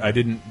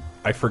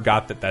 I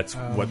forgot that's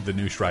what the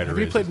new Strider is.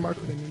 Have you played Mark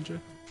the Ninja?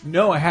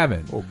 No, I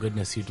haven't. Oh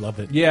goodness, you'd love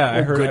it. Yeah,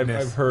 I've heard.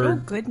 Oh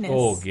goodness.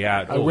 Oh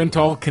yeah. I went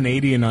all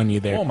Canadian on you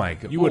there. Oh my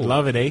god. You would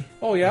love it, eh?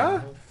 Oh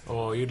yeah.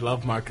 Oh, you'd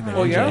love Mark the Ninja.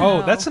 Oh yeah.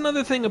 Oh, that's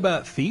another thing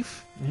about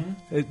Thief.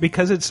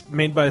 Because it's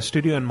made by a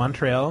studio in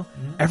Montreal,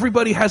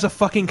 everybody has a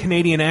fucking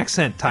Canadian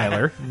accent,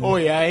 Tyler. Oh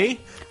yeah, eh?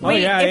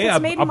 Wait, if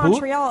it's made in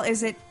Montreal,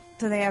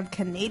 do they have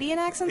Canadian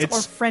accents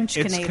or French Canadian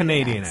accents? It's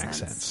Canadian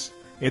accents.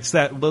 It's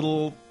that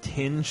little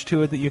tinge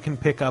to it that you can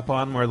pick up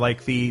on, where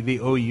the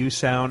OU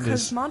sound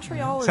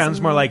Montreal sounds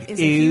more like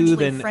ew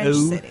than French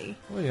ooh. City.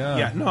 Oh yeah.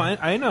 Yeah. No,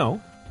 I know.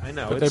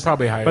 But they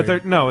probably hire. But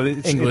they're no.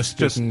 It's English-speaking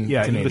just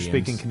Canadians.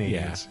 English-speaking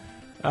Canadians.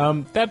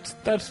 Yeah.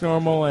 That's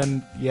normal,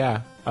 and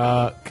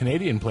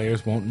Canadian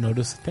players won't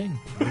notice a thing.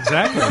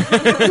 Exactly.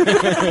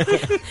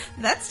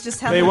 That's just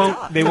how they won't.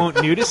 talk. They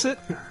won't notice it.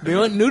 They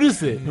won't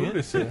notice it. They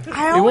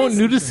won't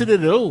notice it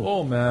at all.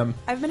 Oh man.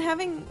 I've been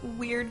having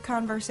weird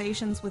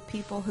conversations with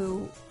people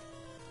who,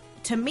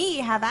 to me,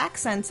 have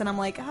accents, and I'm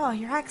like, "Oh,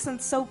 your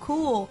accent's so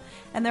cool,"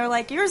 and they're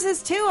like, "Yours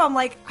is too." I'm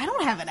like, "I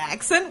don't have an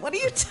accent. What are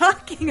you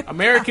talking about?"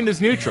 American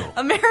is neutral.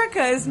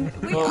 America is.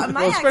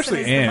 My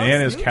especially accent is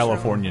Anne is neutral.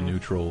 California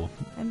neutral.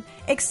 And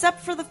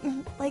except for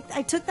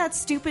I took that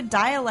stupid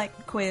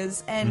dialect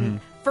quiz, and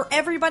for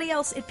everybody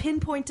else, it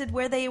pinpointed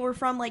where they were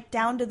from,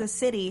 down to the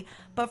city.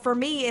 But for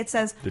me, it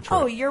says,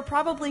 Detroit. "Oh, you're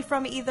probably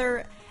from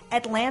either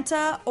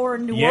Atlanta or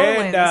New Yeah,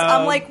 Orleans." dog.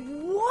 I'm like,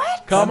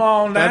 what? Come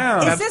on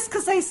down. Is this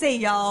because I say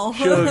y'all?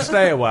 Should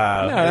stay a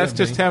while. No, that's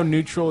just how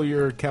neutral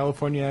your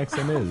California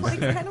accent is.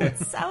 I don't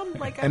sound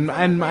like I'm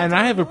and from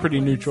I have a pretty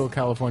Orleans. neutral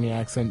California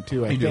accent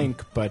too, I You do.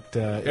 think. But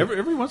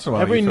Every once in a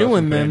while. every you throw new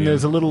some and then Canadian.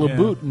 there's a little Yeah.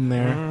 boot in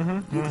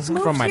there. You It's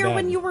moved from my here dad.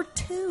 when you were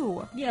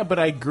 2. Yeah, but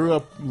I grew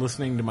up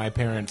listening to my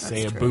parents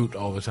say a true. boot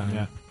all the time.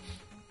 Yeah.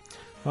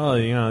 Well,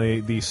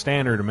 the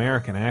standard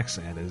American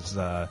accent is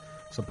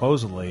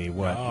supposedly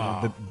what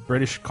the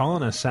British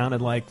colonists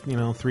sounded like,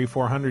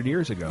 300-400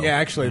 years ago. Yeah,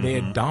 actually, they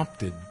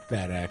adopted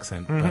that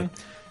accent. Mm-hmm.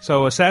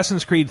 So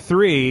Assassin's Creed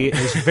 3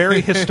 is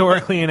very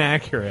historically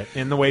inaccurate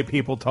in the way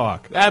people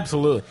talk. But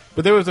absolutely.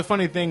 But there was a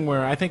funny thing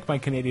where I think my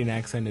Canadian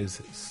accent is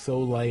so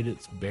light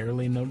it's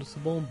barely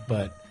noticeable,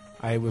 but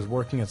I was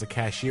working as a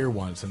cashier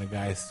once, and a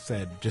guy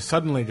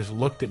suddenly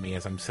looked at me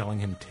as I'm selling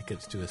him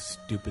tickets to a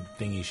stupid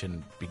thing he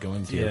shouldn't be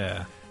going to.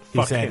 Yeah. He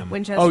Fuck said, him.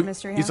 Winchester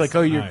Mystery He's House? like,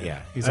 oh, you're, Right.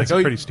 yeah. He's That's like, a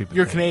oh, pretty stupid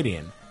you're thing.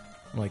 Canadian.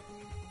 I'm like,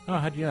 oh,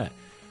 how'd you know that?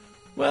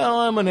 Well,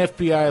 I'm an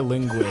FBI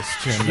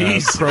linguist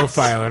and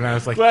profiler, and I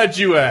was like, Glad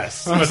you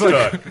asked. I was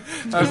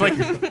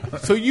like,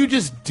 so you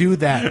just do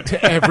that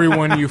to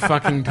everyone you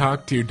fucking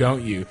talk to,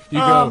 don't you?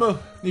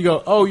 You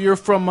go, oh, you're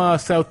from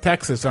South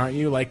Texas, aren't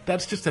you? Like,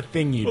 that's just a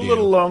thing you do. A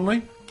little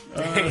lonely.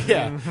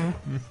 Yeah.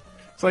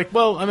 It's like,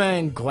 well, I mean,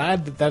 I'm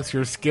glad that's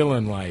your skill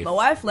in life. My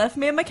wife left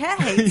me and my cat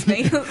hates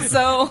me,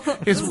 so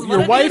this is what I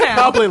Your do wife now.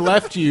 probably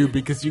left you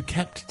because you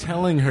kept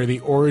telling her the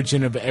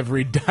origin of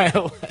every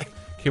dialect.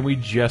 Can we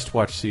just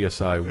watch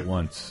CSI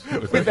once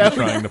without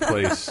trying to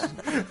place?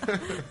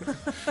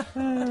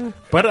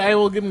 But I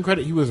will give him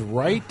credit. He was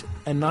right,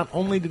 and not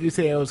only did he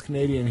say I was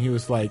Canadian, he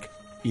was like,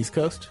 East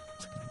Coast? I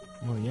was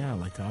like, well, yeah,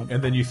 like...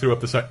 And then you threw up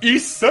the sign,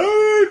 East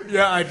Side!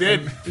 yeah, I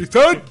did. East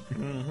Side!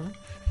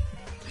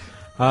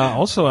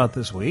 Also out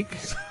this week,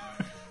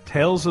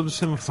 Tales of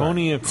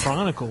Symphonia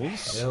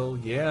Chronicles. Hell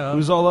yeah.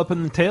 Who's all up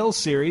in the Tales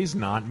series?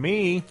 Not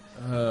me.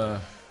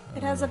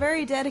 It has a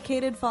very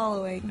dedicated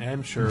following.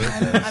 I'm sure.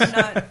 I'm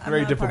not Very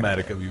part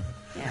diplomatic it. of you.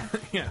 Yeah.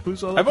 Yeah,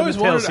 who's all I've up in always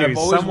the Tales wondered- I've series?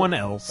 always Someone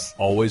else.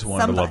 Always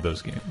wanted to love Somebody.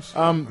 those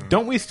games.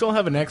 Don't we still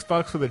have an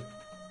Xbox with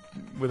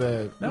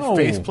a No,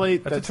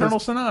 faceplate? that's that Eternal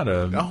says-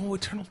 Sonata, Oh,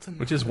 Eternal Sonata.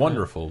 which is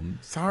wonderful.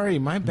 Sorry,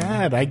 my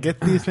bad. I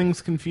get these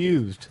things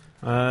confused.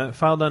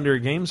 Filed under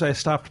games I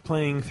stopped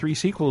playing 3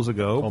 sequels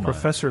ago. Oh, my.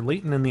 Professor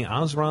Layton and the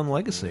Osron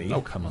Legacy.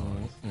 Oh, come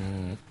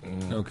on.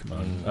 Oh, come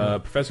on.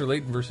 Professor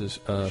Layton versus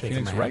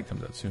Phoenix my Wright head.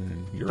 comes out soon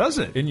in Europe. Does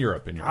it? In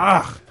Europe.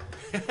 Ah,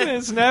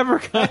 it's never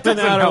coming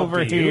Doesn't out help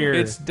over you. here.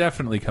 It's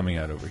definitely coming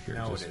out over here.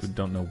 No, Just it we isn't.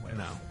 don't know when.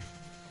 No.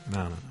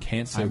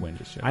 Can't say when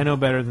just yet. I know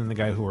better than the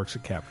guy who works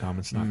at Capcom.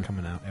 It's not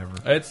coming out ever.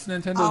 It's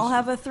Nintendo's. I'll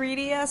have a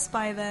 3DS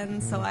by then,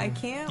 so I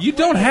can't. You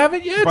don't wait. have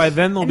it yet? By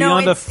then they'll be No,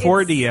 on the it's-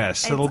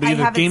 4DS. It'll be I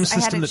the have it- game I had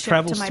system it that shipped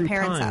travels to my through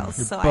parents' time. house,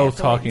 You're so I both have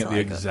to wait talking at until the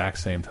I go. exact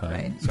same time.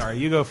 Right. Sorry,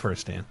 you go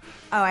first, Dan.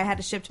 Oh, I had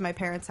to ship to my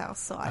parents' house,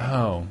 so I.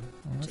 Oh.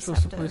 I'm Just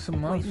supposed have to play to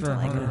some wait Monster until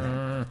I go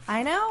Hunter.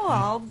 I know.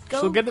 I'll go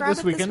She'll get it grab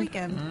this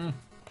weekend.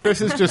 Chris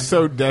is just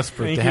so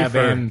desperate Thank to you have for-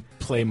 Ann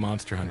play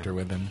Monster Hunter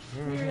with him.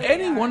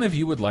 Any one of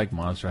you would like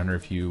Monster Hunter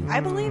if you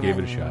I believe gave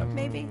it a shot.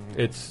 Maybe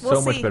It's We'll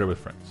so much see. better with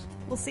friends.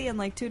 we'll see in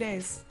like 2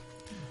 days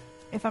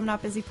if I'm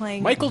not busy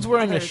playing. Michael's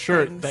wearing a other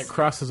shirt things. that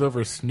crosses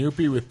over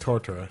Snoopy with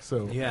Tortora,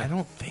 so Yeah. I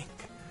don't think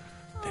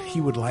that he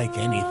would like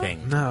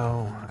anything.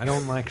 No, I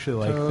don't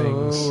actually like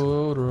things.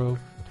 Totoro.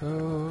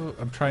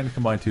 I'm trying to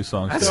combine 2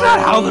 songs. That's not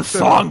how the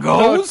song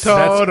goes.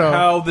 That's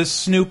how the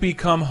Snoopy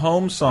Come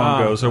Home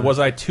song Oh, goes. Or okay. was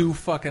I too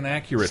fucking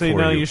accurate See, for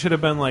no, you? you should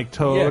have been like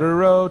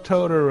Totoro,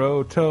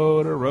 Totoro,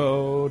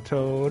 Totoro,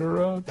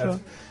 Totoro, Totoro.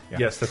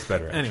 Yes, that's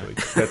better. Anyway.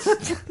 Actually,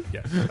 that's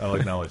yes. I'll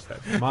acknowledge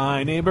that.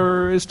 My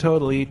neighbor is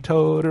totally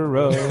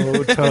Totoro,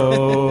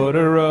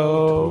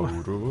 Totoro,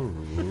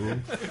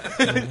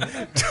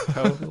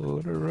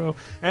 Totoro.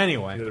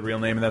 Anyway, You know the real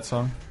name of that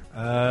song?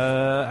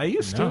 I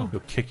used to.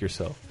 You'll kick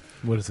yourself.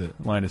 What is it?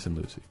 Linus and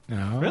Lucy.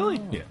 No. Really?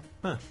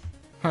 Yeah.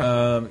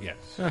 Yes.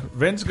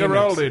 Vince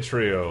Guaraldi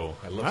Trio.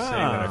 I love saying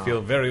that. I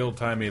feel very old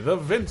timey. The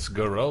Vince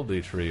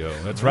Guaraldi Trio.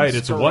 That's right.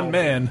 It's one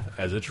man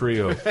as a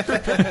trio.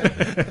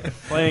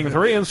 Playing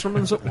 3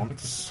 instruments at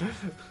once.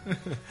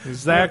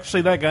 Is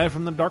actually that guy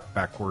from The Dark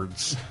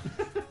Backwards.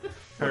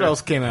 What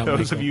else came out? Those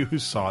Michael? of you who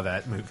saw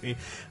that movie.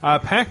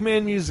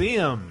 Pac-Man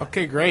Museum.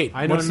 Okay, great.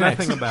 I know What's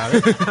nothing next? about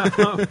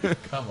it.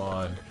 Come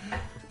on.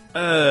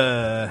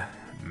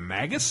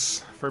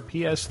 Magus for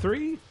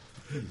PS3?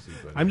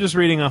 I'm just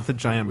reading off the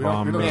Giant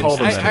Bomb. don't call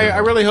them that I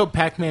anymore. really hope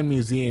Pac-Man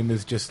Museum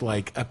is just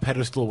like a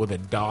pedestal with a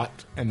dot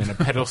and then a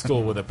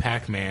pedestal with a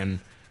Pac-Man.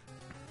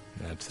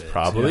 That's it.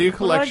 Probably a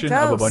collection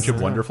of a bunch of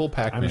ghost? wonderful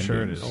Pac-Man I'm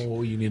sure it games. is.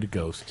 Oh, you need a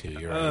ghost too.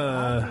 You're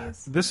right.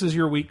 This is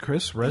your week,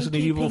 Chris. Resident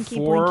Pinky, Evil Pinky,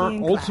 4 Blinky,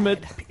 and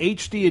Ultimate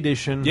HD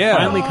Edition Yeah.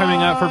 finally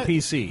coming out for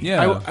PC.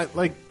 Yeah. I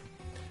like.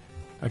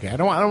 Okay, I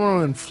don't want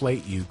to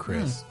inflate you,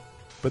 Chris,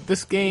 but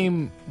this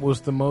game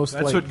was the most.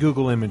 That's like, what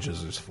Google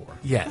Images is for.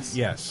 Yes.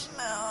 Yes.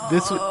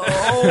 This. No.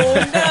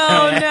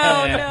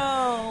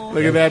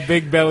 Look at that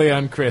big belly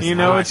on Chris. You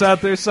know Hot. it's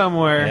out there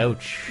somewhere.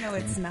 Ouch. No,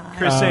 it's not.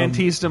 Chris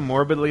Antista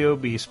morbidly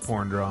obese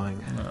porn drawing.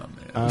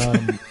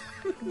 Doesn't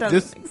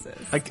this- exist.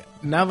 Like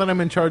now that I'm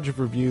in charge of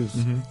reviews,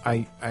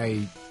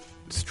 I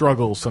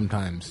struggle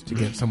sometimes to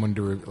get someone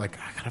to like.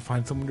 I gotta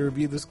find someone to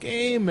review this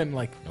game, and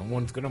like no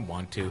one's gonna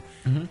want to.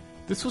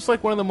 This was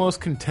like one of the most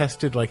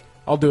contested. Like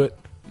I'll do it.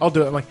 I'm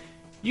like,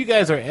 you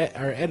guys are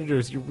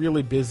editors. You're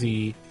really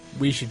busy.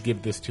 We should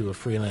give this to a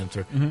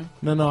freelancer.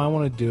 No, I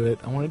want to do it.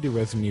 I want to do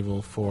Resident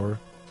Evil 4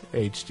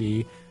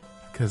 HD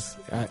because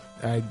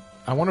I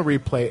want to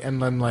replay it. And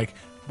then like,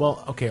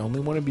 well, okay, only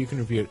one of you can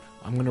review it.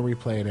 I'm going to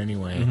replay it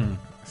anyway.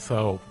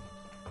 So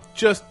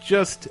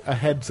Just a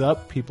heads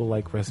up, people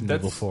like Resident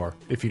That's- Evil 4,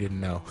 if you didn't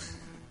know.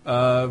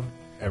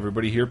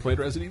 Everybody here played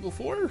Resident Evil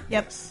 4?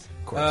 Yep.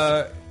 Of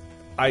course.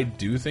 I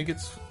do think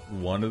it's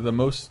one of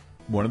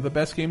the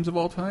best games of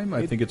all time.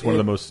 I think it's one of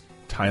the most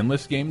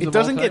timeless games It of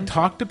all doesn't time. get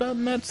talked about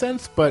in that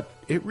sense, but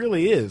it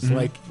really is. Mm-hmm.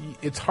 Like,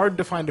 it's hard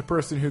to find a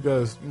person who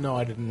goes, "No,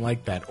 I didn't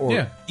like that," or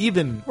Yeah.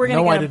 even We're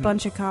gonna "No, I get a didn't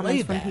bunch of comments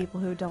play from that." people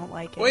who don't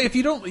like it. Well, if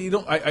you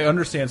don't, I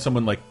understand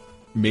someone like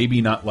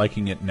maybe not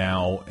liking it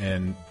now,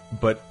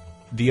 but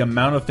the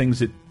amount of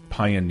things it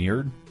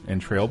pioneered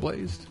and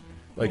trailblazed,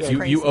 like It's you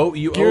crazy. owe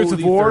Gears of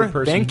the War. third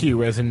person, Thank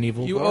you, Resident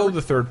Evil. you 4. owe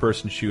the third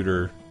person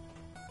shooter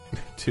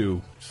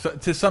to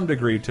some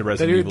degree to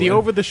Resident Evil. the And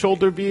over the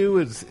shoulder view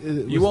is.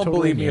 you won't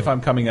believe me if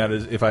I'm coming out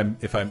as if I'm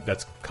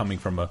that's coming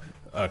from a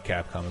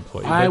Capcom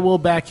employee. I but will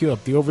back you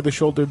up. The over the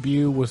shoulder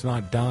view was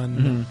not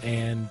done,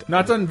 and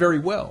not done very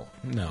well.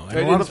 no, and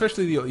And a lot of-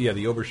 especially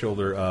the over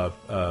shoulder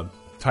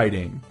tight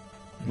aim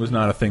was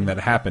not a thing that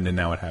happened, and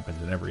now it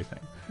happens in everything.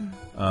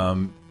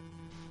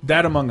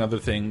 That among other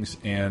things,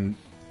 and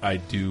I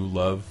do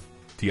love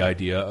the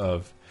idea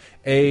of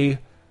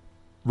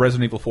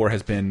Resident Evil 4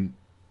 has been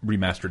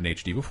remastered in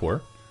HD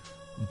before,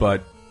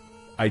 but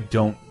I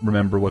don't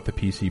remember what the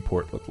PC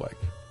port looked like.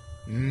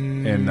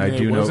 And I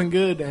do it know wasn't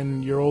good,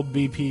 and your old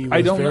BP I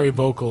was don't very know-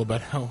 vocal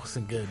about how it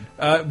wasn't good.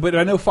 but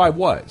I know 5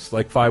 was.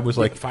 Like 5 was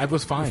like 5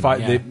 was fine.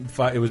 Five,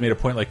 yeah. it was made a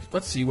point like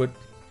let's see what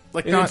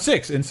Like and not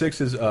 6 is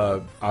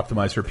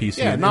optimized for PC.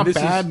 yeah, and not this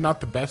bad, is,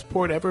 not the best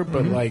port ever,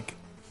 but like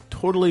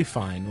totally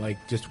fine. Like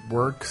just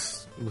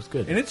works. It was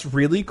good. and it's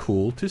really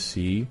cool to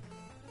see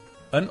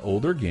an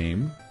older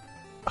game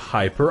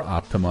hyper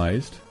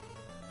optimized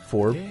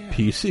for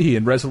PC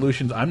and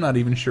resolutions. I'm not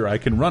even sure I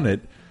can run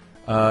it,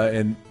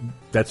 and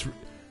that's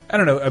I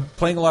don't know. I'm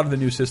playing a lot of the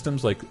new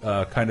systems, like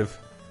kind of.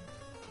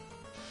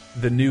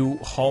 The new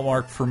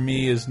hallmark for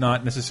me is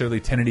not necessarily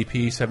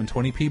 1080p,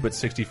 720p, but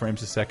 60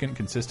 frames a second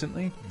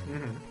consistently.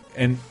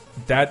 And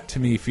that to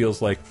me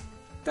feels like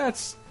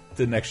that's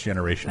the next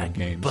generation of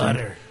games.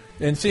 butter.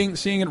 And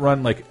seeing it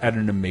run like at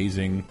an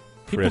amazing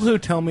People crisp, who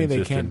tell me they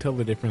consistent- can't tell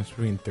the difference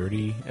between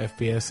 30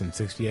 FPS and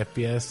 60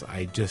 FPS,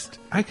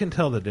 I can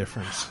tell the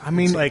difference. I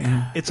mean-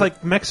 it's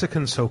like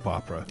Mexican soap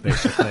opera,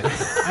 basically.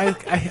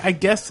 I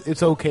guess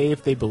it's okay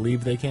if they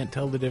believe they can't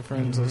tell the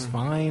difference. It's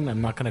fine.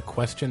 I'm not going to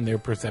question their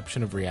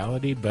perception of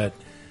reality, but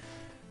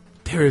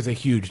there is a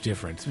huge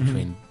difference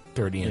between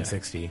 30 and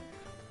 60.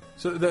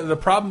 So the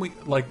problem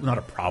not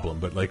a problem,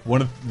 but like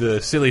one of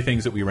the silly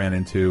things that we ran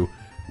into,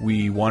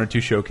 we wanted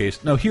to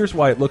showcase. No, here's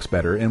why it looks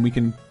better, and we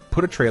can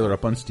put a trailer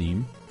up on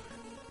Steam,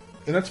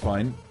 and that's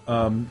fine.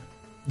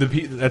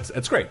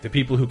 That's great. The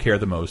people who care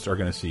the most are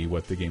going to see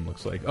what the game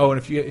looks like. Oh,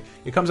 and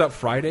it comes out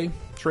Friday,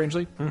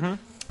 strangely.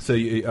 So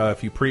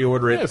if you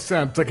pre-order it, That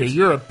sounds like a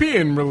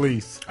European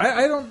release.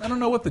 I don't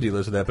know what the deal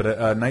is with that, but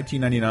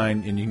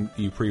 $19.99 and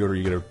you pre-order,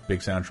 you get a big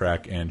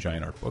soundtrack and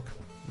giant art book.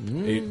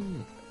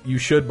 You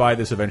should buy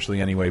this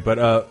eventually anyway,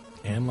 but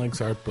Anne likes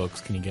art books.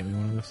 Can you get me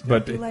one of those?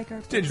 but do like art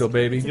it's digital, books.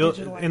 baby.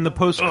 You'll, in the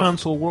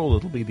post-console world,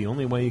 it'll be the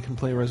only way you can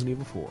play Resident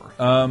Evil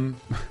 4.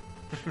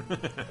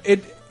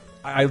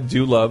 I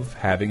do love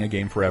having a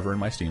game forever in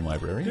my Steam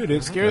library. Dude,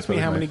 it scares That's me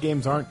really how many nice.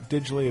 games aren't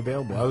digitally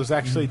available. I was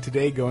actually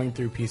today going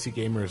through PC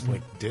Gamer's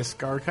like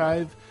disc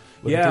archive,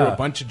 looking Yeah. through a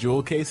bunch of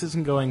jewel cases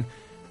and going,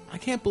 I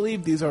can't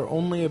believe these are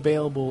only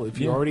available if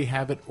you already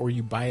have it or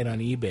you buy it on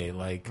eBay.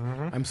 Like,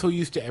 I'm so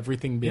used to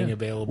everything being Yeah.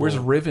 available. Where's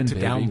Riven, to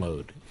baby?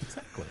 download?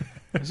 Exactly.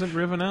 Isn't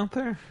Riven out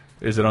there?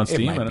 Is it on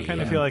Steam? might I don't be, I kind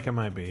know. of feel like it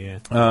might be,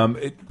 yeah.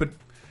 But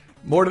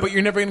more to But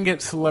you're never going to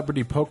get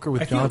Celebrity Poker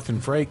with I feel- Jonathan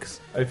Frakes.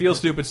 I feel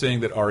stupid saying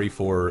that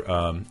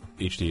RE4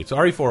 HD. It's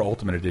RE4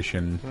 Ultimate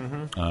Edition,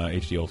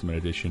 HD Ultimate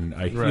Edition.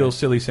 I feel Right.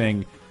 silly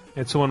saying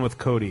It's the one with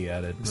Cody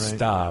added, right?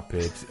 stop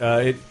it.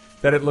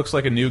 That it looks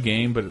like a new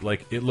game, but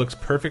it looks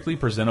perfectly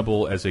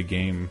presentable as a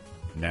game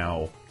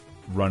now,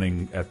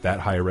 running at that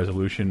higher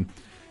resolution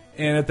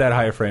and at that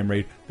higher frame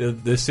rate.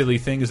 The silly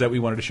thing is that we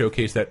wanted to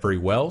showcase that very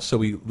well, so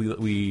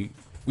we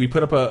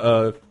put up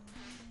a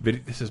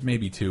video. This is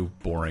maybe too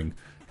boring.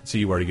 See,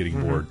 you already getting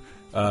bored.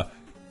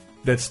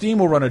 That Steam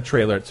will run a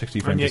trailer at 60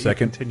 And frames yet a you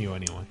second, continue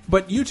anyway.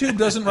 but YouTube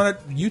doesn't run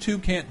it.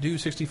 YouTube can't do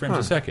 60 frames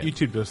a second.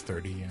 YouTube does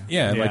 30, yeah.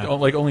 Yeah, Yeah.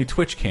 like only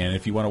Twitch can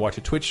if you want to watch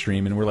a Twitch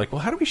stream. And we're like,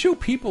 well, how do we show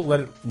people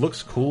that it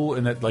looks cool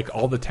and that like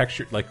all the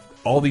texture, like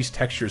all these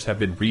textures have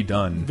been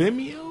redone?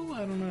 Vimeo? I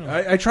don't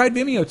know. I tried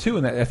Vimeo too,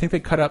 and I think they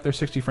cut out their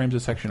 60 frames a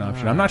second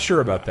option. I'm not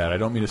sure about that. I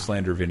don't mean to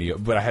slander Vimeo,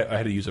 but I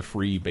had to use a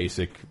free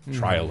basic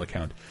trial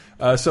account.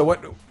 So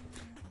what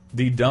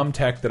the dumb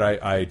tech that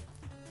I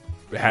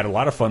had a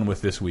lot of fun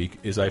with this week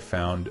is I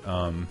found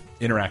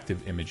interactive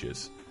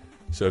images.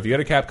 So if you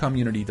go to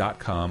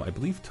CapcomUnity.com, I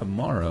believe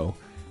tomorrow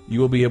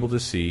you will be able to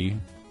see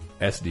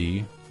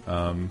SD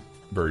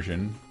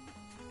version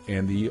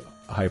and the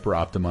hyper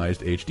optimized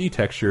HD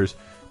textures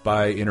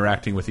by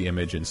interacting with the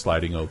image and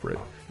sliding over it.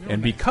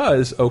 And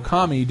because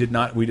we did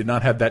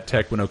not have that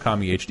tech when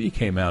Okami HD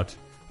came out,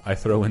 I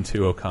throw into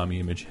Okami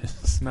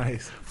Images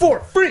Nice.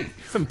 for free.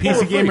 Some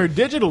PC Gamer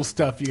Digital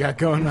stuff you got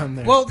going on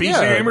there. Well,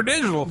 PC Gamer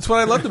Digital. That's what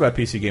I loved about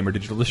PC Gamer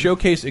Digital. To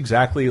showcase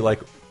exactly like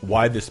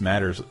why this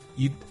matters.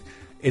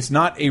 It's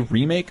not a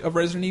remake of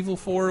Resident Evil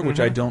 4, which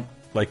I don't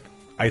like.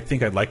 I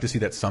think I'd like to see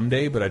that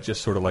someday, but I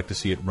just sort of like to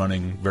see it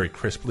running very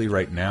crisply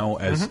right now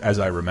as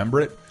I remember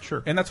it.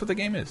 Sure. And that's what the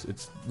game is.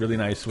 It's really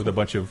nice with a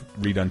bunch of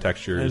redone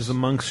textures. As the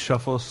monks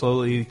shuffle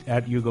slowly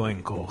at you,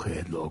 going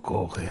 "Cogedlo,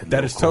 cogedlo."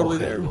 That is totally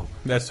there.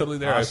 That's totally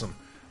there. Awesome.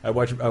 I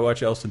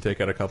watch Elston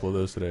take out a couple of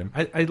those today.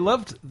 I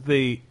loved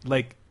the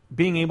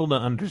being able to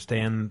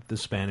understand the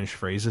Spanish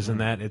phrases in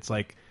that. It's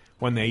like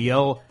when they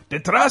yell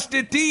 "Detrás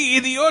de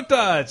ti,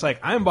 idiota!" It's like,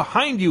 I'm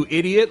behind you,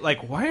 idiot.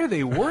 Like, why are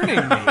they warning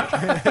me?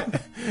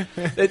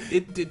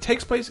 It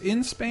takes place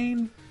in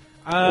Spain.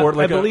 Or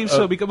like I believe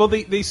so, because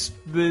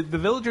the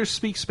villagers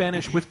speak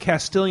Spanish with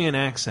Castilian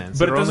accents,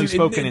 but that it are only doesn't.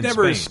 spoken It in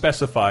never Spain.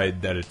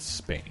 specified that it's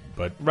Spain,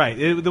 but Right,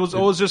 it was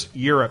always just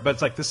Europe, but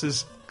it's like this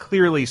is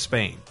clearly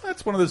Spain.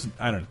 that's one of those.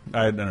 I don't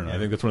know. I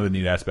think that's one of the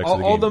neat aspects of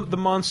the All game. the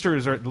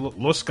monsters are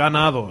Los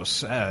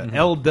Ganados,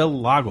 El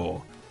del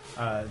Lago.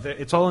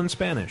 It's all in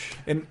Spanish.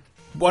 And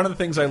one of the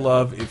things I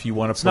love, if you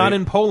want to It's play, not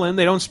in Poland.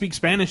 They don't speak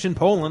Spanish in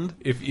Poland.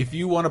 if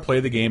you want to play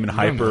the game in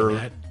I don't know hyper.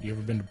 that. You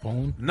ever been to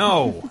Poland?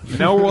 No,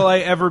 nor will I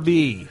ever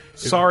be.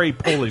 Sorry,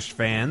 Polish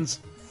fans.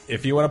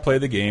 If you want to play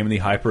the game in the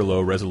hyper low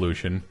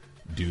resolution,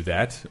 do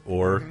that,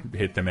 or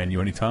hit the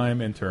menu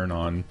anytime and turn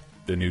on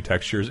the new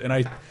textures. And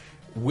I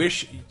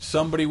wish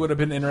somebody would have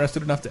been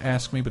interested enough to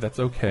ask me, but that's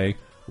okay.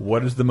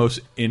 What is the most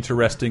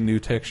interesting new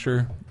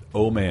texture?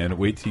 Oh man,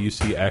 wait till you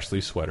see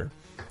Ashley's sweater.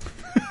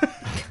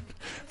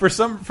 For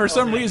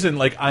some reason,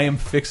 like I am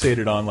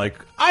fixated on like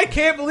I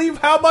can't believe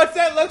how much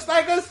that looks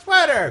like a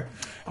sweater.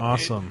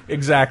 Awesome.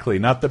 Exactly,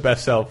 not the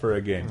best sell for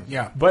a game.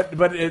 Yeah. but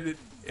it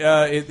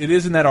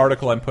is in that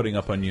article I'm putting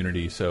up on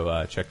Unity,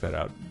 so check that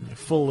out.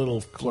 Full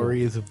little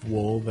flurries of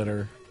wool that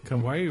are.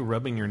 Why are you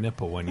rubbing your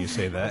nipple when you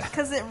say that?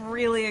 Because it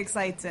really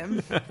excites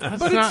him. But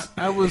not.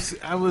 I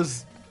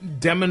was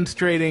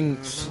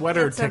demonstrating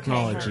sweater It's okay,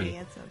 technology. Herbie,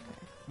 it's okay.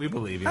 We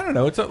believe you. I don't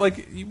know. It's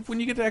like when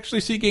you get to actually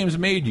see games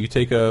made, you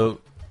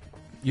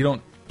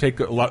don't take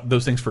a lot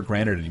those things for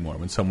granted anymore.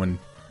 When someone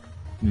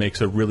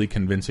makes a really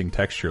convincing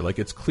texture, like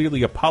it's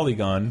clearly a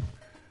polygon,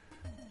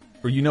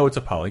 or it's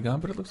a polygon,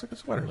 but it looks like a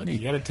sweater. You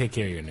got to take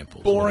care of your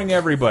nipples. Boring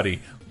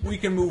everybody. We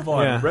can move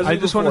on. Yeah, Resident I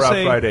just Evil want to 4 out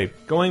say, Friday.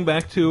 going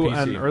back to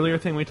PC. an earlier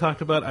thing we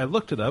talked about, I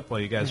looked it up while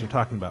you guys were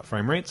talking about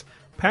frame rates.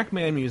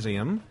 Pac-Man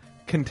Museum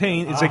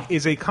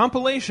is a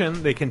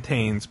compilation that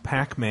contains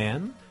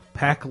Pac-Man,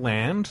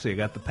 Pac-Land, so you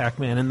got the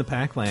Pac-Man and the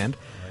Pac-Land,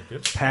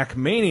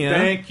 Pac-Mania,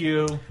 Thank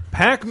you.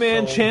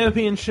 Pac-Man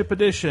Championship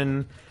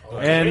Edition,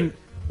 and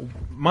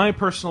my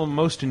personal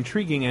most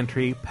intriguing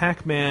entry,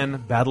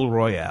 Pac-Man Battle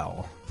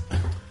Royale.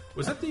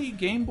 Was that the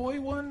Game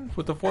Boy one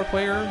with the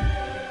 4-player?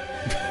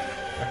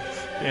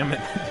 Damn it,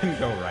 it didn't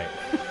go right.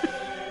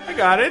 I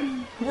got it.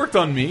 It worked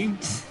on me.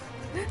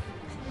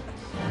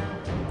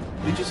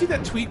 Did you see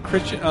that tweet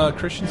Christian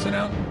sent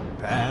out?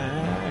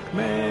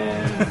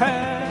 Pac-Man,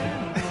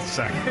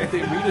 Sorry. They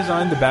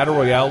redesigned the Battle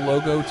Royale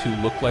logo to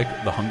look like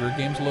the Hunger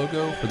Games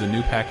logo for the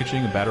new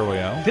packaging of Battle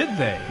Royale. Did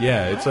they?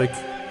 Yeah,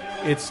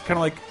 it's kind of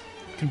like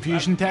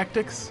Confusion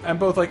tactics. I'm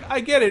both like,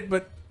 I get it,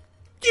 but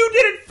you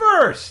did it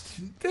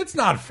first. That's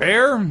not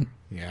fair.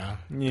 Yeah.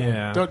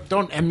 Yeah.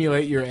 Don't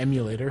emulate your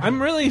emulator.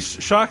 I'm really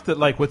shocked that,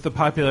 like, with the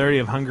popularity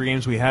of Hunger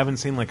Games, we haven't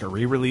seen like a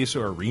re-release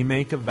or a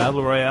remake of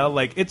Battle Royale.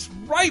 Like, it's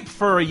ripe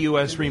for a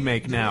U.S.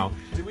 remake now.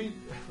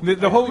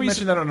 The whole We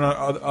reason mentioned that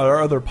on our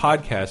other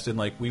podcast, and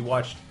like we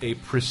watched a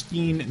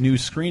pristine new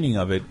screening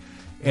of it,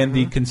 and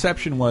the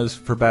conception was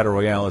for Battle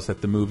Royale is that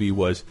the movie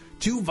was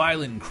too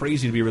violent and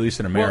crazy to be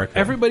released in America.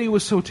 Well, everybody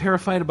was so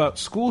terrified about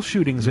school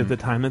shootings at the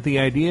time that the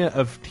idea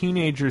of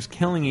teenagers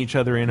killing each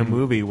other in a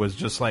movie was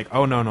just like,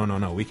 oh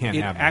no, we can't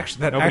have that.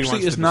 That Nobody actually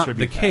wants is to not the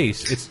distribute that.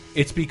 case.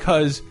 It's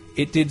because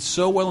it did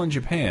so well in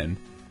Japan.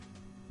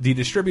 The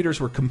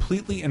distributors were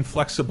completely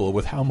inflexible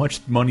with how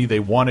much money they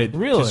wanted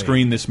Really? to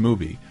screen this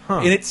movie.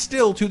 And it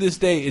still, to this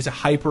day, is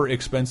hyper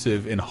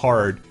expensive and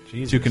hard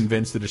to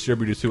convince the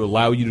distributors to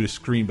allow you to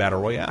screen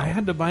Battle Royale. I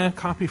had to buy a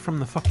copy from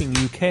the fucking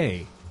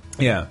UK.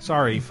 Yeah.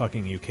 Sorry,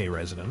 fucking UK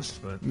residents,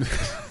 but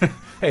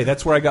Hey,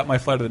 that's where I got my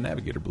Flight of the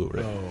Navigator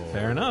Blu-ray.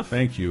 fair enough.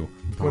 Thank you.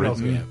 What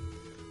else we have?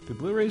 Do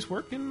Blu-rays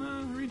work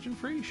in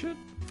region-free shit?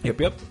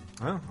 Yep.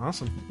 Oh,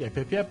 awesome. Yep.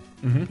 Yep.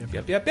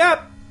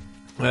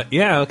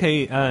 Yeah,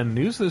 okay,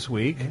 news this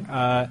week.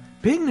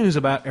 Big news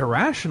about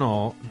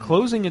Irrational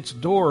closing its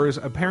doors,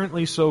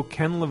 apparently so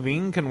Ken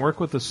Levine can work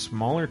with a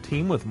smaller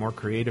team with more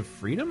creative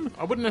freedom.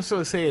 I wouldn't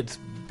necessarily say it's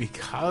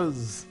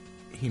because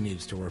he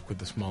needs to work with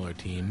a smaller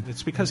team.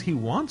 It's because he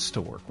wants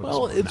to work with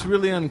Well, someone. it's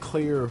really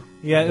unclear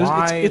Yeah,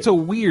 why it's a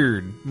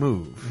weird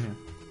move.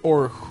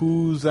 or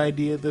whose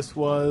idea this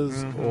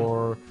was,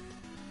 or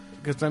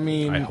because I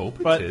mean, I hope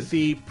it's But his.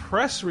 the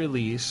press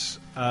release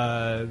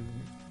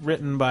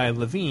written by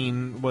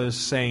Levine was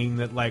saying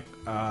that, like,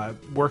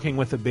 working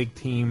with a big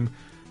team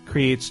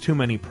creates too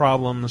many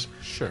problems.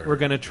 Sure. We're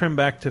going to trim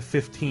back to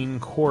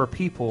 15 core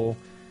people,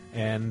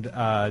 and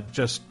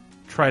just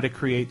try to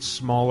create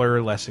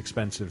smaller, less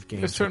expensive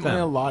games. There's certainly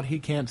a lot he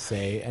can't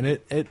say, and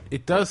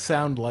it does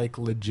sound like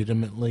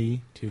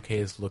legitimately 2K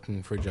is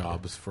looking for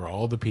jobs for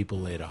all the people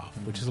laid off,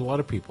 which is a lot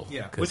of people.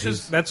 Yeah,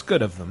 'cause that's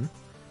good of them.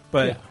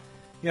 But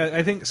Yeah.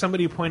 I think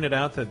somebody pointed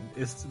out that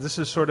this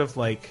is sort of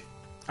like,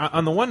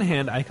 on the one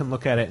hand, I can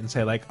look at it and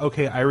say like,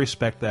 okay, I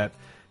respect that.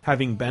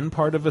 Having been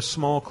part of a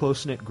small,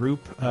 close-knit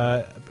group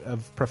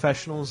of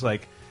professionals,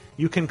 like,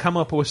 you can come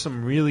up with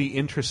some really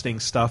interesting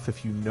stuff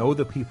if you know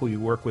the people you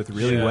work with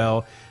really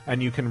well,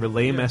 and you can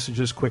relay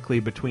messages quickly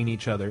between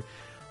each other.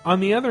 On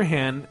the other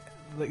hand,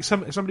 like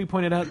somebody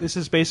pointed out, this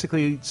is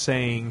basically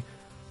saying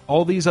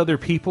all these other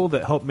people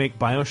that help make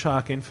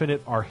BioShock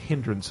Infinite are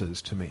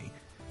hindrances to me.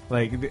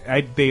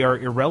 Like, they are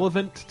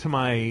irrelevant to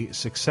my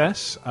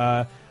success.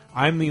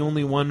 I'm the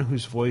only one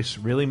whose voice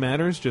really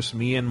matters, just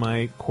me and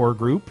my core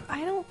group.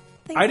 I don't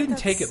think I didn't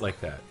that's- take it like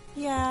that.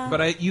 Yeah.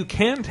 But you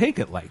can take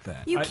it like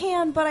that. You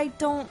can, but I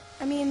don't.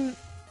 I mean,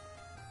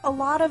 a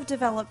lot of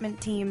development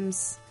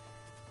teams,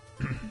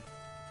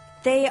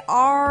 they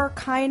are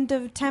kind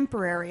of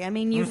temporary. I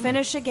mean, you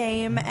finish a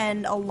game,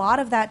 and a lot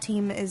of that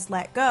team is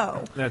let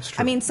go. That's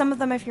true. I mean, some of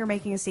them, if you're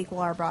making a sequel,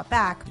 are brought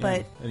back,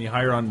 but And you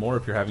hire on more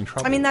if you're having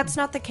trouble. I mean, that's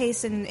not the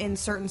case in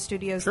certain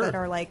studios Sure. that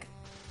are like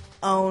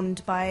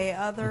owned by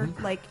other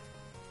like.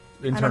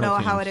 I don't Internal know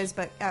how teams. it is,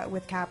 but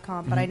with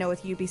Capcom, but I know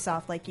with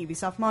Ubisoft, like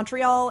Ubisoft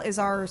Montreal is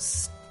our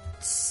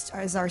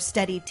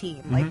steady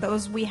team. Like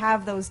those, we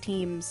have those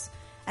teams,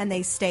 and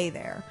they stay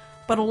there.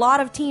 But a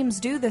lot of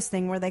teams do this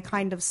thing where they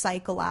kind of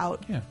cycle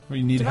out. Yeah, when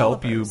you need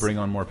help, you developers. bring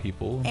on more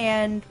people.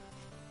 And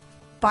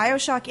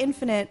BioShock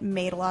Infinite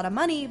made a lot of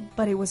money,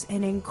 but it was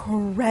an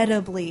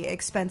incredibly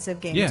expensive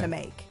game Yeah. to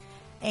make,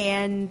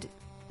 and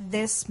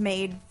this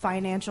made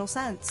financial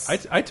sense.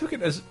 I took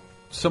it as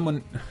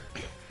someone.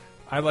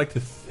 I like to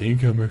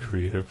think I'm a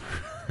creative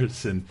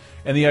person,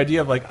 and the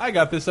idea of like, I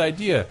got this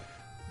idea.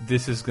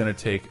 This is going to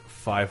take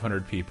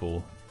 500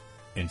 people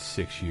in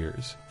 6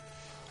 years.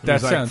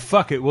 That sounds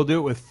fuck it. We'll do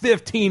it with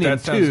 15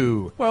 and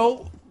 2.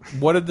 Well,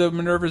 what did the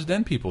Minerva's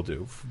Den people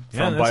do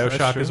from that's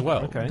BioShock true. as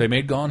well? Okay. They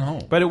made Gone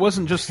Home. But it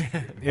wasn't just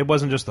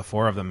the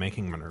 4 of them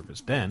making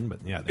Minerva's Den. But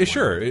yeah, they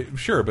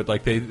Sure, but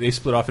like they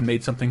split off and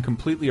made something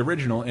completely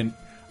original. And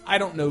I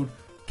don't know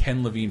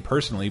Ken Levine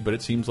personally, but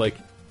it seems like,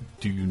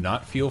 do you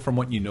not feel from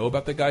what you know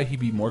about the guy he'd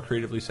be more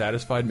creatively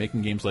satisfied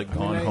making games like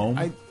Gone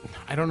Home?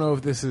 I don't know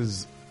if this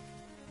is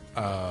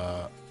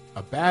a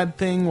bad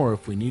thing or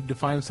if we need to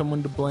find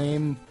someone to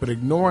blame, but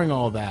ignoring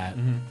all that,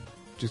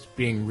 just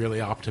being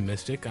really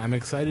optimistic, I'm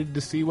excited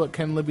to see what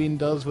Ken Levine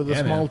does with a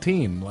Yeah, small man.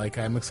 team. Like,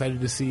 I'm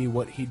excited to see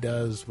what he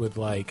does with,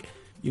 like,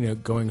 you know,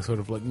 going sort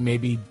of like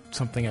maybe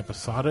something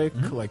episodic,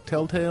 like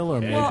Telltale, or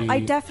well, maybe... I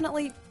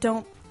definitely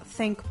don't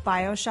think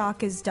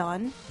BioShock is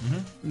done.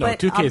 No, but,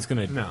 2K is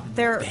going no.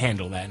 they're- to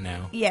handle that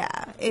now. Yeah,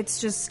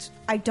 it's just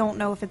I don't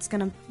know if it's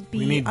going to be.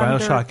 We need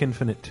under, BioShock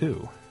Infinite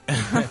 2.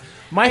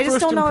 My I just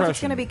first don't know impression, if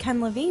it's going to be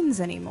Ken Levine's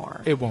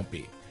anymore. It won't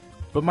be.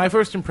 But my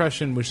first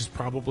impression, which is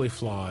probably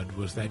flawed,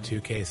 was that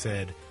 2K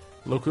said,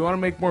 look, we want to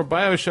make more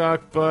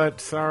BioShock, but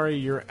sorry,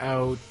 you're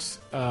out.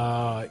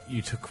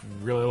 You took a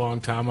really long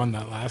time on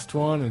that last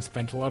one and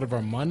spent a lot of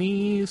our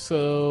money,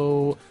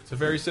 so It's a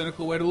very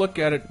cynical way to look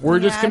at it. we're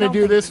just I going to don't do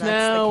think this that's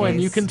the now,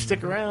 and you case. can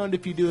stick around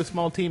if you do a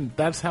small team.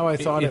 That's how I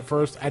saw it at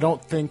first. I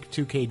don't think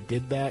 2K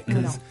did that,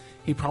 because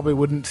he probably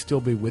wouldn't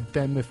still be with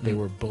them if they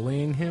were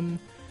bullying him.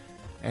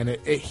 And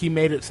he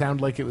made it sound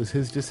like it was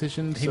his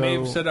decision. He so may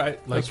have said,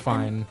 that's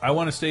fine. I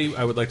want to stay.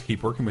 I would like to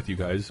keep working with you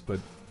guys, but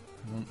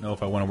I don't know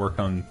if I want to work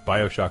on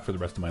BioShock for the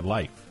rest of my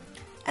life.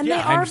 And Yeah,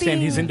 they I are understand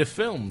being, he's into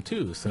film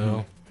too,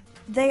 so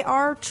they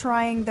are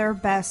trying their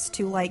best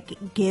to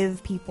like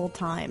give people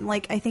time.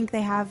 Like I think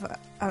they have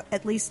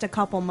at least a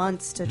couple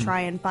months to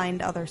try and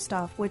find other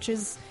stuff, which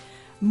is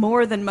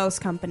more than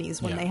most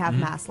companies when Yeah. they have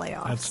mass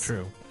layoffs. That's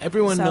true.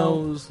 everyone So-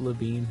 knows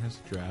Levine has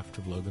a draft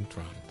of Logan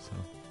Tron. So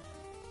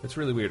It's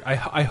really weird. I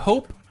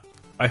hope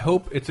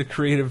it's a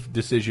creative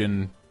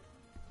decision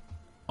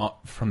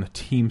from the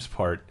team's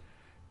part,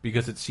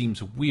 because it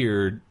seems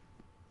weird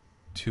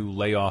to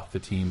lay off the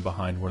team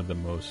behind one of the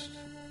most.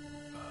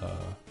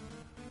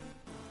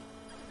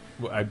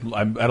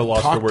 I'm at a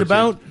loss for words.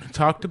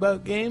 talked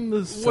about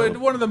games. So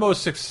One of the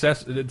most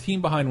the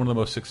team behind one of the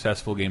most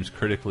successful games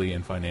critically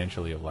and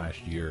financially of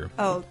last year.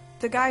 Oh,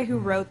 the guy who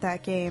wrote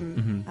that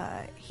game,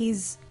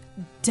 he's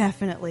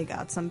definitely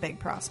got some big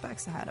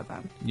prospects ahead of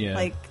him. Yeah.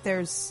 Like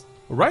there's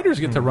Writers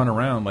get to run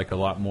around like a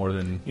lot more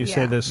than. You Yeah.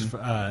 say this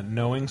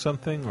knowing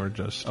something or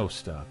just... Oh,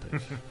 stop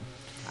it!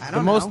 I the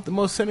don't know. the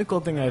most cynical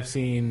thing I've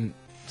seen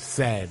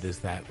said is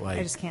that like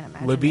I just can't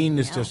imagine Levine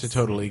is anything just a else.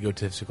 total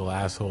egotistical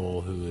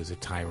asshole who is a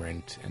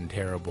tyrant and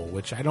terrible,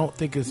 which I don't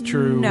think is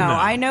true. No,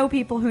 I know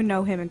people who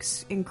know him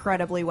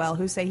incredibly well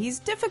who say he's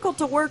difficult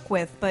to work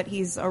with, but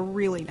he's a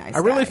really nice I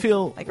really guy.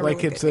 feel like, a like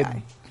really it's good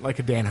guy. like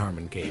a Dan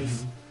Harmon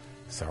case.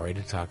 Sorry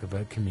to talk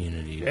about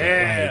Community,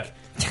 but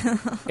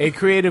like a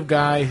creative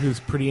guy who's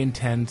pretty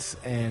intense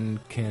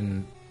and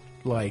can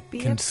Be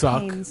can a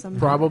suck pain sometimes.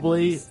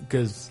 probably,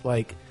 because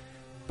like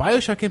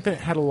Bioshock Infinite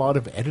had a lot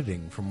of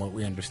editing, from what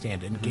we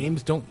understand, and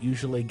games don't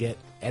usually get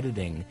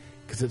editing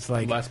because it's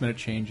like Last minute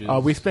changes.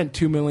 we spent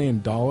 $2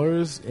 million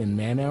in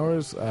man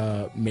hours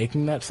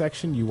making that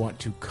section. You want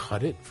to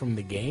cut it from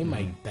the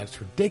game?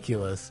 That's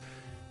ridiculous.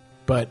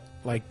 But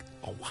like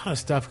a lot of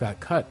stuff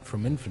got cut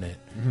from Infinite,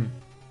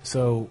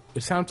 so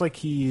it sounds like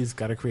he's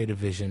got a creative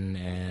vision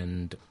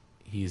and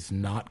he's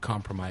not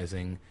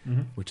compromising,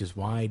 which is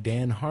why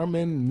Dan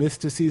Harmon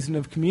missed a season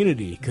of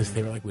Community, because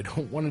they were like, we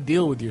don't want to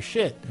deal with your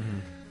shit.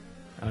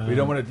 We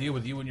don't want to deal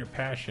with you and your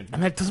passion.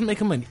 And that doesn't make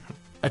him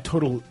a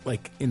total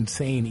like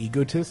insane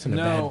egotist and a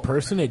bad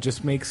person. It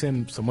just makes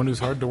him someone who's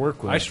hard to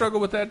work with. I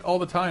struggle with that all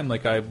the time.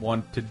 Like, I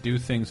want to do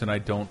things and I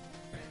don't.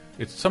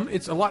 It's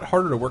a lot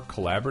harder to work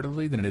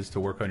collaboratively than it is to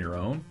work on your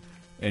own.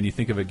 And you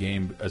think of a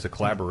game as a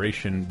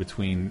collaboration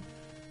between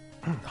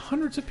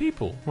hundreds of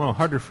people. Well,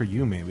 harder for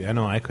you, maybe. I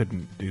know I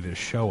couldn't do this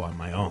show on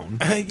my own.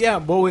 Yeah,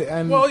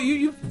 well,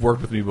 you've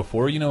worked with me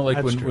before. You know,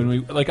 like when we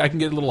like, I can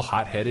get a little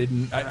hot headed,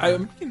 and I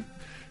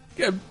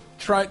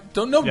try.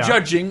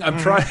 Judging. I'm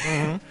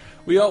trying.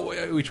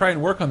 We try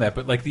and work on that,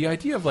 but like the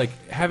idea of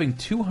like having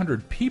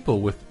 200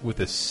 people with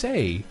a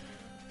say.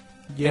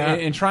 Yeah,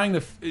 and trying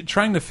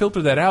to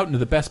filter that out into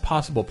the best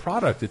possible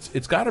product,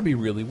 it's got to be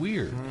really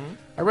weird.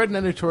 I read an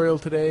editorial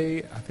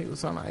today, I think it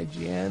was on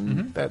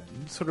IGN, that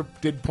sort of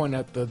did point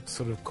out the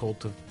sort of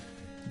cult of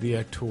the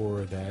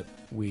auteur, that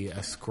we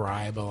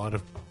ascribe a lot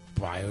of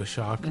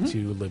Bioshock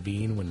to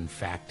Levine, when in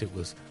fact it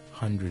was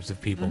hundreds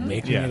of people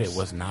making it. It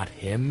was not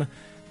him.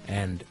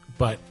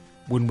 But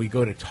when we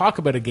go to talk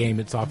about a game,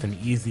 it's often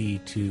easy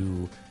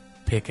to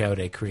pick out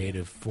a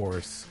creative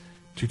force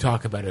to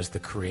talk about as the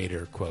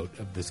creator, quote,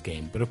 of this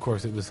game. But of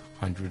course, it was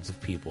hundreds of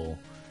people.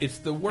 It's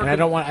the work. And I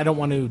don't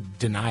want to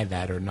deny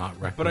that or not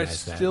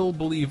recognize that. But I still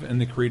believe in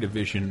the creative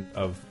vision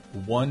of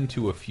one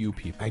to a few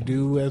people. I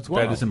do as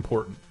well. That is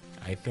important.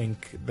 I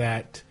think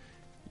that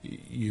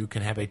you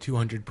can have a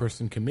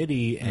 200-person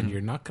committee and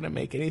you're not going to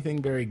make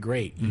anything very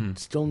great. You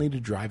still need a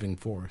driving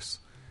force.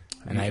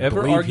 And I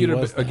ever believe argued he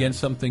was against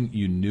something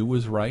you knew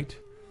was right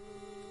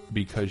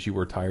because you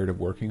were tired of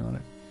working on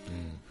it?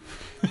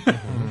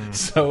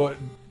 So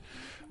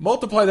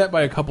multiply that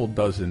by a couple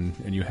dozen,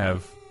 and you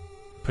have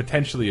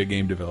potentially a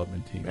game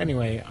development team.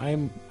 Anyway, I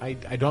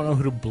don't know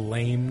who to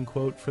blame,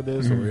 quote, for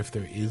this, or if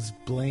there is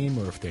blame,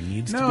 or if there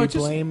needs to be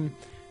blame.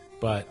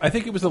 But I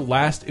think it was the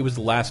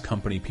last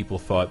company people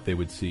thought they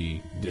would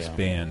see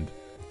disband.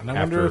 And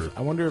I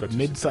wonder if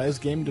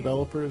mid-sized game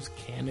developers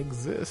can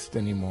exist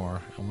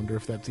anymore. I wonder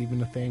if that's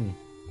even a thing.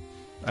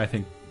 I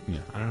think. Yeah.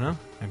 I don't know.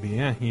 Maybe,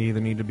 you either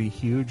need to be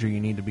huge or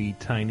you need to be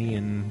tiny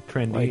and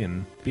trendy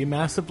and be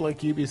massive like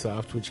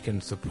Ubisoft, which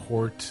can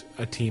support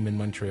a team in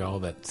Montreal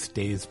that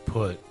stays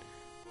put,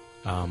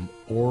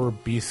 or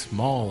be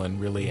small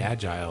and really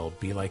agile.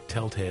 Be like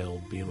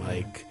Telltale. Be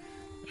like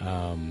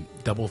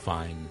Double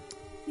Fine.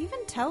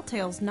 Even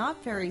Telltale's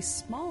not very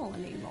small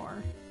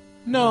anymore.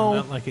 No,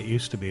 not like it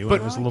used to be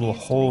when it was a little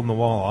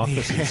hole-in-the-wall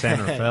office in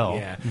San Rafael.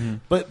 Yeah,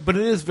 but it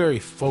is very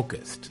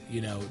focused. You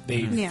know,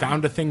 they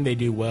found a thing they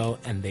do well,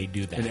 and they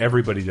do that. And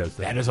everybody does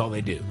that. That is all they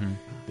do.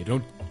 They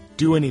don't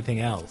do anything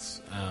else,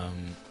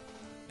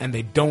 and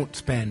they don't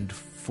spend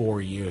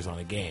 4 years on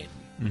a game.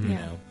 You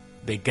know,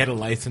 they get a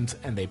license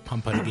and they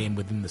pump out a game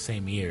within the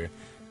same year.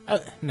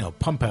 No,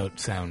 pump out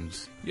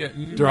sounds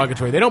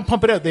derogatory. They don't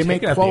pump it out. They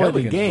make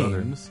quality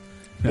games.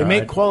 They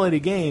make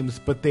quality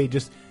games, but they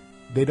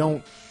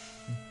don't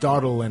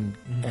dawdle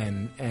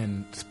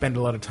and spend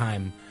a lot of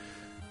time.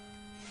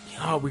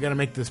 Oh, we got to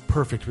make this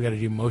perfect. We got to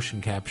do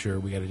motion capture.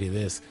 We got to do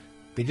this.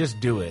 They just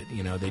do it.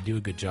 You know, they do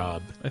a good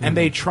job, and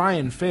they try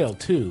and fail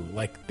too.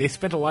 Like they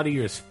spent a lot of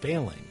years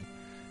failing.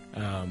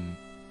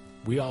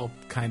 We all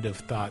kind of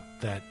thought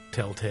that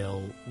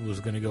Telltale was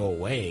going to go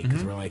away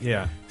because we're like,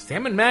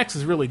 Sam & Max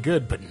is really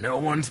good, but no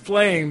one's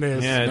playing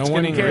this. Yeah, no it's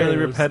one getting cares. really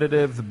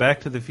repetitive. The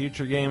Back to the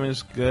Future game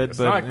is good, It's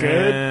but not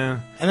good.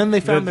 And then they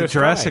found the their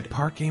Jurassic stride.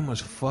 Park game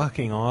was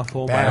fucking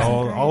awful Bad. by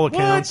all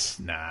accounts.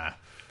 Nah.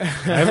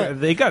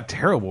 They got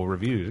terrible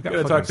reviews. It got You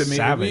gotta talk to me.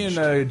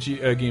 savaged. Me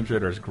and Games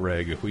Radars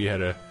Greg, we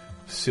had a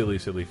silly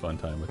fun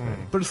time with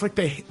that. But it's like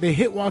they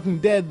hit Walking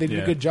Dead. They did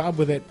a good job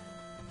with it.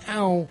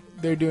 Now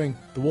they're doing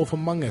The Wolf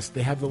Among Us.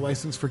 They have the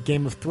license for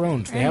Game of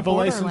Thrones. They And have a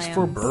license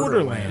for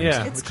Borderlands.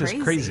 Yeah, It's which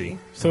is crazy.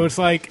 So it's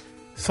like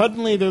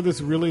suddenly they're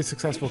this really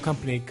successful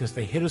company because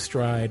they hit a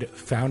stride,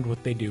 found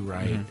what they do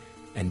right,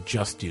 and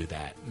just do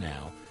that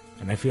now.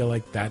 And I feel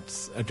like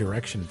that's a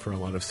direction for a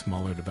lot of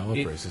smaller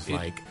developers.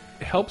 It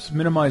helps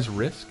minimize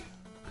risk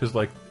because,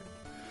 like,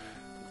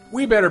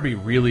 we better be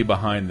really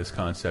behind this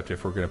concept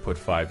if we're going to put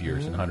 5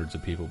 years and hundreds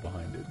of people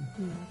behind it.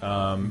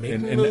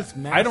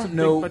 And I don't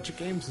know. Bunch of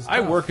games is I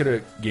tough. work at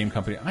a game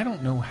company. I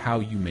don't know how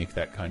you make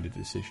that kind of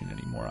decision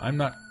anymore. I'm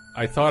not.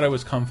 I thought I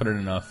was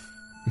confident enough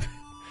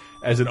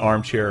as an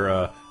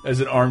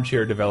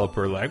armchair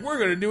developer. Like, we're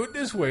going to do it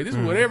this way. This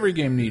is what every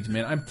game needs,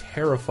 man. I'm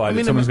terrified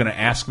that someone's going to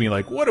ask me,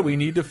 like, what do we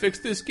need to fix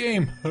this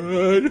game? I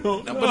don't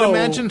know. But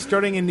imagine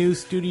starting a new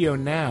studio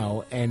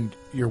now, and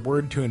your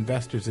word to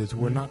investors is,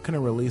 we're not going to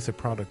release a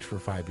product for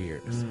 5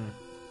 years.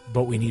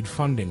 but we need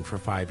funding for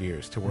 5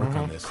 years to work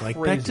on this. Like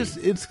that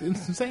Crazy. it's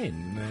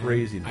insane.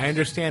 Craziness. I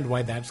understand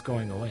why that's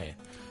going away.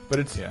 But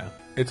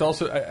it's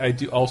also I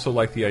do also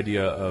like the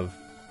idea of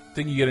the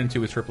thing you get into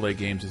with AAA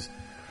games is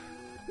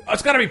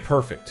it's got to be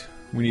perfect.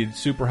 We need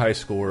super high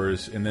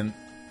scores, and then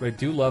what I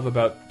do love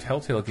about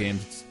Telltale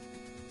games is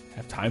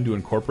have time to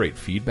incorporate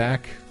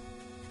feedback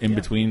in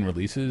between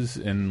releases,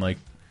 and like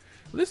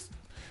this,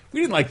 we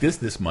didn't like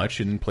this much,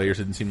 and players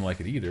didn't seem to like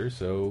it either.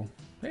 So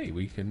hey,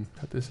 we can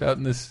cut this out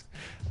in this.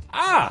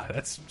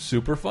 That's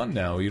super fun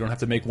now. You don't have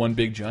to make one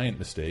big giant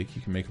mistake.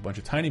 You can make a bunch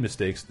of tiny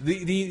mistakes.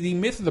 The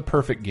myth of the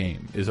perfect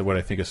game is what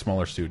I think a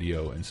smaller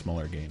studio and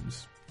smaller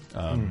games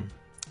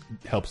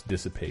helps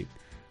dissipate.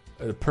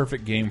 A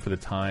perfect game for the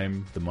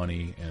time, the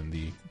money, and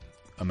the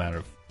amount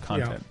of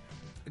content.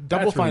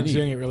 Double That's really Fine's neat.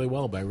 doing it really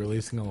well by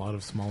releasing a lot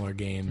of smaller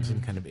games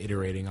and kind of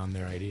iterating on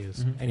their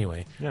ideas.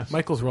 Anyway, Yes.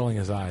 Michael's rolling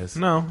his eyes.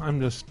 No, I'm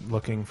just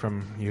looking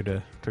from you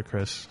to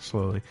Chris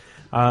slowly.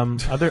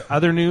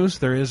 Other news.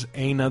 There is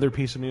another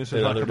piece of news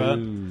to talk about.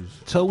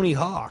 Tony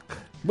Hawk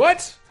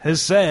What? has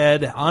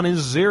said on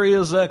his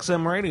Sirius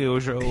XM radio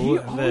show He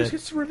always that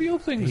gets to reveal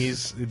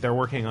things. they're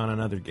working on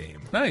another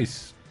game.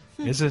 Nice.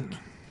 Is it?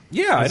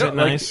 Yeah, I Is don't it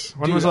nice?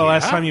 When was the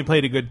last time you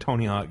played a good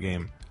Tony Hawk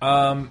game?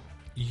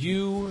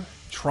 You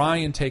try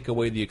and take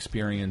away the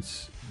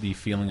experience, the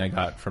feeling I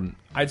got from,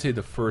 I'd say,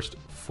 the first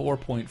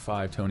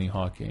 4.5 Tony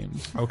Hawk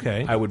games.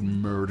 Okay. I would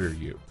murder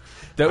you.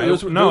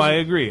 I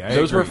agree.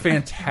 Those were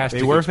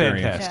fantastic. They were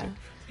experiences. fantastic.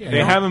 Yeah.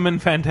 They haven't been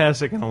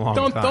fantastic in a long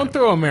time. Don't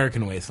throw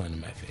American Wasteland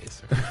in my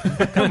face.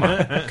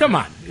 Come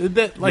on.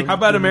 How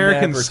about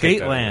American never take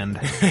that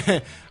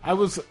Skateland? I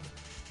was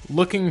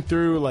looking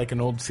through like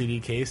an old CD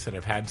case that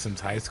I've had since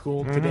high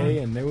school today,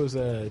 and there was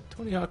a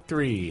Tony Hawk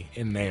 3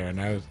 in there, and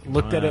I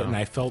looked at it and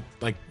I felt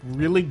like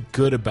really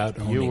good about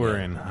owning You were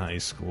it. in high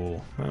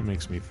school. That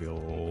makes me feel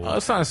old.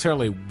 It's not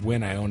necessarily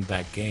when I owned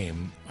that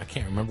game. I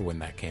can't remember when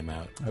that came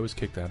out. I was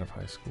kicked out of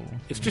high school.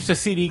 It's just a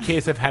CD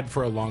case I've had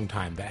for a long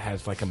time that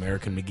has like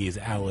American McGee's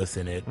Alice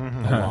in it,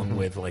 along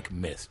with like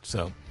Myst.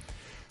 So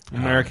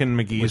American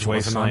McGee's which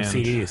wasn't on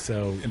Wasteland. CD,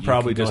 so And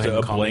probably you can go just ahead a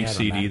and call me blank out on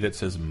CD that. that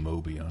says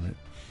Moby on it.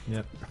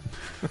 Yep.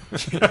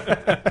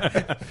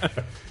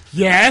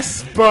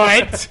 Yes,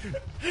 but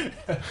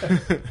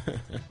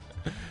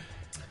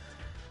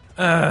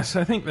So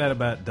I think that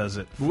about does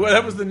it. Well,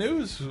 that was the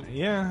news.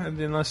 Yeah,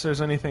 unless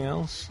there's anything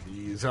else.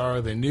 these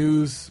are the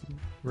news.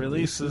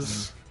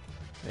 Releases.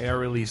 They are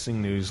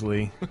releasing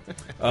Newsly.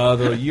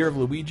 The year of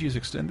Luigi is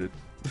extended.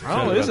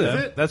 Oh, is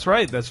it? That's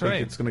right. That's I think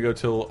right. it's going to go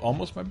till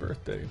almost my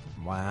birthday.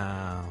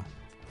 Wow.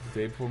 The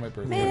day before my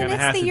birthday. Man, gonna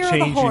it's have the to year of the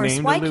change your horse. name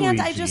to Why can't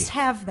I Luigi. just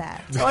have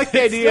that? I like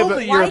the idea of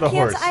the Why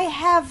can't I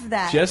have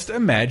that? Just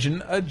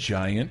imagine a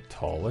giant,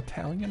 tall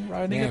Italian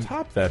riding Man.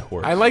 atop that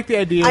horse. I like the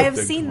idea. I of have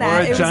the- seen Or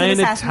that. a It was in giant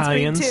Assassin's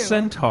Italian Creed 2.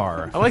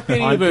 centaur. I like the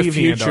idea on of a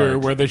future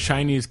DeviantArt. where the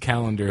Chinese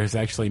calendar has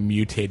actually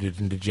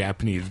mutated into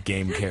Japanese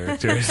game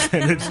characters,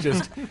 and it's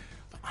just,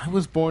 I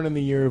was born in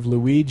the year of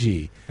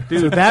Luigi,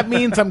 so that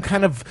means I'm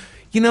kind of,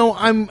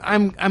 I'm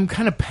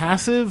kind of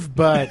passive,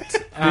 but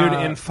Dude,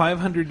 in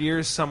 500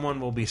 years, someone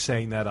will be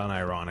saying that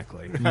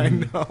unironically. I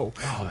know.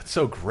 Oh, that's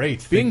so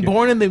great. Being Thank you.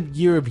 born in the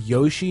year of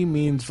Yoshi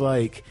means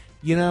like,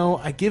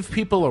 I give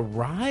people a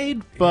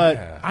ride, but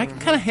Yeah. I can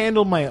kind of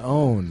handle my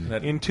own.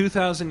 In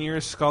 2,000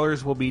 years,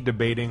 scholars will be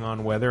debating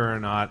on whether or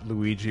not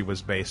Luigi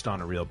was based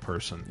on a real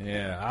person.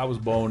 Yeah, I was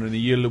born in the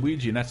year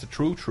Luigi, and that's a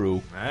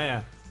true. Ah,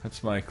 yeah.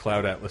 That's my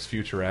Cloud Atlas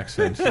future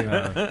accent.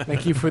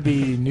 Thank you for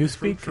the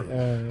newspeak.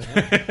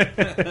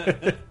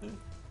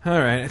 All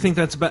right, I think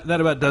that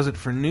about does it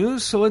for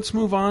news. So let's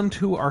move on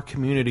to our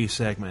community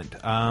segment.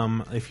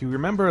 If you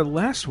remember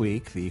last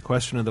week, the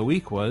question of the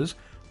week was,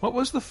 what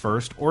was the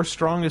first or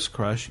strongest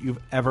crush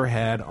you've ever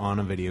had on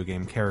a video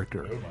game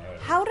character?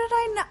 How did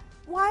I not?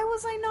 Why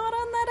was I not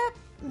on that?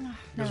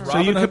 Never So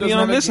mind. you Robin Hood could be doesn't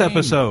on have a this game.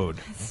 episode.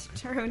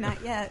 True,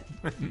 not yet.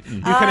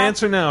 You can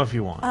answer now if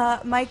you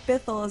want. Mike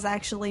Bithell is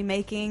actually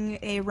making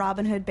a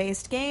Robin Hood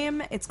based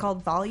game. It's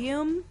called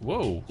Volume.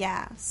 Whoa.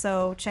 Yeah,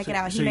 so check it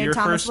out. He So made your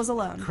Thomas first Was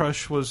Alone.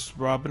 crush was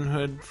Robin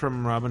Hood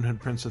from Robin Hood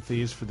Prince of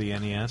Thieves for the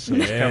NES. It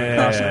was Kevin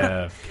Costner.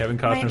 Yeah, Kevin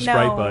Costner, no,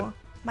 Sprite Bud.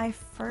 my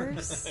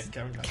first,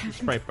 Kevin Costner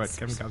Sprite Bud.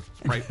 Kevin Costner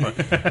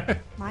Sprite Bud.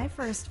 my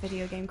first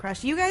video game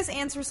crush. You guys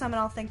answer some, and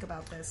I'll think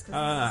about this.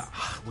 'Cause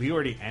We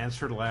already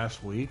answered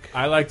last week.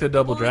 I like the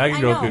double dragon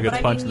I joke know, who gets but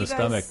I punched mean, in the you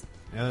guys- stomach.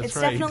 Yeah, that's it's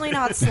right. definitely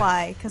not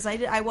Sly because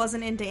I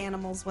wasn't into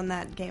animals when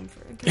that game.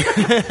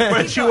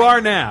 But you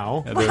are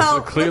now. Yeah, there's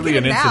Well, clearly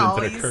look an at him now.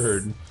 incident that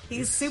occurred.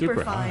 He's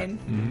super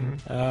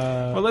fine.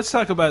 Well, let's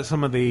talk about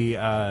some of the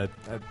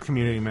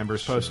community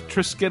members' posts.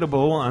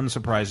 Triskidable,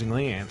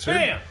 unsurprisingly,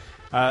 answered.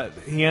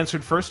 He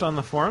answered first on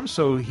the forum,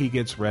 so he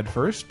gets read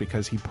first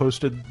because he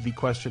posted the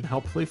question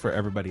helpfully for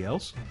everybody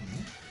else.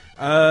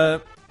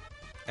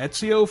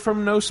 Ezio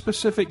from no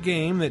specific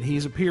game that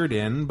he's appeared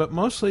in, but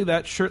mostly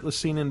that shirtless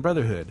scene in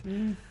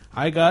Brotherhood.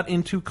 I got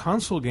into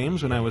console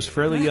games when I was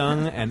fairly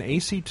young, and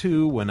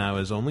AC2 when I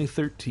was only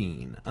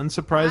 13.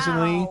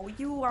 Unsurprisingly, Wow,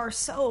 you are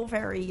so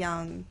very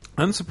young.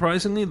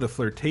 the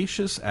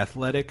flirtatious,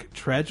 athletic,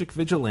 tragic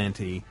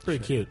vigilante,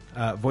 Pretty cute.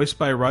 voiced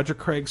by Roger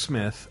Craig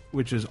Smith,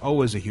 which is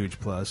always a huge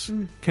plus,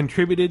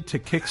 contributed to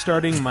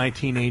kickstarting my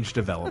teenage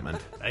development.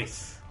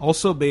 Nice.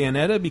 Also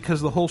Bayonetta,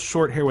 because the whole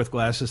short hair with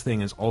glasses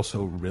thing is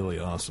also really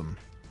awesome.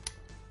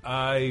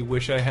 I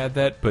wish I had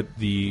that, but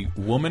the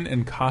woman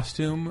in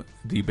costume,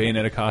 the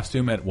Bayonetta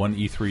costume at one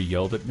E3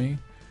 yelled at me,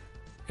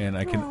 and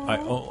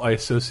I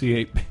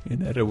associate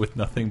Bayonetta with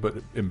nothing but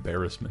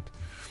embarrassment.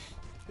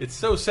 It's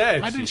so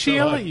sad. Why did She's she so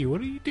yell hot. at you? What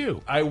did you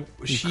do?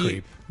 She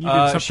creep. You did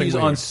something she's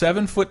weird. on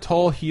 7-foot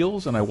tall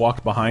heels, and I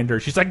walked behind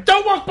her. She's like,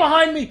 "Don't walk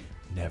behind me."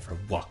 Never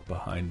walk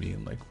behind me.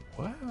 I'm like,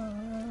 "What?"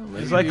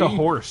 She's like a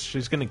horse.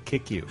 She's going to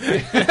kick you.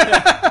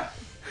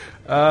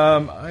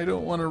 I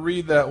don't want to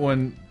read that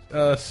one,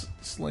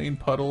 Slain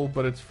Puddle,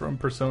 but it's from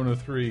Persona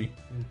 3.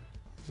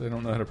 'Cause I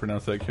don't know how to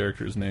pronounce that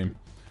character's name.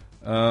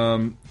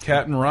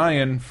 Captain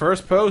Ryan,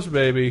 first post,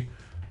 baby.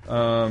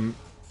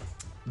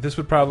 This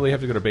would probably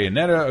have to go to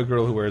Bayonetta, a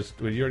girl who wears...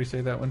 Did you already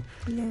say that one?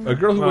 Yeah. A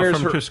girl who wears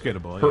from her,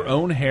 Tuskatable, her yeah.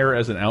 own hair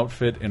as an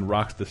outfit and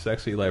rocks the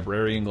sexy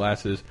librarian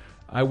glasses.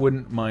 I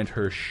wouldn't mind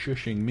her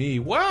shushing me.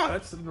 Wow,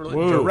 that's a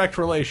direct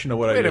relation to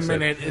what I Wait a just said.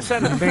 minute. Is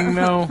that a thing,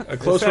 though? A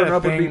close Is that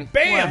runner-up would be, thing?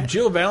 bam, What?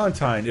 Jill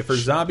Valentine. If her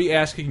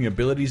zombie-asking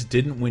abilities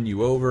didn't win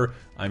you over,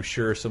 I'm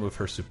sure some of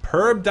her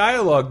superb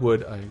dialogue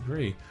would. I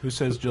agree. Who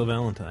says Jill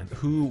Valentine?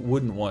 Who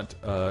wouldn't want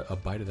a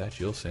bite of that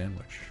Jill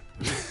sandwich?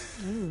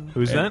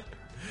 Who's that?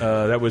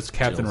 That was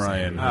Captain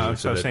Ryan. Oh, who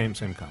so said it.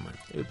 same comment.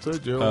 It's a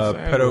Jill Pedo,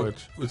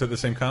 sandwich. was that the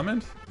same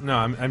comment? No,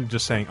 I'm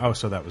just saying. Oh,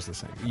 so that was the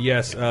same.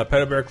 Yes,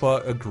 Pedo Bear Claw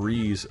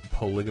agrees.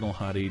 Polygonal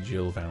hottie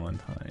Jill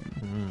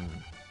Valentine.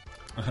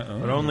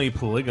 But only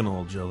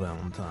polygonal Jill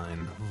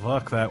Valentine.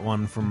 Fuck that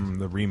one from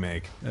the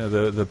remake.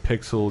 The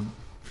Pixel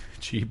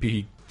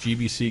GBC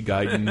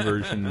Gaiden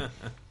version.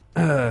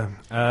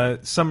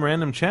 Some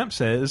random chap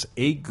says,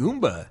 a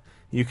Goomba.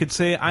 You could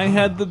say I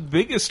had the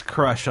biggest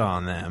crush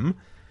on them.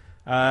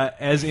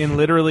 As in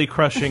literally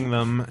crushing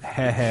them.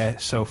 Heh,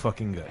 so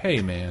fucking good.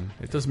 Hey, man,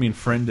 it doesn't mean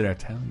friend in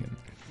Italian.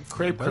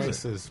 Crepe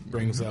Crisis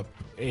brings up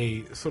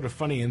a sort of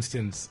funny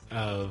instance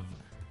of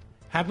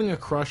having a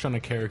crush on a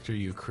character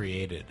you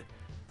created,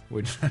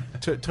 which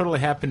totally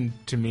happened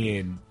to me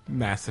in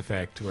Mass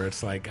Effect, where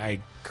it's like I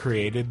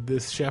created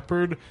this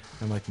shepherd.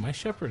 I'm like, my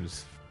shepherd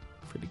is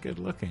pretty good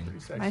looking.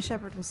 My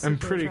shepherd was super And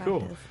pretty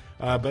attractive.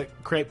 cool. But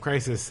Crepe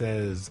Crisis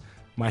says,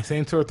 my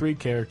Saints Row 3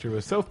 character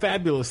was so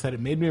fabulous that it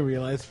made me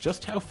realize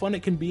just how fun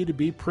it can be to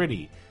be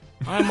pretty.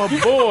 I'm a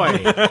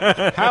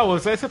boy. How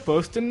was I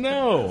supposed to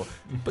know?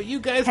 But you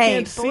guys Hey,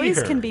 can't see boys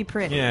her. can be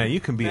pretty. Yeah, you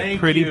can be a Thank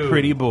pretty, you.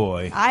 pretty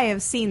boy. I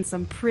have seen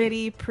some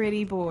pretty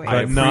boys.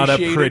 But not a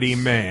appreciate pretty it,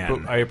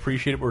 man. But I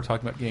appreciate it. We're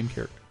talking about game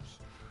characters.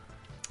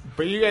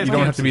 But you guys You don't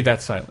can't have to be see.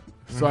 that silent.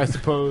 So I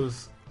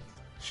suppose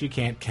she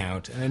can't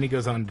count. And then he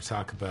goes on to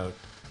talk about,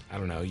 I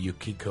don't know,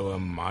 Yukiko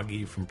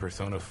Amagi from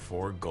Persona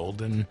 4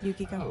 Golden.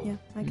 Yukiko, yeah,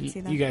 I can see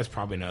that. You guys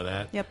probably know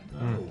that. Yep.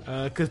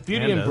 Because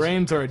beauty And and does.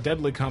 brains are a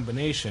deadly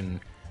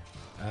combination.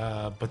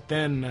 But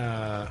then,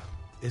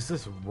 is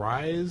this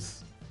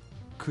Rise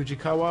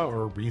Kujikawa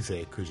or Rise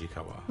Kujikawa?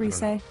 I don't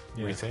Rise. know.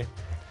 Rise?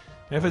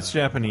 If it's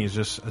Japanese,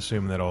 just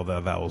assume that all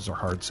the vowels are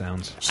hard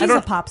sounds. She's a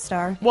pop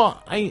star.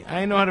 Well,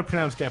 I know how to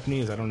pronounce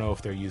Japanese. I don't know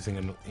if they're using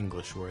an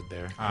English word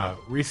there.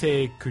 Rise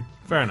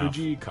Fair enough.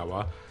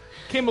 Kujikawa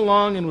came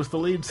along and was the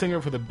lead singer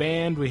for the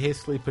band we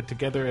hastily put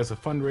together as a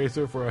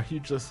fundraiser for a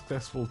hugely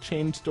successful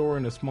chain store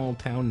in a small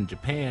town in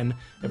Japan.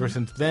 Ever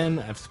since then,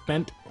 I've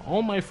spent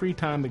all my free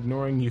time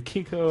ignoring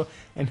Yukiko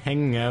and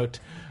hanging out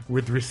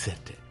with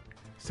Risette.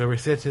 So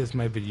Risette is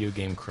my video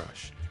game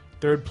crush.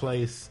 Third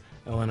place,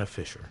 Elena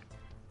Fisher.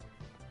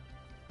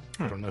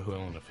 I don't know who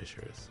Elena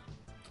Fisher is.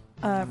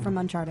 From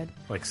Uncharted.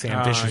 Like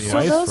Sam Fisher's yeah. So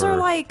wife? those or- are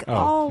like Oh,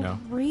 all no.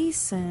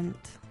 recent.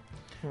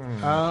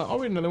 I'll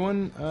read another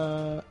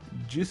one.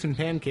 Juice and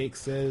Pancake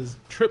says,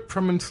 "Trip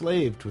from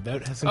Enslaved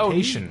without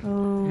hesitation."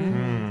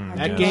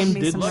 That Love game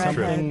me did some something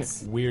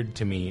redheads. weird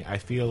to me. I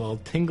feel all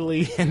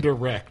tingly and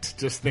erect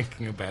just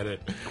thinking about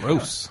it.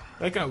 Gross.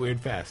 That got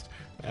weird fast.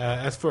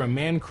 As for a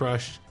man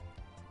crush,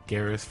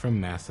 Garrus from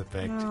Mass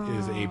Effect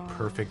is a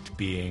perfect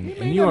being. He And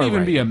may you not are even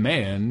right. be a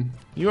man.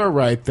 You are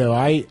right, though.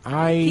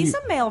 He's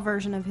a male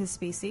version of his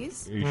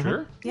species. Are you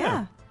sure?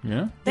 Yeah.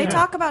 Yeah, They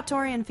talk about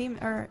Torian female.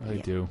 Or I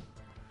do.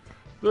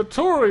 the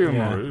Torian.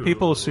 Yeah.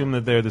 People assume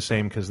that they're the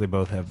same because they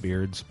both have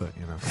beards, but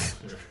you know.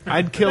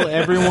 I'd kill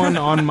everyone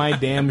on my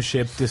damn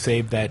ship to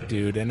save that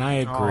dude, and I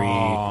agree.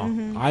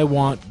 I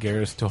want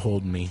Garrus to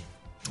hold me.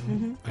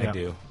 I Yeah.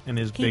 do. And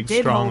his He big,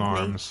 did strong hold me.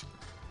 arms.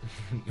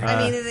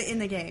 I mean, in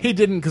the game. He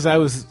didn't because I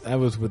was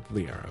with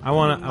Liara. I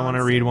want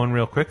to read one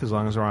real quick as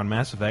long as we're on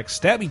Mass Effect.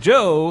 Stabby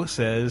Joe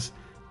says,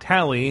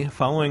 Tally,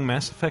 following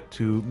Mass Effect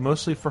 2,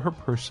 mostly for her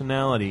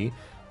personality.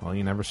 Well,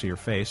 you never see her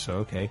face, so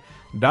okay.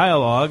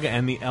 Dialogue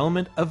and the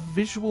element of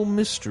visual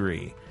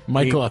mystery.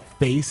 Michael, a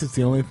face is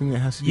the only thing that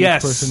has to do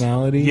Yes. with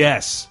personality.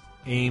 Yes.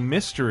 A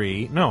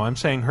mystery. No, I'm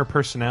saying her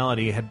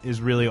personality is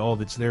really all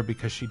that's there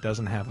because she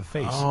doesn't have a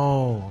face.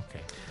 Oh,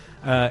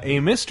 okay. A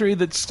mystery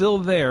that's still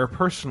there,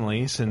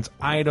 personally, since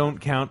I don't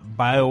count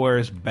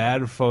BioWare's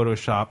bad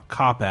Photoshop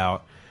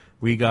cop-out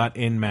we got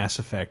in Mass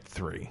Effect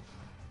 3.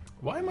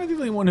 Why am I the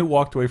only one who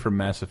walked away from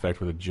Mass Effect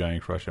with a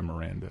giant crush on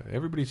Miranda?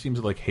 Everybody seems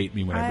to like hate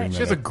me when I bring that up. She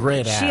has a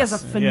great ass. She has a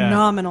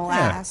phenomenal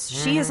ass.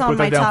 She is on Put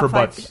that my down top for 5.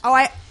 butts.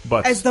 Oh,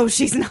 Butts. as though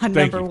she's not Thank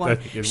number you. one.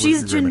 That- it was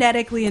She's agreement.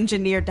 genetically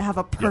engineered to have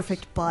a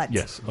perfect butt.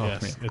 Yes. Oh,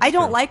 Yes. man. I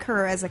don't like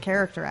her as a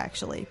character,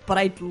 actually, but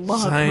I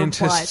love Scientists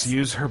her butt.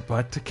 use her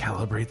butt to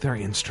calibrate their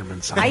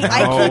instruments. I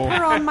know. keep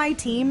her on my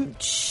team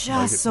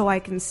just so I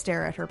can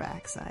stare at her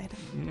backside.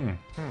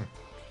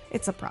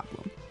 It's a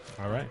problem.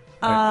 All right.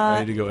 I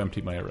need to go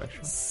empty my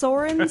erection.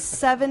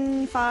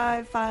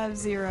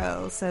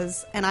 Soren7550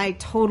 says, and I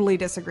totally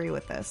disagree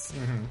with this.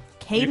 You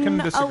can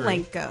Caden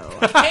disagree.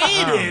 Alenko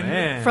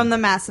Man. from the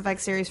Mass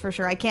Effect series for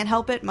sure. I can't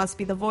help it. Must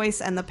be the voice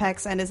and the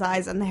pecs and his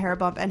eyes and the hair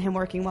bump and him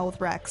working well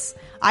with Rex.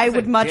 I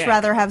would much dick.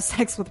 rather have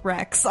sex with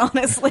Rex,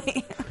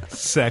 honestly.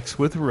 Sex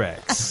with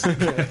Rex.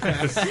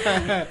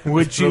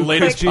 Would you,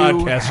 latest could you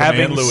podcast from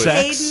having Ann Lewis.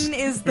 sex? Caden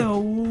is the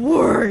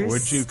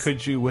worst.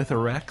 Could you with a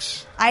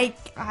Rex? I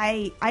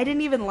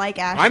didn't even like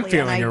Ashley. I'm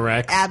feeling and I a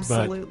Rex, but-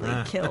 absolutely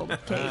killed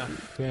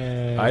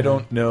Caden. I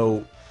don't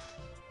know.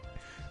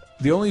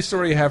 The only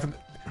story I have,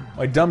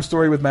 my dumb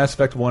story with Mass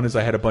Effect 1 is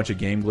I had a bunch of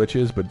game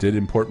glitches, but did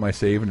import my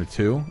save into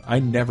 2. I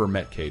never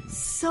met Caden.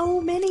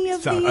 So many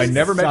of Sucks. these. I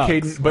never met Sucks.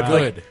 Caden, but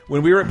Good. like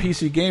when we were at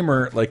PC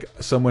Gamer, like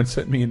someone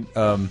sent me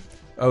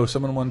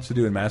someone wants to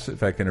do a Mass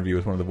Effect interview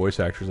with one of the voice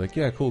actors. Like,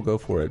 yeah, cool, go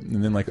for it.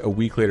 And then like a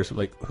week later, so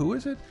like, who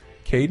is it?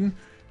 Caden?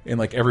 And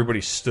like everybody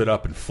stood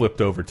up and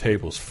flipped over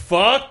tables.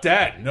 Fuck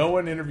that! No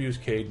one interviews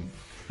Caden.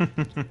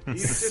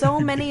 So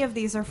many of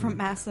these are from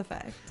Mass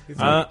Effect.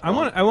 I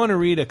want to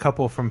read a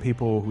couple from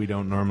people we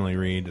don't normally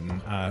read,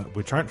 and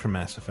which aren't from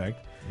Mass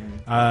Effect.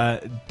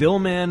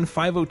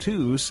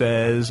 Dillman502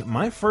 says,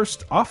 "My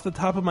first off the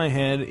top of my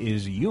head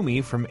is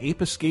Yumi from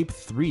Ape Escape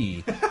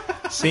 3.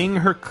 Seeing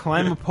her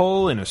climb a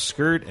pole in a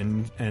skirt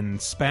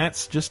and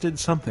spats just did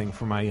something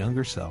for my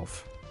younger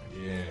self."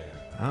 Yeah.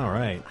 All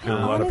right. I A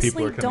lot of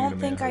people honestly are coming don't to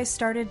think I manhood.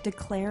 started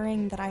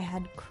declaring that I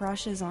had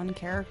crushes on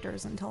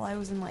characters until I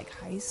was in like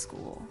high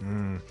school.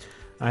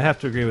 I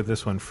have to agree with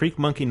this one. Freak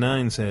Monkey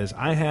 9 says,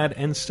 "I had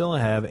and still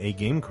have a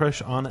game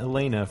crush on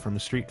Elena from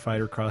Street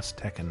Fighter Cross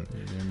Tekken."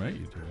 Yeah, right,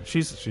 you do.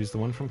 She's the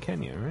one from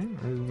Kenya, right?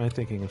 Or am I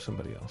thinking of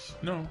somebody else?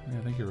 No, yeah,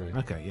 I think you're right.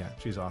 Okay, yeah,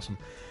 she's awesome.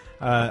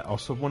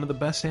 Also, one of the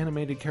best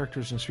animated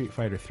characters in Street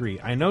Fighter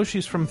 3. I know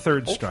she's from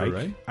Third Ultra, Strike.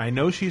 right? I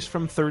know she's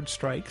from Third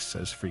Strike,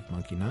 says Freak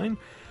Monkey 9.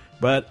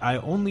 But I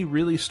only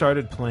really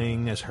started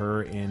playing as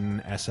her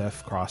in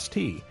SF Cross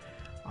T.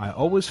 I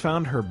always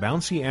found her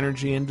bouncy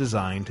energy and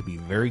design to be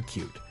very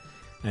cute.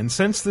 And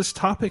since this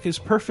topic is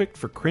perfect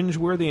for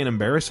cringeworthy and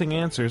embarrassing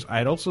answers,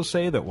 I'd also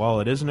say that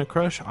while it isn't a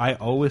crush, I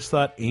always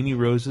thought Amy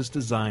Rose's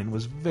design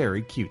was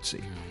very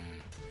cutesy.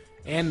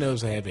 Ann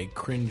knows I have a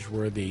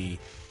cringeworthy,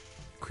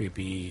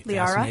 creepy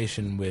Liara?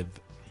 fascination with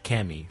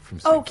Cammy from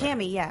Street Oh, Fighter.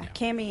 Cammy, yeah.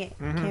 Cammy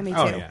too.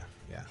 Oh, yeah.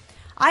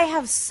 I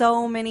have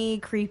so many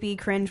creepy,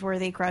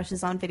 cringeworthy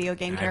crushes on video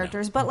game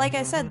characters, but like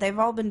I said, they've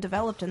all been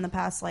developed in the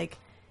past like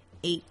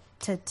 8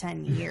 to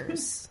 10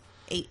 years.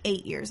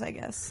 8 years, I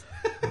guess.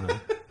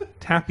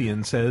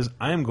 Tapian says,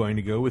 "I am going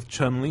to go with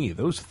Chun-Li.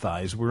 Those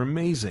thighs were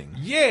amazing."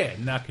 Yeah,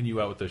 knocking you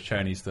out with those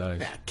Chinese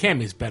thighs. Yeah,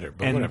 Cammy's better,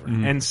 but And, whatever.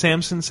 and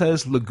Samson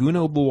says,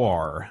 "Laguna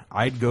Loire.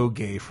 I'd go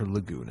gay for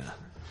Laguna."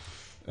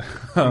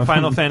 From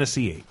Final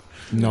Fantasy VIII.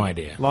 No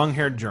idea.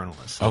 Long-haired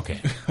journalist. Okay.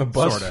 A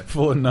bus Sorta.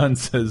 full of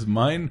nuns says,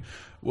 "Mine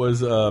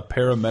was a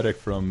paramedic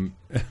from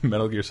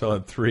Metal Gear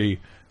Solid 3.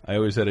 I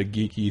always had a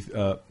geeky.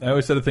 I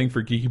always had a thing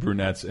for geeky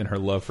brunettes, and her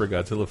love for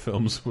Godzilla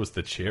films was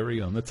the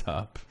cherry on the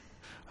top.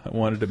 I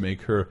wanted to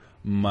make her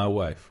my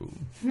waifu."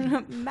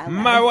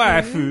 My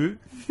waifu.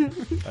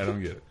 I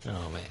don't get it.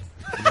 Oh,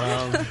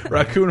 man.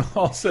 Raccoon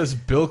Hall says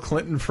Bill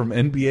Clinton from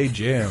NBA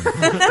Jam.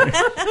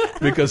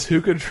 Because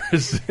who could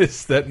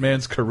resist that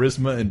man's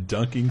charisma and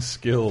dunking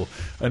skill?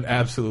 An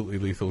absolutely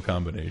lethal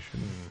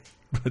combination.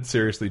 But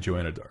seriously,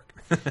 Joanna Dark.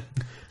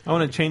 I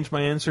want to change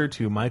my answer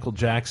to Michael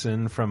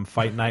Jackson from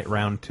Fight Night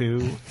Round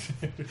 2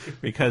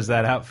 because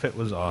that outfit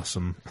was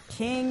awesome.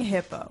 King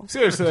Hippo.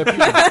 Seriously.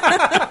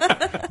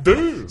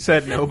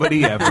 Said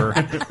nobody ever.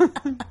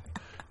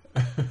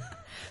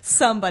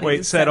 Somebody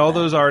Wait, said all that.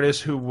 those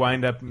artists who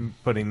wind up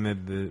putting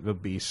the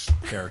Beast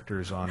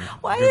characters on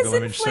Why Google is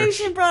image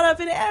inflation search. brought up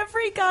in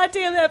every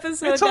goddamn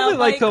episode? It's now, only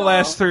like the Michael?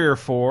 last 3 or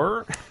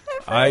 4.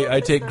 I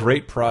take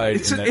great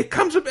pride in that. It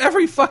comes up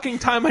every fucking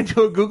time I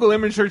do a Google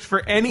image search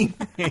for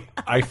anything.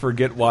 I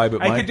forget why,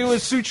 but I could do a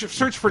search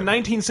for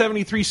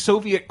 1973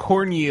 Soviet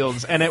corn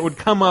yields, and it would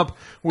come up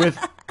with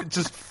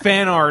just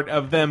fan art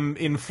of them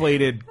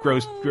inflated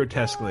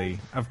grotesquely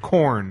of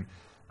corn.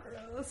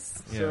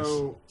 Yes.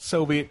 So-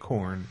 Soviet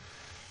corn.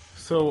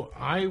 So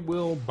I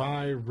will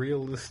buy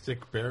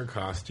realistic bear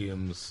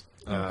costumes.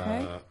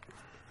 Okay.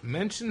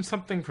 Mention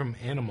something from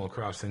Animal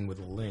Crossing with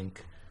a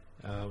link,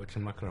 which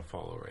I'm not going to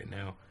follow right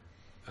now.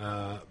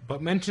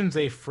 but mentions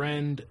a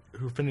friend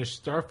who finished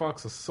Star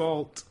Fox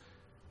Assault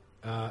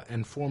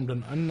and formed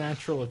an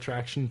unnatural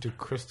attraction to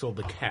Crystal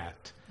the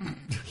cat.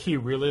 He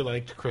really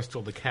liked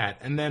Crystal the cat.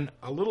 And then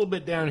a little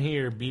bit down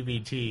here,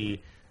 BBT,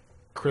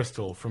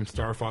 Crystal from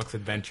Star Fox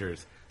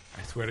Adventures.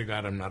 I swear to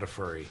God, I'm not a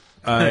furry.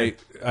 You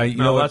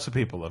know, lots of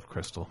people love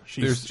Crystal.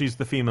 She's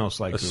the female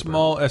Sly Cooper.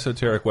 small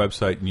esoteric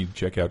website you need to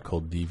check out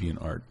called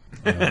DeviantArt.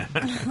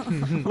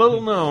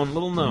 little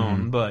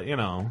known, but you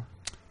know,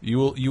 you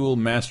will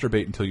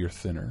masturbate until you're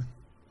thinner.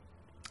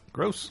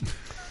 Gross.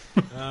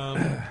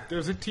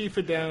 There's a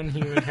Tifa down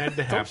here. It had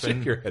to happen. Don't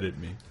shake your head at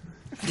me.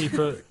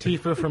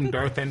 Tifa from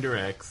Darth Ender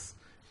X.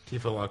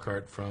 Tifa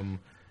Lockhart from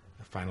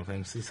Final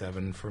Fantasy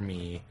VII for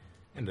me.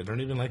 And I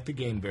don't even like the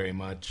game very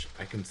much.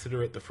 I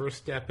consider it the first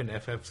step in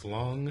FF's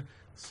long,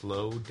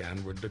 slow,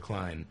 downward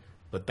decline.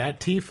 But that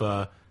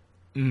Tifa,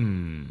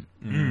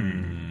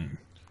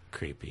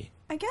 creepy.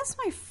 I guess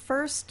my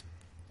first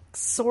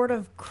sort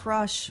of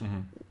crush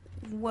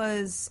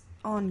was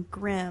on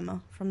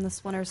Grimm from the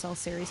Splinter Cell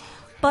series.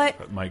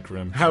 But Mike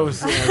Grimm. I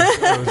was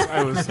upset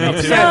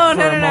no,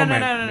 for a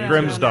moment.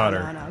 Grimm's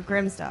daughter. No,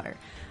 Grimm's daughter.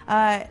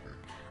 I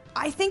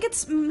think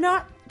it's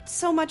not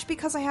so much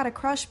because I had a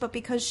crush, but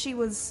because she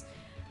was...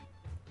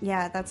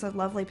 Yeah, that's a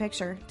lovely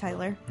picture,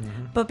 Tyler.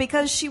 But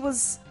because she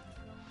was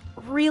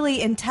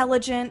really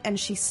intelligent, and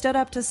she stood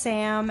up to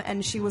Sam,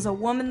 and she was a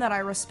woman that I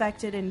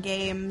respected in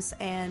games,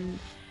 and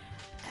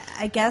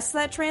I guess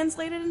that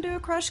translated into a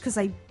crush, because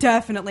I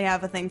definitely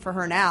have a thing for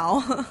her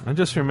now. I'm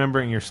just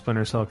remembering your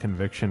Splinter Cell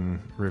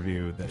Conviction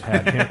review that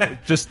had him,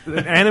 just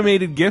an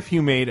animated GIF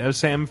you made of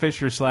Sam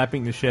Fisher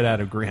slapping the shit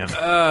out of Grimm.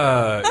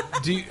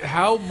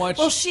 How much?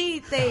 Well,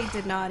 they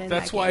did not.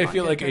 That's why I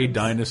feel like a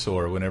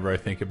dinosaur whenever I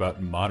think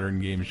about modern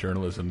games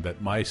journalism.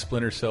 That my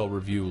Splinter Cell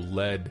review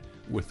led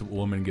with the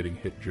woman getting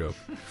hit joke.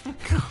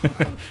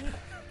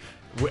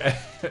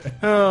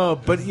 Oh,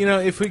 but you know,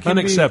 if we can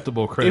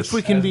unacceptable, Chris. If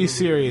we can be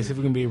serious, if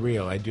we can be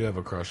real, I do have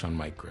a crush on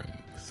Mike Grimm.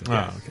 So,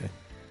 okay.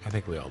 I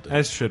think we all do.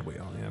 As should we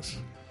all, yes.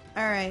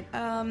 All right.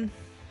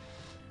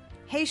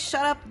 Hey,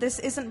 shut up. This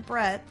isn't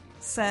Brett.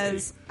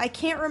 Says, I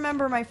can't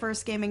remember my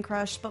first gaming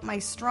crush, but my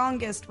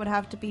strongest would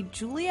have to be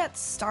Juliet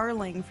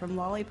Starling from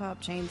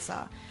Lollipop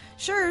Chainsaw.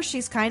 Sure,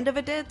 she's kind of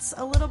a ditz,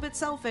 a little bit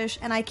selfish,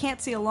 and I can't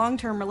see a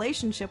long-term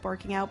relationship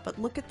working out, but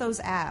look at those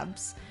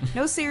abs.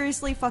 No,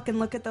 seriously, fucking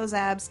look at those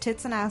abs.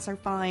 Tits and ass are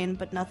fine,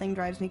 but nothing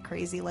drives me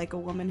crazy like a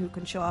woman who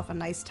can show off a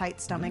nice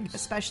tight stomach,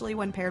 especially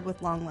when paired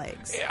with long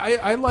legs.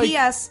 I like...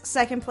 P.S.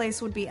 Second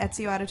place would be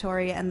Ezio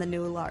Auditore and the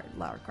new Lara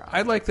Croft.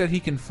 I like that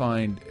he can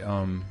find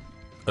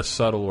a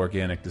subtle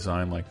organic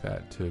design like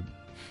that to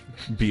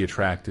be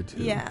attracted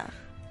to. Yeah.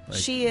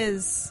 She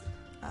is,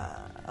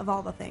 of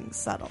all the things,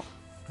 subtle.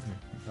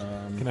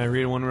 Can I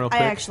read one real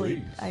quick?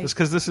 Just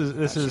because this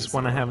is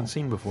one I haven't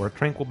seen before.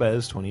 Tranquil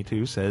Bez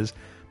 22 says,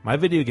 my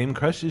video game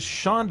crush is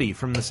Shondi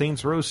from the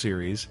Saints Row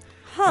series.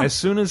 As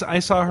soon as I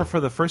saw her for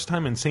the first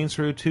time in Saints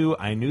Row 2,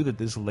 I knew that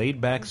this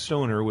laid-back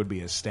stoner would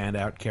be a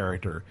standout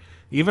character.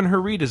 Even her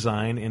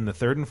redesign in the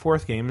third and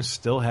fourth games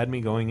still had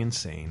me going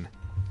insane.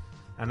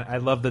 And I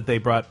love that they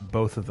brought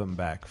both of them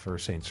back for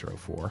Saints Row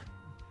 4.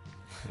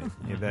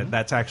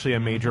 That's actually a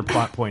major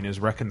plot point, is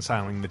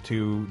reconciling the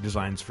two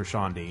designs for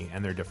Shondi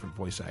and their different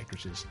voice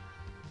actresses.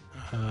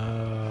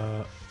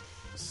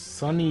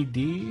 Sunny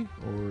D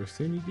or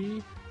Sunny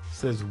D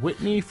says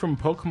Whitney from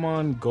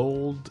Pokemon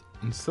Gold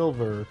and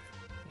Silver,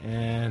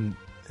 and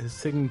his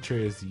signature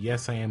is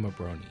 "Yes, I am a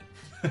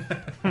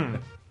brony."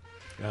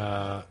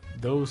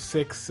 Those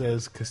Six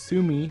says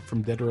Kasumi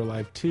from Dead or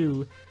Alive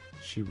 2.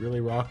 She really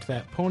rocked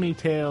that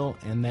ponytail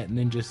and that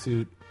ninja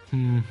suit.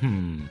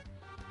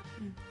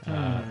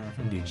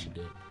 Indeed she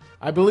did.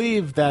 I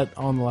believe that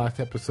on the last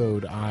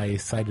episode I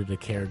cited a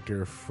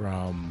character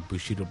from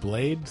Bushido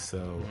Blade,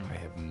 so I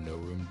have no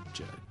room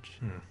to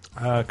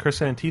judge. Chris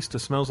Antista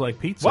Smells Like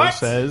Pizza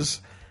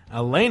says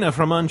Elena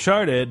from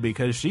Uncharted,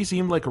 because she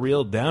seemed like a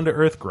real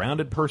down-to-earth,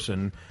 grounded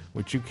person,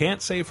 which you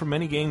can't say for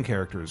many game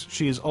characters.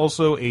 She is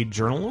also a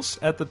journalist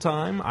at the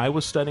time. I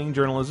was studying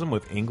journalism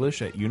with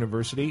English at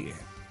University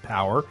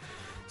Power,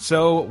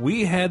 so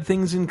we had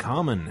things in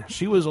common.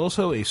 She was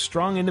also a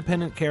strong,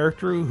 independent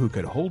character who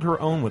could hold her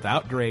own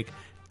without Drake,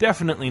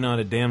 definitely not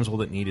a damsel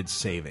that needed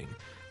saving.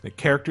 The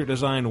character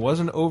design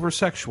wasn't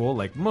over-sexual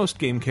like most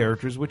game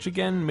characters, which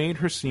again made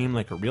her seem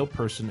like a real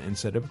person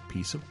instead of a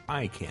piece of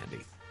eye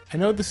candy. I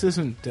know this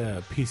isn't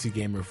PC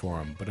Gamer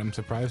Forum, but I'm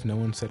surprised no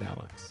one said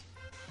Alex.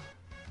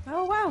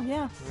 Oh, wow,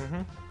 yeah.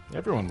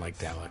 Everyone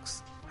liked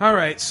Alex. All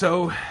right,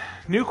 so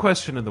new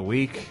question of the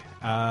week.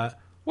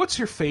 What's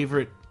your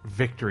favorite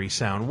victory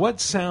sound?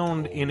 What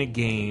sound in a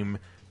game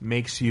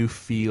makes you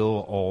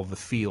feel all the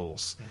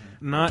feels?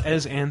 Not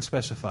as Anne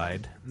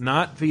specified,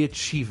 not the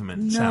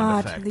achievement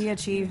sound effect. Not the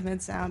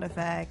achievement sound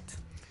effect.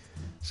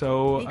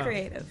 So be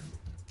creative.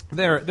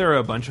 There are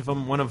a bunch of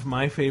them. One of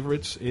my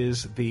favorites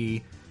is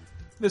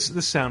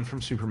this sound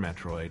from Super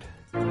Metroid.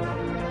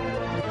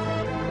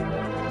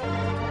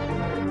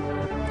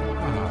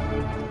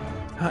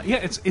 Yeah,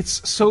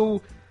 it's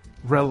so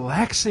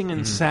relaxing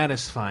and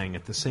satisfying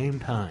at the same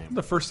time.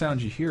 The first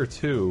sound you hear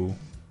too,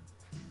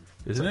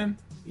 isn't it?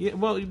 Yeah,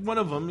 well, one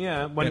of them,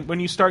 yeah. When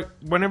you start,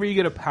 whenever you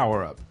get a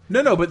power up.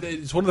 No, but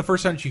it's one of the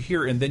first sounds you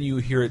hear, and then you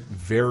hear it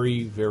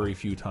very, very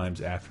few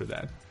times after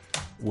that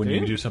when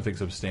you do something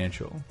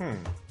substantial.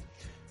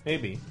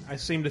 Maybe. I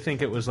seem to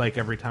think it was like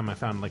every time I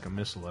found like a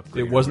missile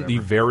upgrade. It wasn't the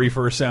very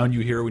first sound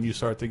you hear when you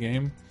start the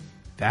game.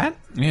 That?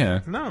 Yeah.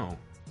 No.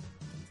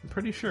 I'm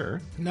pretty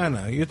sure.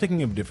 No, you're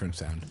thinking of a different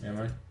sound.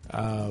 Am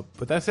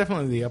But that's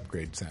definitely the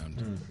upgrade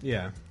sound.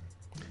 Yeah.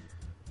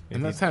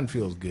 And that sound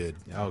feels good.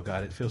 Oh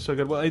god, it feels so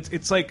good. Well,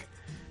 it's like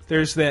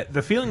there's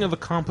the feeling of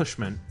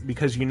accomplishment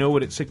because you know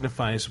what it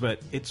signifies,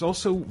 but it's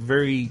also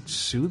very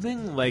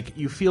soothing. Like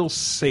you feel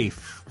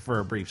safe for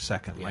a brief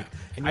second. Yeah. Like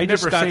And you're I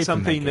just never got safe in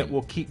something that that game.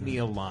 will keep me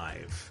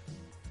alive.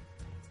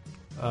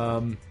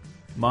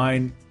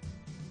 Mine,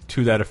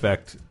 to that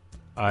effect,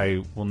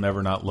 I will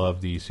never not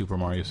love the Super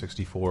Mario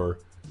 64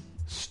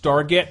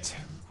 Starget.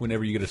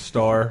 Whenever you get a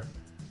star,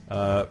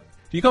 do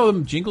you call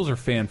them jingles or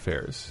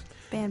fanfares?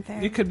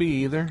 Fanfare. It could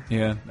be either.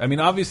 Yeah, I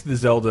mean, obviously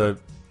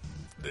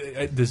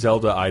the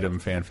Zelda item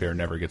fanfare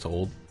never gets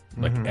old,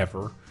 like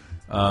ever.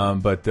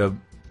 But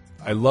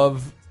I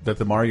love that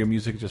the Mario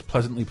music is just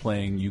pleasantly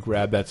playing. You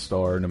grab that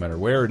star, no matter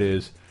where it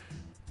is,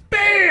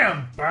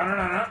 bam,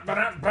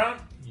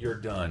 you're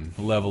done.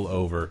 Level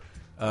over.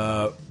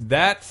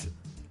 That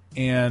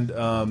and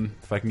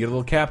if I can get a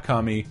little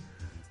Capcom-y,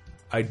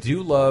 I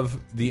do love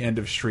the end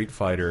of Street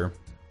Fighter.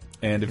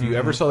 And if you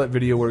ever saw that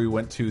video where we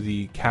went to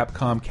the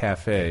Capcom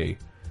Cafe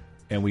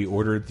and we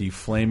ordered the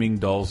Flaming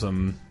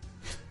Dulsum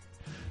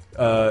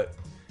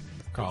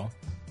Call.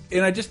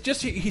 and I just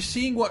he's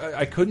seeing what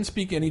I couldn't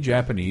speak any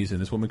Japanese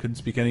and this woman couldn't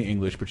speak any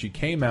English, but she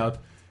came out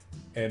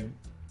and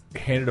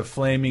handed a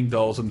Flaming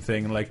Dulsum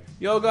thing and like,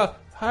 Yoga,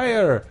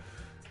 higher,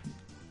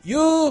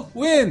 you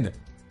win.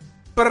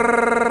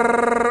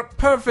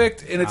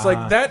 Perfect, and it's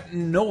like that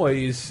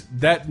noise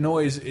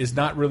is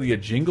not really a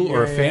jingle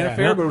or a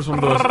fanfare, but it was one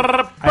of those.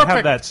 I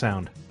have that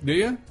sound. Do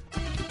you?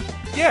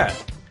 Yeah.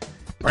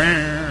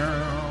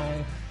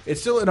 It's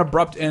still an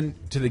abrupt end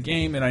to the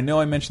game, and I know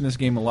I mentioned this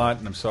game a lot,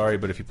 and I'm sorry,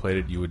 but if you played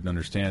it, you would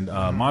understand.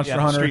 Monster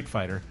Hunter, Street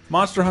Fighter.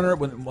 Monster Hunter.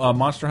 When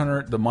Monster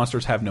Hunter, the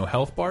monsters have no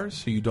health bars,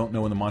 so you don't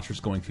know when the monster's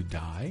going to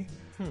die.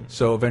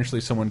 So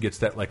eventually, someone gets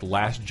that like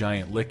last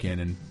giant lick in,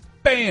 and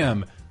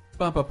bam.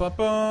 And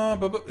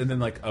then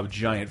like a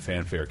giant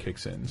fanfare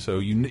kicks in, so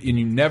you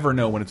never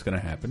know when it's going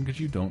to happen because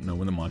you don't know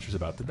when the monster's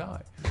about to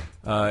die.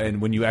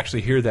 And when you actually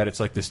hear that, it's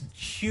like this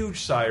huge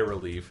sigh of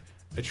relief,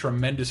 a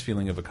tremendous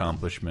feeling of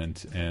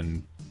accomplishment,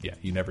 and yeah,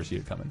 you never see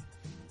it coming.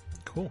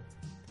 Cool.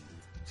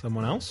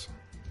 Someone else?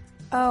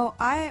 Oh,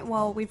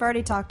 well, we've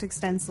already talked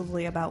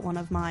extensively about one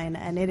of mine,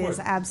 and it is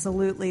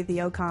absolutely the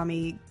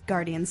Okami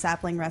Guardian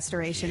Sapling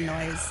Restoration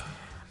noise.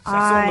 Is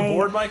that still on the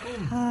board,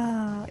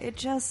 Michael? It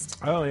just...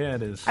 Oh, yeah,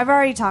 it is. I've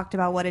already talked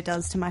about what it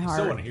does to my heart.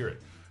 Still want to hear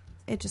it.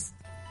 It just...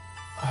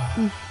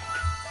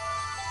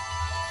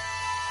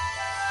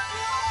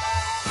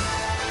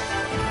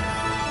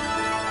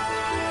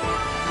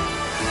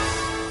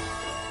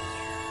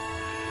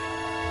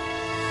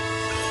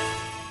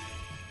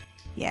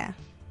 Yeah,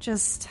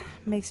 just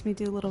makes me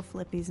do little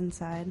flippies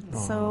inside.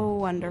 So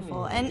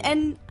wonderful.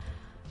 And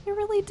it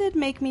really did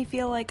make me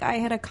feel like I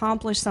had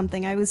accomplished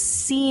something. I was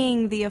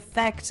seeing the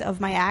effect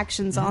of my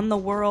actions on the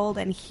world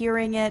and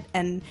hearing it,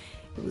 and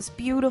it was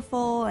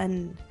beautiful,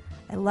 and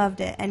I loved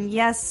it. And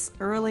yes,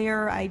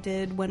 earlier I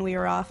did, when we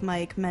were off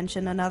mic,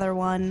 mention another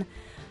one.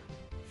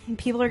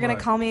 People are going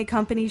to call me a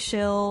company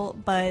shill,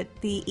 but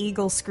the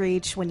eagle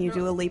screech when you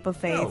do a leap of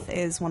faith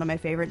is one of my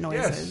favorite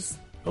noises.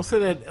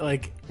 Also, that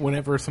like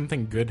whenever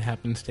something good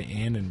happens to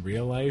Anne in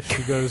real life,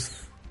 she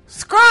goes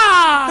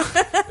 "scraw."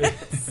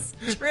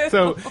 True.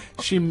 So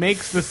she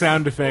makes the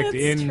sound effect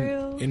It's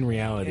true. in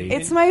reality.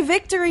 It's my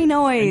victory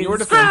noise. In your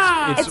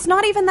defense, It's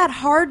not even that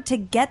hard to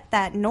get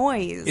that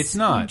noise. It's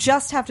not. You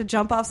just have to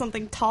jump off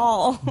something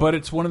tall. But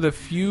it's one of the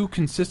few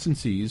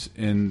consistencies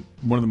in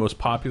one of the most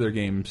popular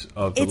games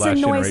of the It's last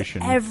a noise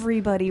generation.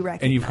 everybody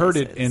recognizes. And you've heard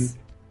it, and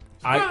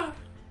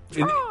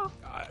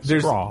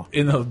there's Straw.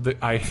 in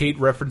I hate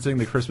referencing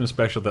the Christmas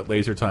special that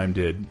Laser Time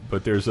did,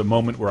 but there's a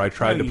moment where I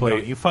tried to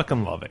play You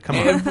fucking love it. Come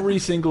on. every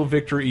single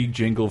victory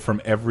jingle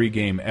from every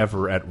game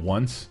ever at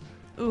once.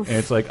 Oof. And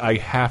it's like I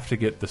have to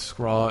get the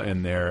scraw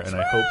in there, and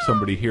I hope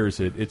somebody hears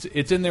it.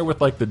 It's in there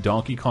with like the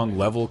Donkey Kong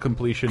level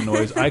completion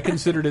noise. I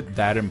considered it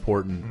that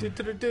important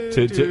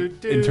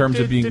in terms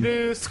of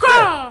being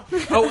 "scraw."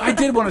 Oh, I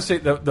did want to say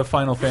the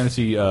Final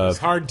Fantasy. It's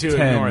hard to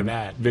 10 ignore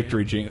that.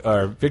 victory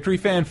victory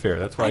fanfare.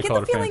 That's why I I get call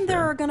the it a feeling fanfare.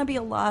 there are going to be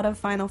a lot of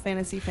Final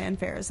Fantasy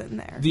fanfares in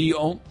there.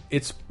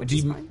 It's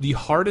is fine. the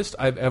hardest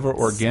I've ever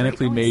great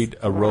organically noise. made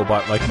a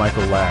robot like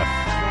Michael laugh.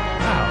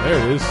 Wow,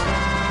 there it is.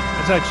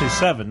 It's actually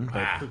 7,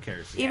 but who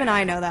cares? Even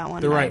I know that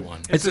one. The right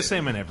one. It's the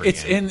same in every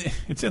game.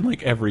 It's in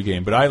like every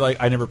game, but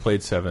I never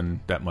played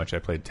 7 that much. I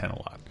played 10 a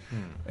lot,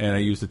 and I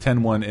used the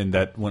 10 one in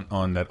that one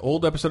on that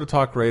old episode of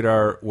Talk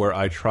Radar where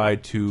I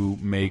tried to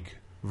make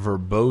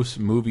verbose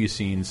movie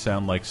scenes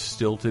sound like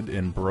stilted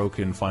and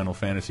broken Final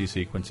Fantasy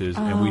sequences,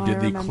 and we I did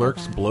the remember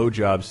Clerks that.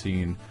 blowjob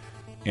scene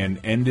and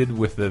ended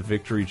with the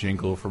victory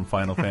jingle from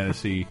Final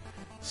Fantasy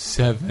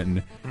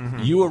VII.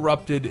 You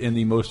erupted in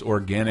the most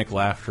organic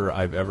laughter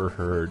I've ever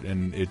heard,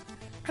 and it.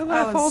 I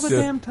laugh was all the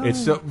so- damn time.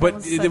 It's so, but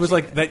was it such was a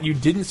like good- that. You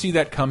didn't see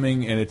that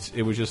coming, and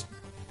it was just.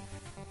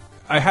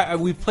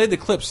 We played the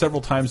clip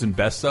several times in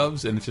best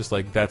ofs, and it's just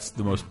like that's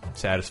the most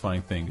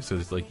satisfying thing. So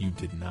it's like you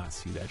did not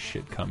see that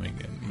shit coming,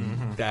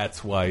 and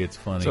that's why it's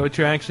funny. So what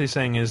you're actually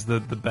saying is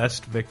that the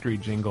best victory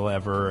jingle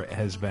ever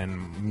has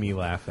been me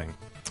laughing.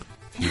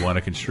 if you want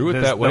to construe it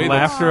There's that way, the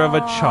that's- laughter of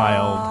a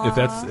child.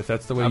 if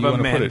that's the way Of you a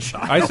want to put man it.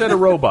 child. I said a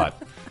robot,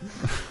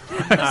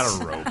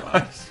 not a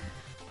robot.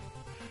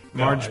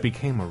 Marge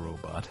became a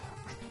robot.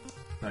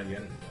 Not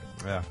yet.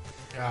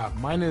 Yeah.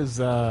 Mine is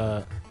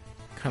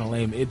kind of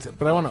lame.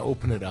 But I want to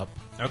open it up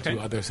Okay.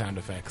 to other sound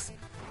effects.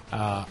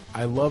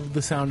 I love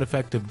the sound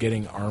effect of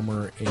getting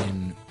armor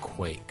in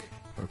Quake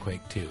or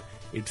Quake 2.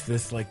 It's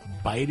this like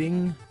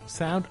biting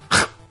sound,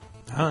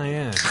 Oh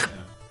yeah.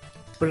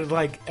 but it,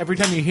 like every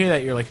time you hear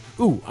that, you're like,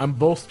 "Ooh, I'm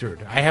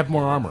bolstered. I have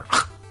more armor."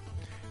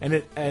 And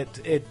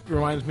it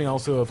reminds me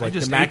also of like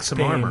just the ate Max some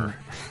Payne armor.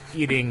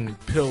 eating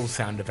pills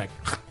sound effect.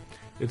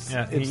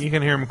 Yeah, It's you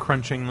can hear him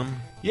crunching them.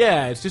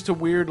 Yeah, it's just a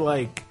weird,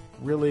 like,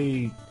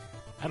 really,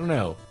 I don't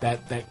know,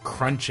 that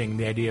crunching,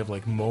 the idea of,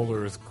 like,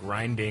 molars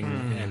grinding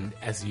and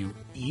as you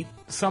eat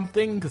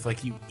something, because,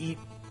 like, you eat,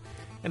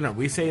 I don't know,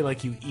 we say,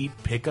 like, you eat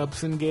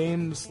pickups in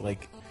games,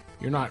 like,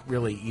 you're not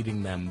really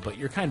eating them, but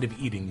you're kind of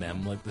eating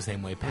them, like the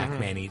same way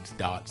Pac-Man eats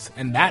dots.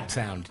 And that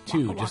sound,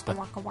 too, just the,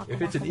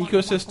 If it's an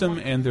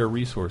ecosystem and their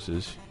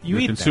resources, you're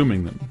eat them.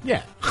 consuming them.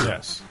 yeah.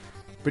 Yes.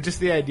 But just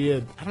the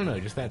idea, I don't know,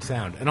 just that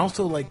sound. And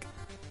also, like,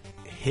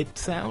 hit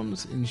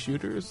sounds in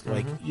shooters,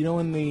 like you know,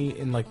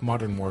 in like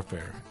Modern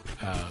Warfare,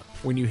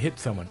 when you hit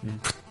someone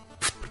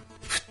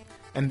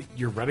and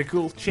your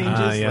reticle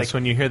changes, Yes, like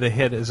when you hear the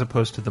hit as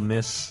opposed to the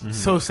miss.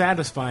 so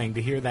satisfying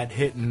to hear that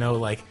hit and know,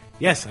 like,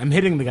 yes, I'm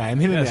hitting the guy,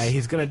 Yes.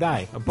 he's gonna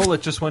die. A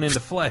bullet just went into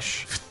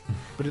flesh.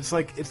 But it's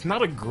like it's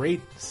not a great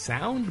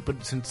sound, but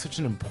it's such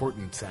an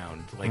important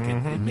sound. Like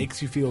it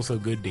makes you feel so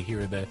good to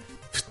hear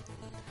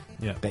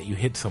Yeah. that you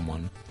hit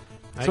someone.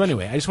 So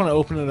anyway, I just want to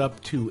open it up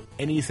to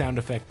any sound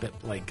effect that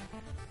like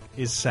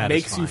Is satisfying.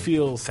 makes you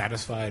feel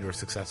satisfied or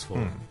successful.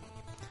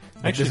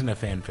 That Actually- isn't a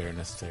fanfare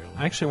necessarily.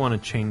 I actually want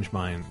to change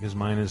mine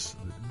because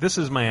this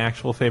is my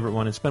actual favorite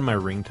one. It's been my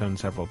ringtone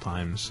several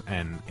times,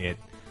 and it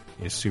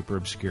is super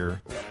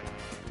obscure.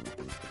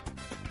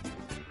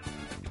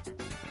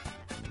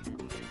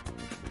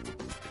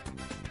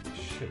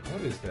 Shit,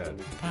 what is that?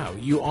 Wow,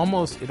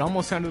 it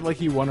almost sounded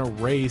like you won a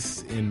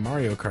race in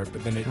Mario Kart,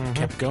 but then it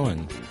kept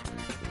going.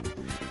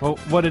 Well,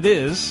 what it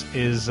is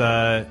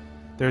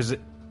there's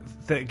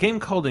the game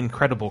called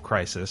Incredible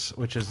Crisis,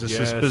 which is this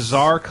Yes.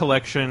 bizarre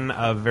collection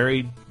of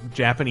very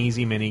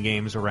Japanesey mini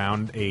games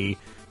around a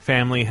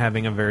family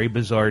having a very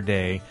bizarre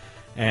day.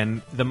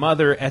 And the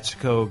mother,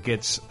 Etsuko,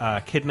 gets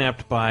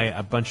kidnapped by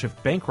a bunch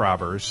of bank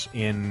robbers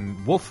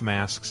in wolf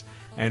masks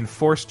and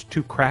forced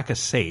to crack a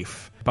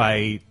safe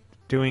by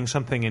doing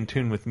something in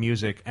tune with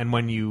music. And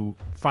when you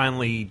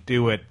finally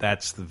do it,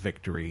 that's the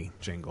victory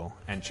jingle.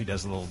 And she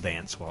does a little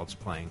dance while it's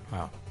playing.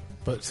 Wow.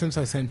 But since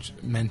I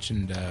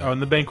mentioned Oh,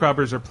 and the bank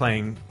robbers are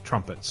playing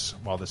trumpets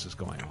while this is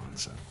going on.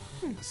 So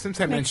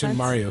since I Makes mentioned sense.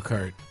 Mario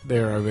Kart,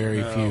 there are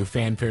very few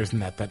fanfares in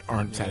that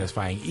aren't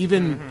satisfying.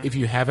 Even if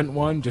you haven't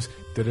won, just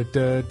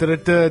da-da-da,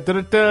 da-da-da,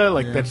 da-da-da,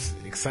 like that's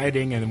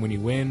exciting. And when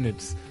you win,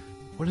 it's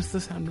what is the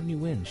sound when you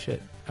win?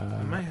 Shit.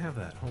 I might have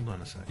that. Hold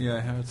on a second. Yeah, I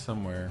have it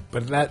somewhere.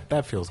 But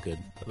that feels good.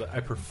 I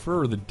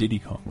prefer the Diddy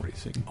Kong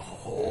racing.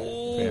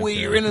 Oh,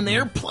 you're in an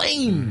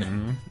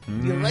airplane.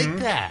 You like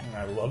that?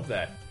 I love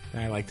that.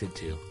 I liked it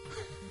too.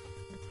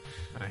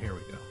 Here we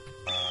go.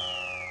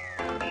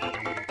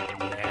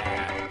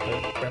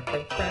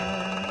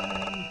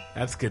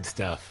 That's good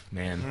stuff,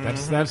 man.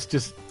 That's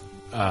just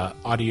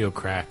audio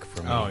crack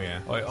for me. Oh yeah.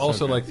 I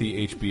also like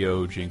the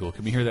HBO jingle.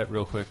 Can we hear that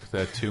real quick?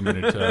 That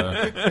 2-minute.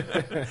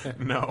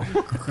 No.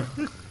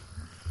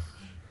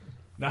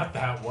 Not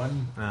that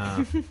one.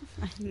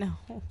 No.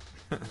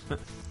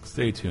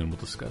 Stay tuned. We'll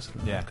discuss it.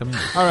 Yeah. Coming.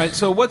 All right.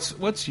 So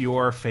what's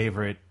your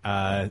favorite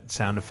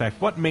sound effect?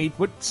 What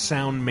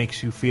sound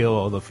makes you feel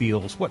all the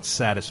feels? What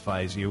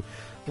satisfies you?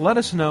 Let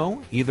us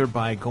know either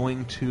by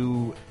going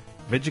to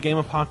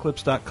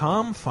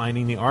VidjagameApocalypse.com,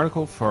 finding the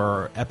article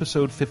for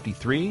episode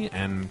 53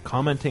 and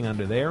commenting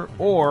under there,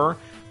 or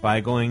by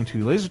going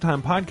to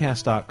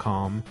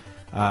LaserTimePodcast.com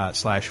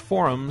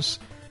 /forums,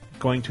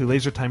 going to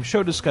LaserTime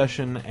Show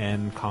Discussion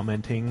and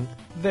commenting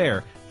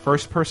there.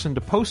 First person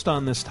to post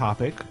on this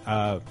topic,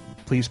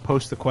 please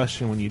post the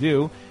question when you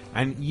do,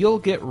 and you'll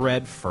get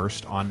read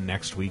first on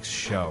next week's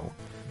show.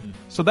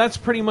 So that's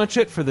pretty much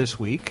it for this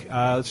week.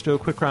 Let's do a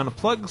quick round of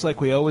plugs like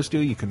we always do.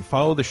 You can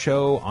follow the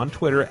show on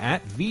Twitter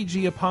at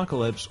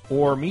VGApocalypse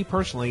or me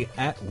personally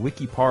at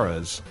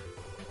Wikiparas.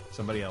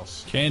 Somebody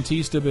else.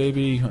 Cantista,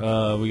 baby.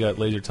 We got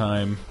Laser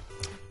Time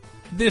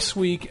this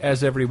week,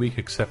 as every week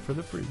except for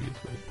the previous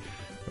week.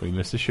 We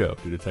missed the show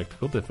due to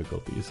technical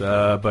difficulties.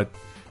 But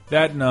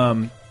that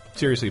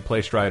seriously,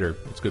 play Strider.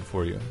 It's good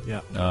for you.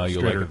 Yeah,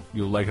 you'll like it.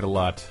 You'll like it a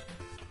lot.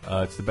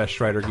 It's the best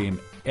Strider game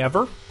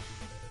ever.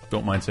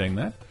 Don't mind saying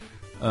that.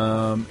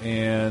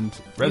 And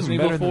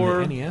Resident Evil 4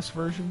 than the NES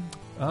version.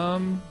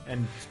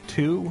 And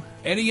 2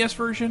 NES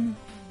version.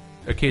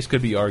 A case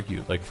could be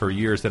argued. Like for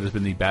years, that has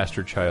been the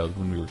bastard child.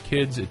 When we were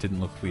kids, it didn't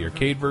look like the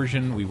arcade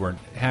version. We weren't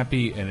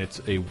happy, and it's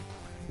a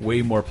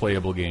way more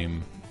playable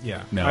game.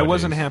 Yeah, nowadays. I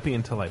wasn't happy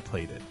until I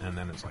played it, and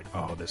then it's like,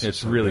 oh, this is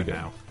so really good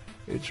now.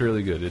 It's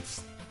really good.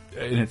 It's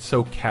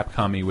so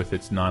Capcom-y with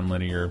its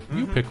non-linear.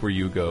 You pick where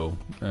you go,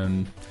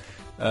 and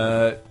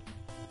I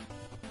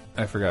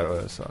forgot what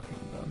I was talking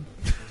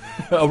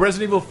about.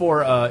 Resident Evil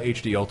 4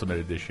 HD Ultimate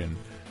Edition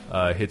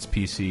hits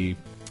PC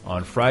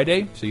on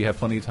Friday, so you have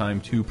plenty of time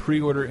to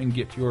pre-order and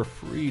get your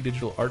free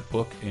digital art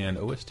book and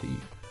OST.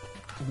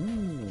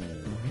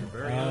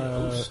 Very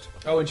host.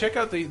 Oh, and check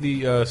out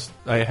the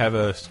I have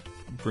a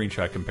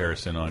screenshot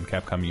comparison on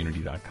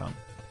CapcomUnity.com.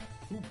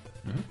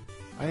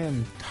 I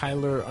am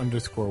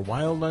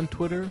Tyler_Wild on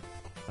Twitter.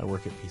 I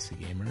work at PC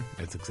Gamer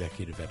as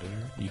executive editor.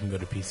 You can go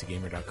to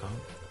PCGamer.com.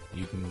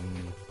 You can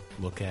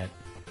look at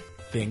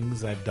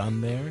things I've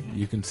done there.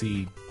 You can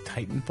see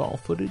Titanfall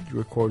footage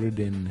recorded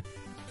in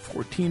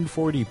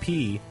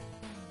 1440p.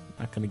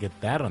 Not going to get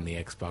that on the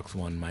Xbox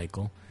One,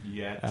 Michael.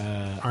 Yet.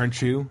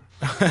 Aren't you?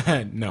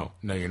 No,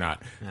 you're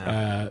not.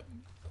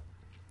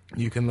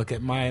 You can look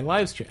at my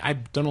live stream.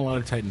 I've done a lot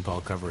of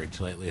Titanfall coverage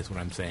lately, is what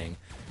I'm saying.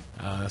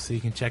 So you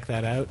can check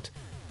that out.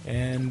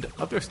 And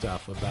other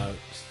stuff about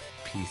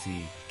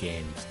PC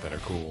games that are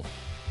cool.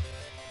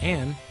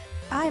 Anne.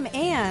 I'm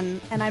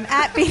Anne, and I'm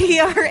at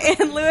BDR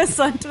Ann Lewis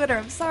on Twitter.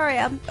 I'm sorry,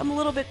 I'm a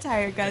little bit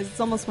tired, guys. It's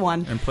almost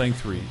 1. And playing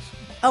threes.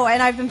 Oh,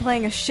 and I've been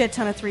playing a shit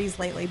ton of threes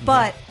lately,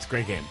 but It's a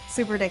great game.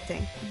 super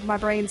addicting. My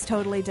brain's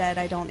totally dead.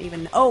 I don't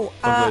even. Oh,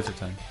 Laser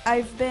Time.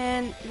 I've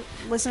been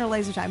listener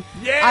Laser Time.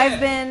 Yeah! I've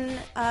been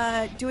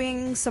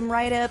doing some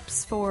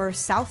write-ups for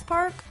South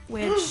Park,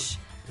 which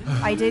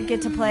I did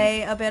get to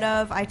play a bit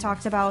of. I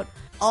talked about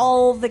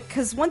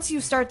because once you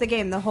start the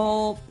game, the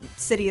whole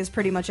city is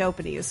pretty much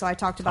open to you. So I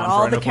talked about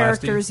all the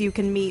characters you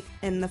can meet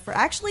in the.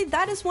 Actually,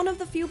 that is one of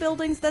the few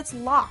buildings that's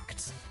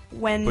locked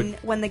when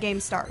the game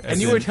starts. And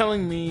you were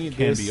telling me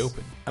can this. be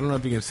open. I don't know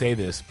if you can say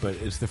this, but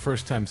it's the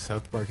first time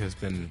South Park has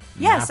been.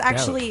 Yes, mapped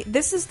actually, out.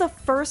 this is the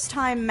first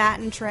time Matt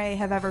and Trey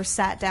have ever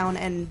sat down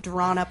and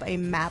drawn up a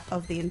map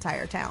of the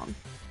entire town.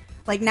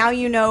 Like, now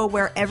you know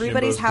where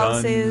everybody's Jimbo's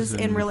house is Guns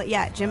in and- real.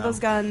 Yeah, Jimbo's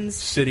Guns.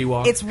 City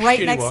Walk. It's right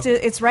Shitty next Walk.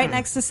 to. It's right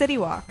next to City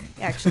Walk.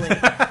 Actually,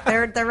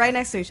 they're right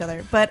next to each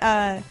other. But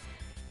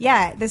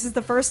yeah, this is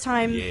the first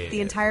time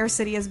the entire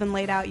city has been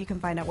laid out. You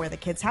can find out where the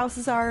kids'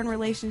 houses are in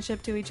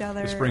relationship to each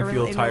other. The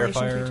Springfield in Tire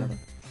relation to Fire. each other.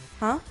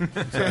 Huh?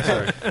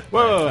 Sorry.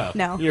 Whoa!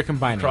 No. You're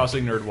combining.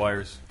 Crossing nerd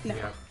wires. No.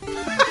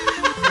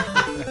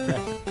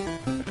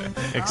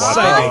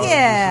 Exciting. Oh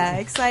yeah,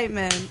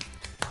 excitement.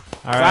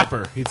 All right.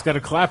 Clapper. He's got a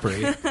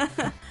clapper.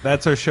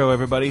 That's our show,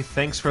 everybody.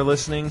 Thanks for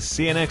listening.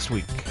 See you next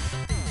week.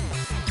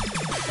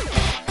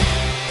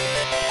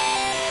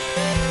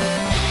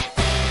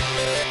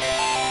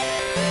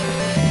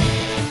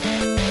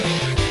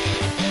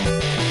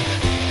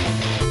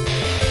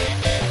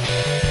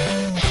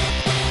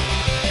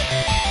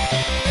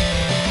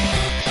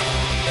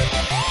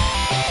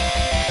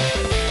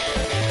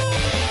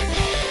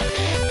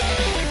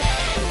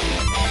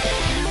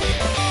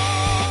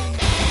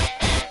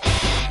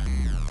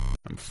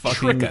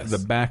 Fucking Trick us. the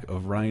back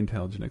of Ryan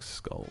Talgenic's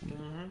skull.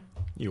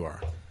 You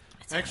are.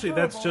 Actually,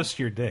 that's just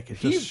your dick.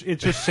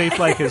 It's just shaped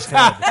like his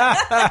head.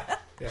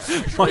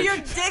 Your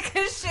dick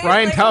is shaped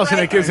Ryan like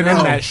Talcinic isn't in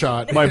No. that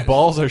shot. My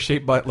balls are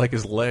shaped like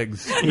his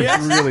legs.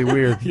 It's really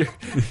weird. Your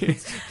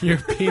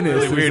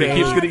penis Really weird.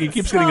 is He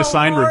keeps getting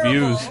assigned horrible.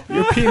 reviews.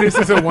 your penis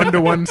is a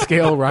 1-to-1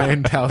 scale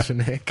Ryan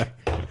Talcinic.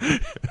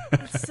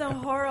 So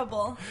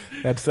horrible.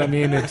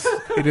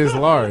 It is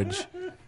large.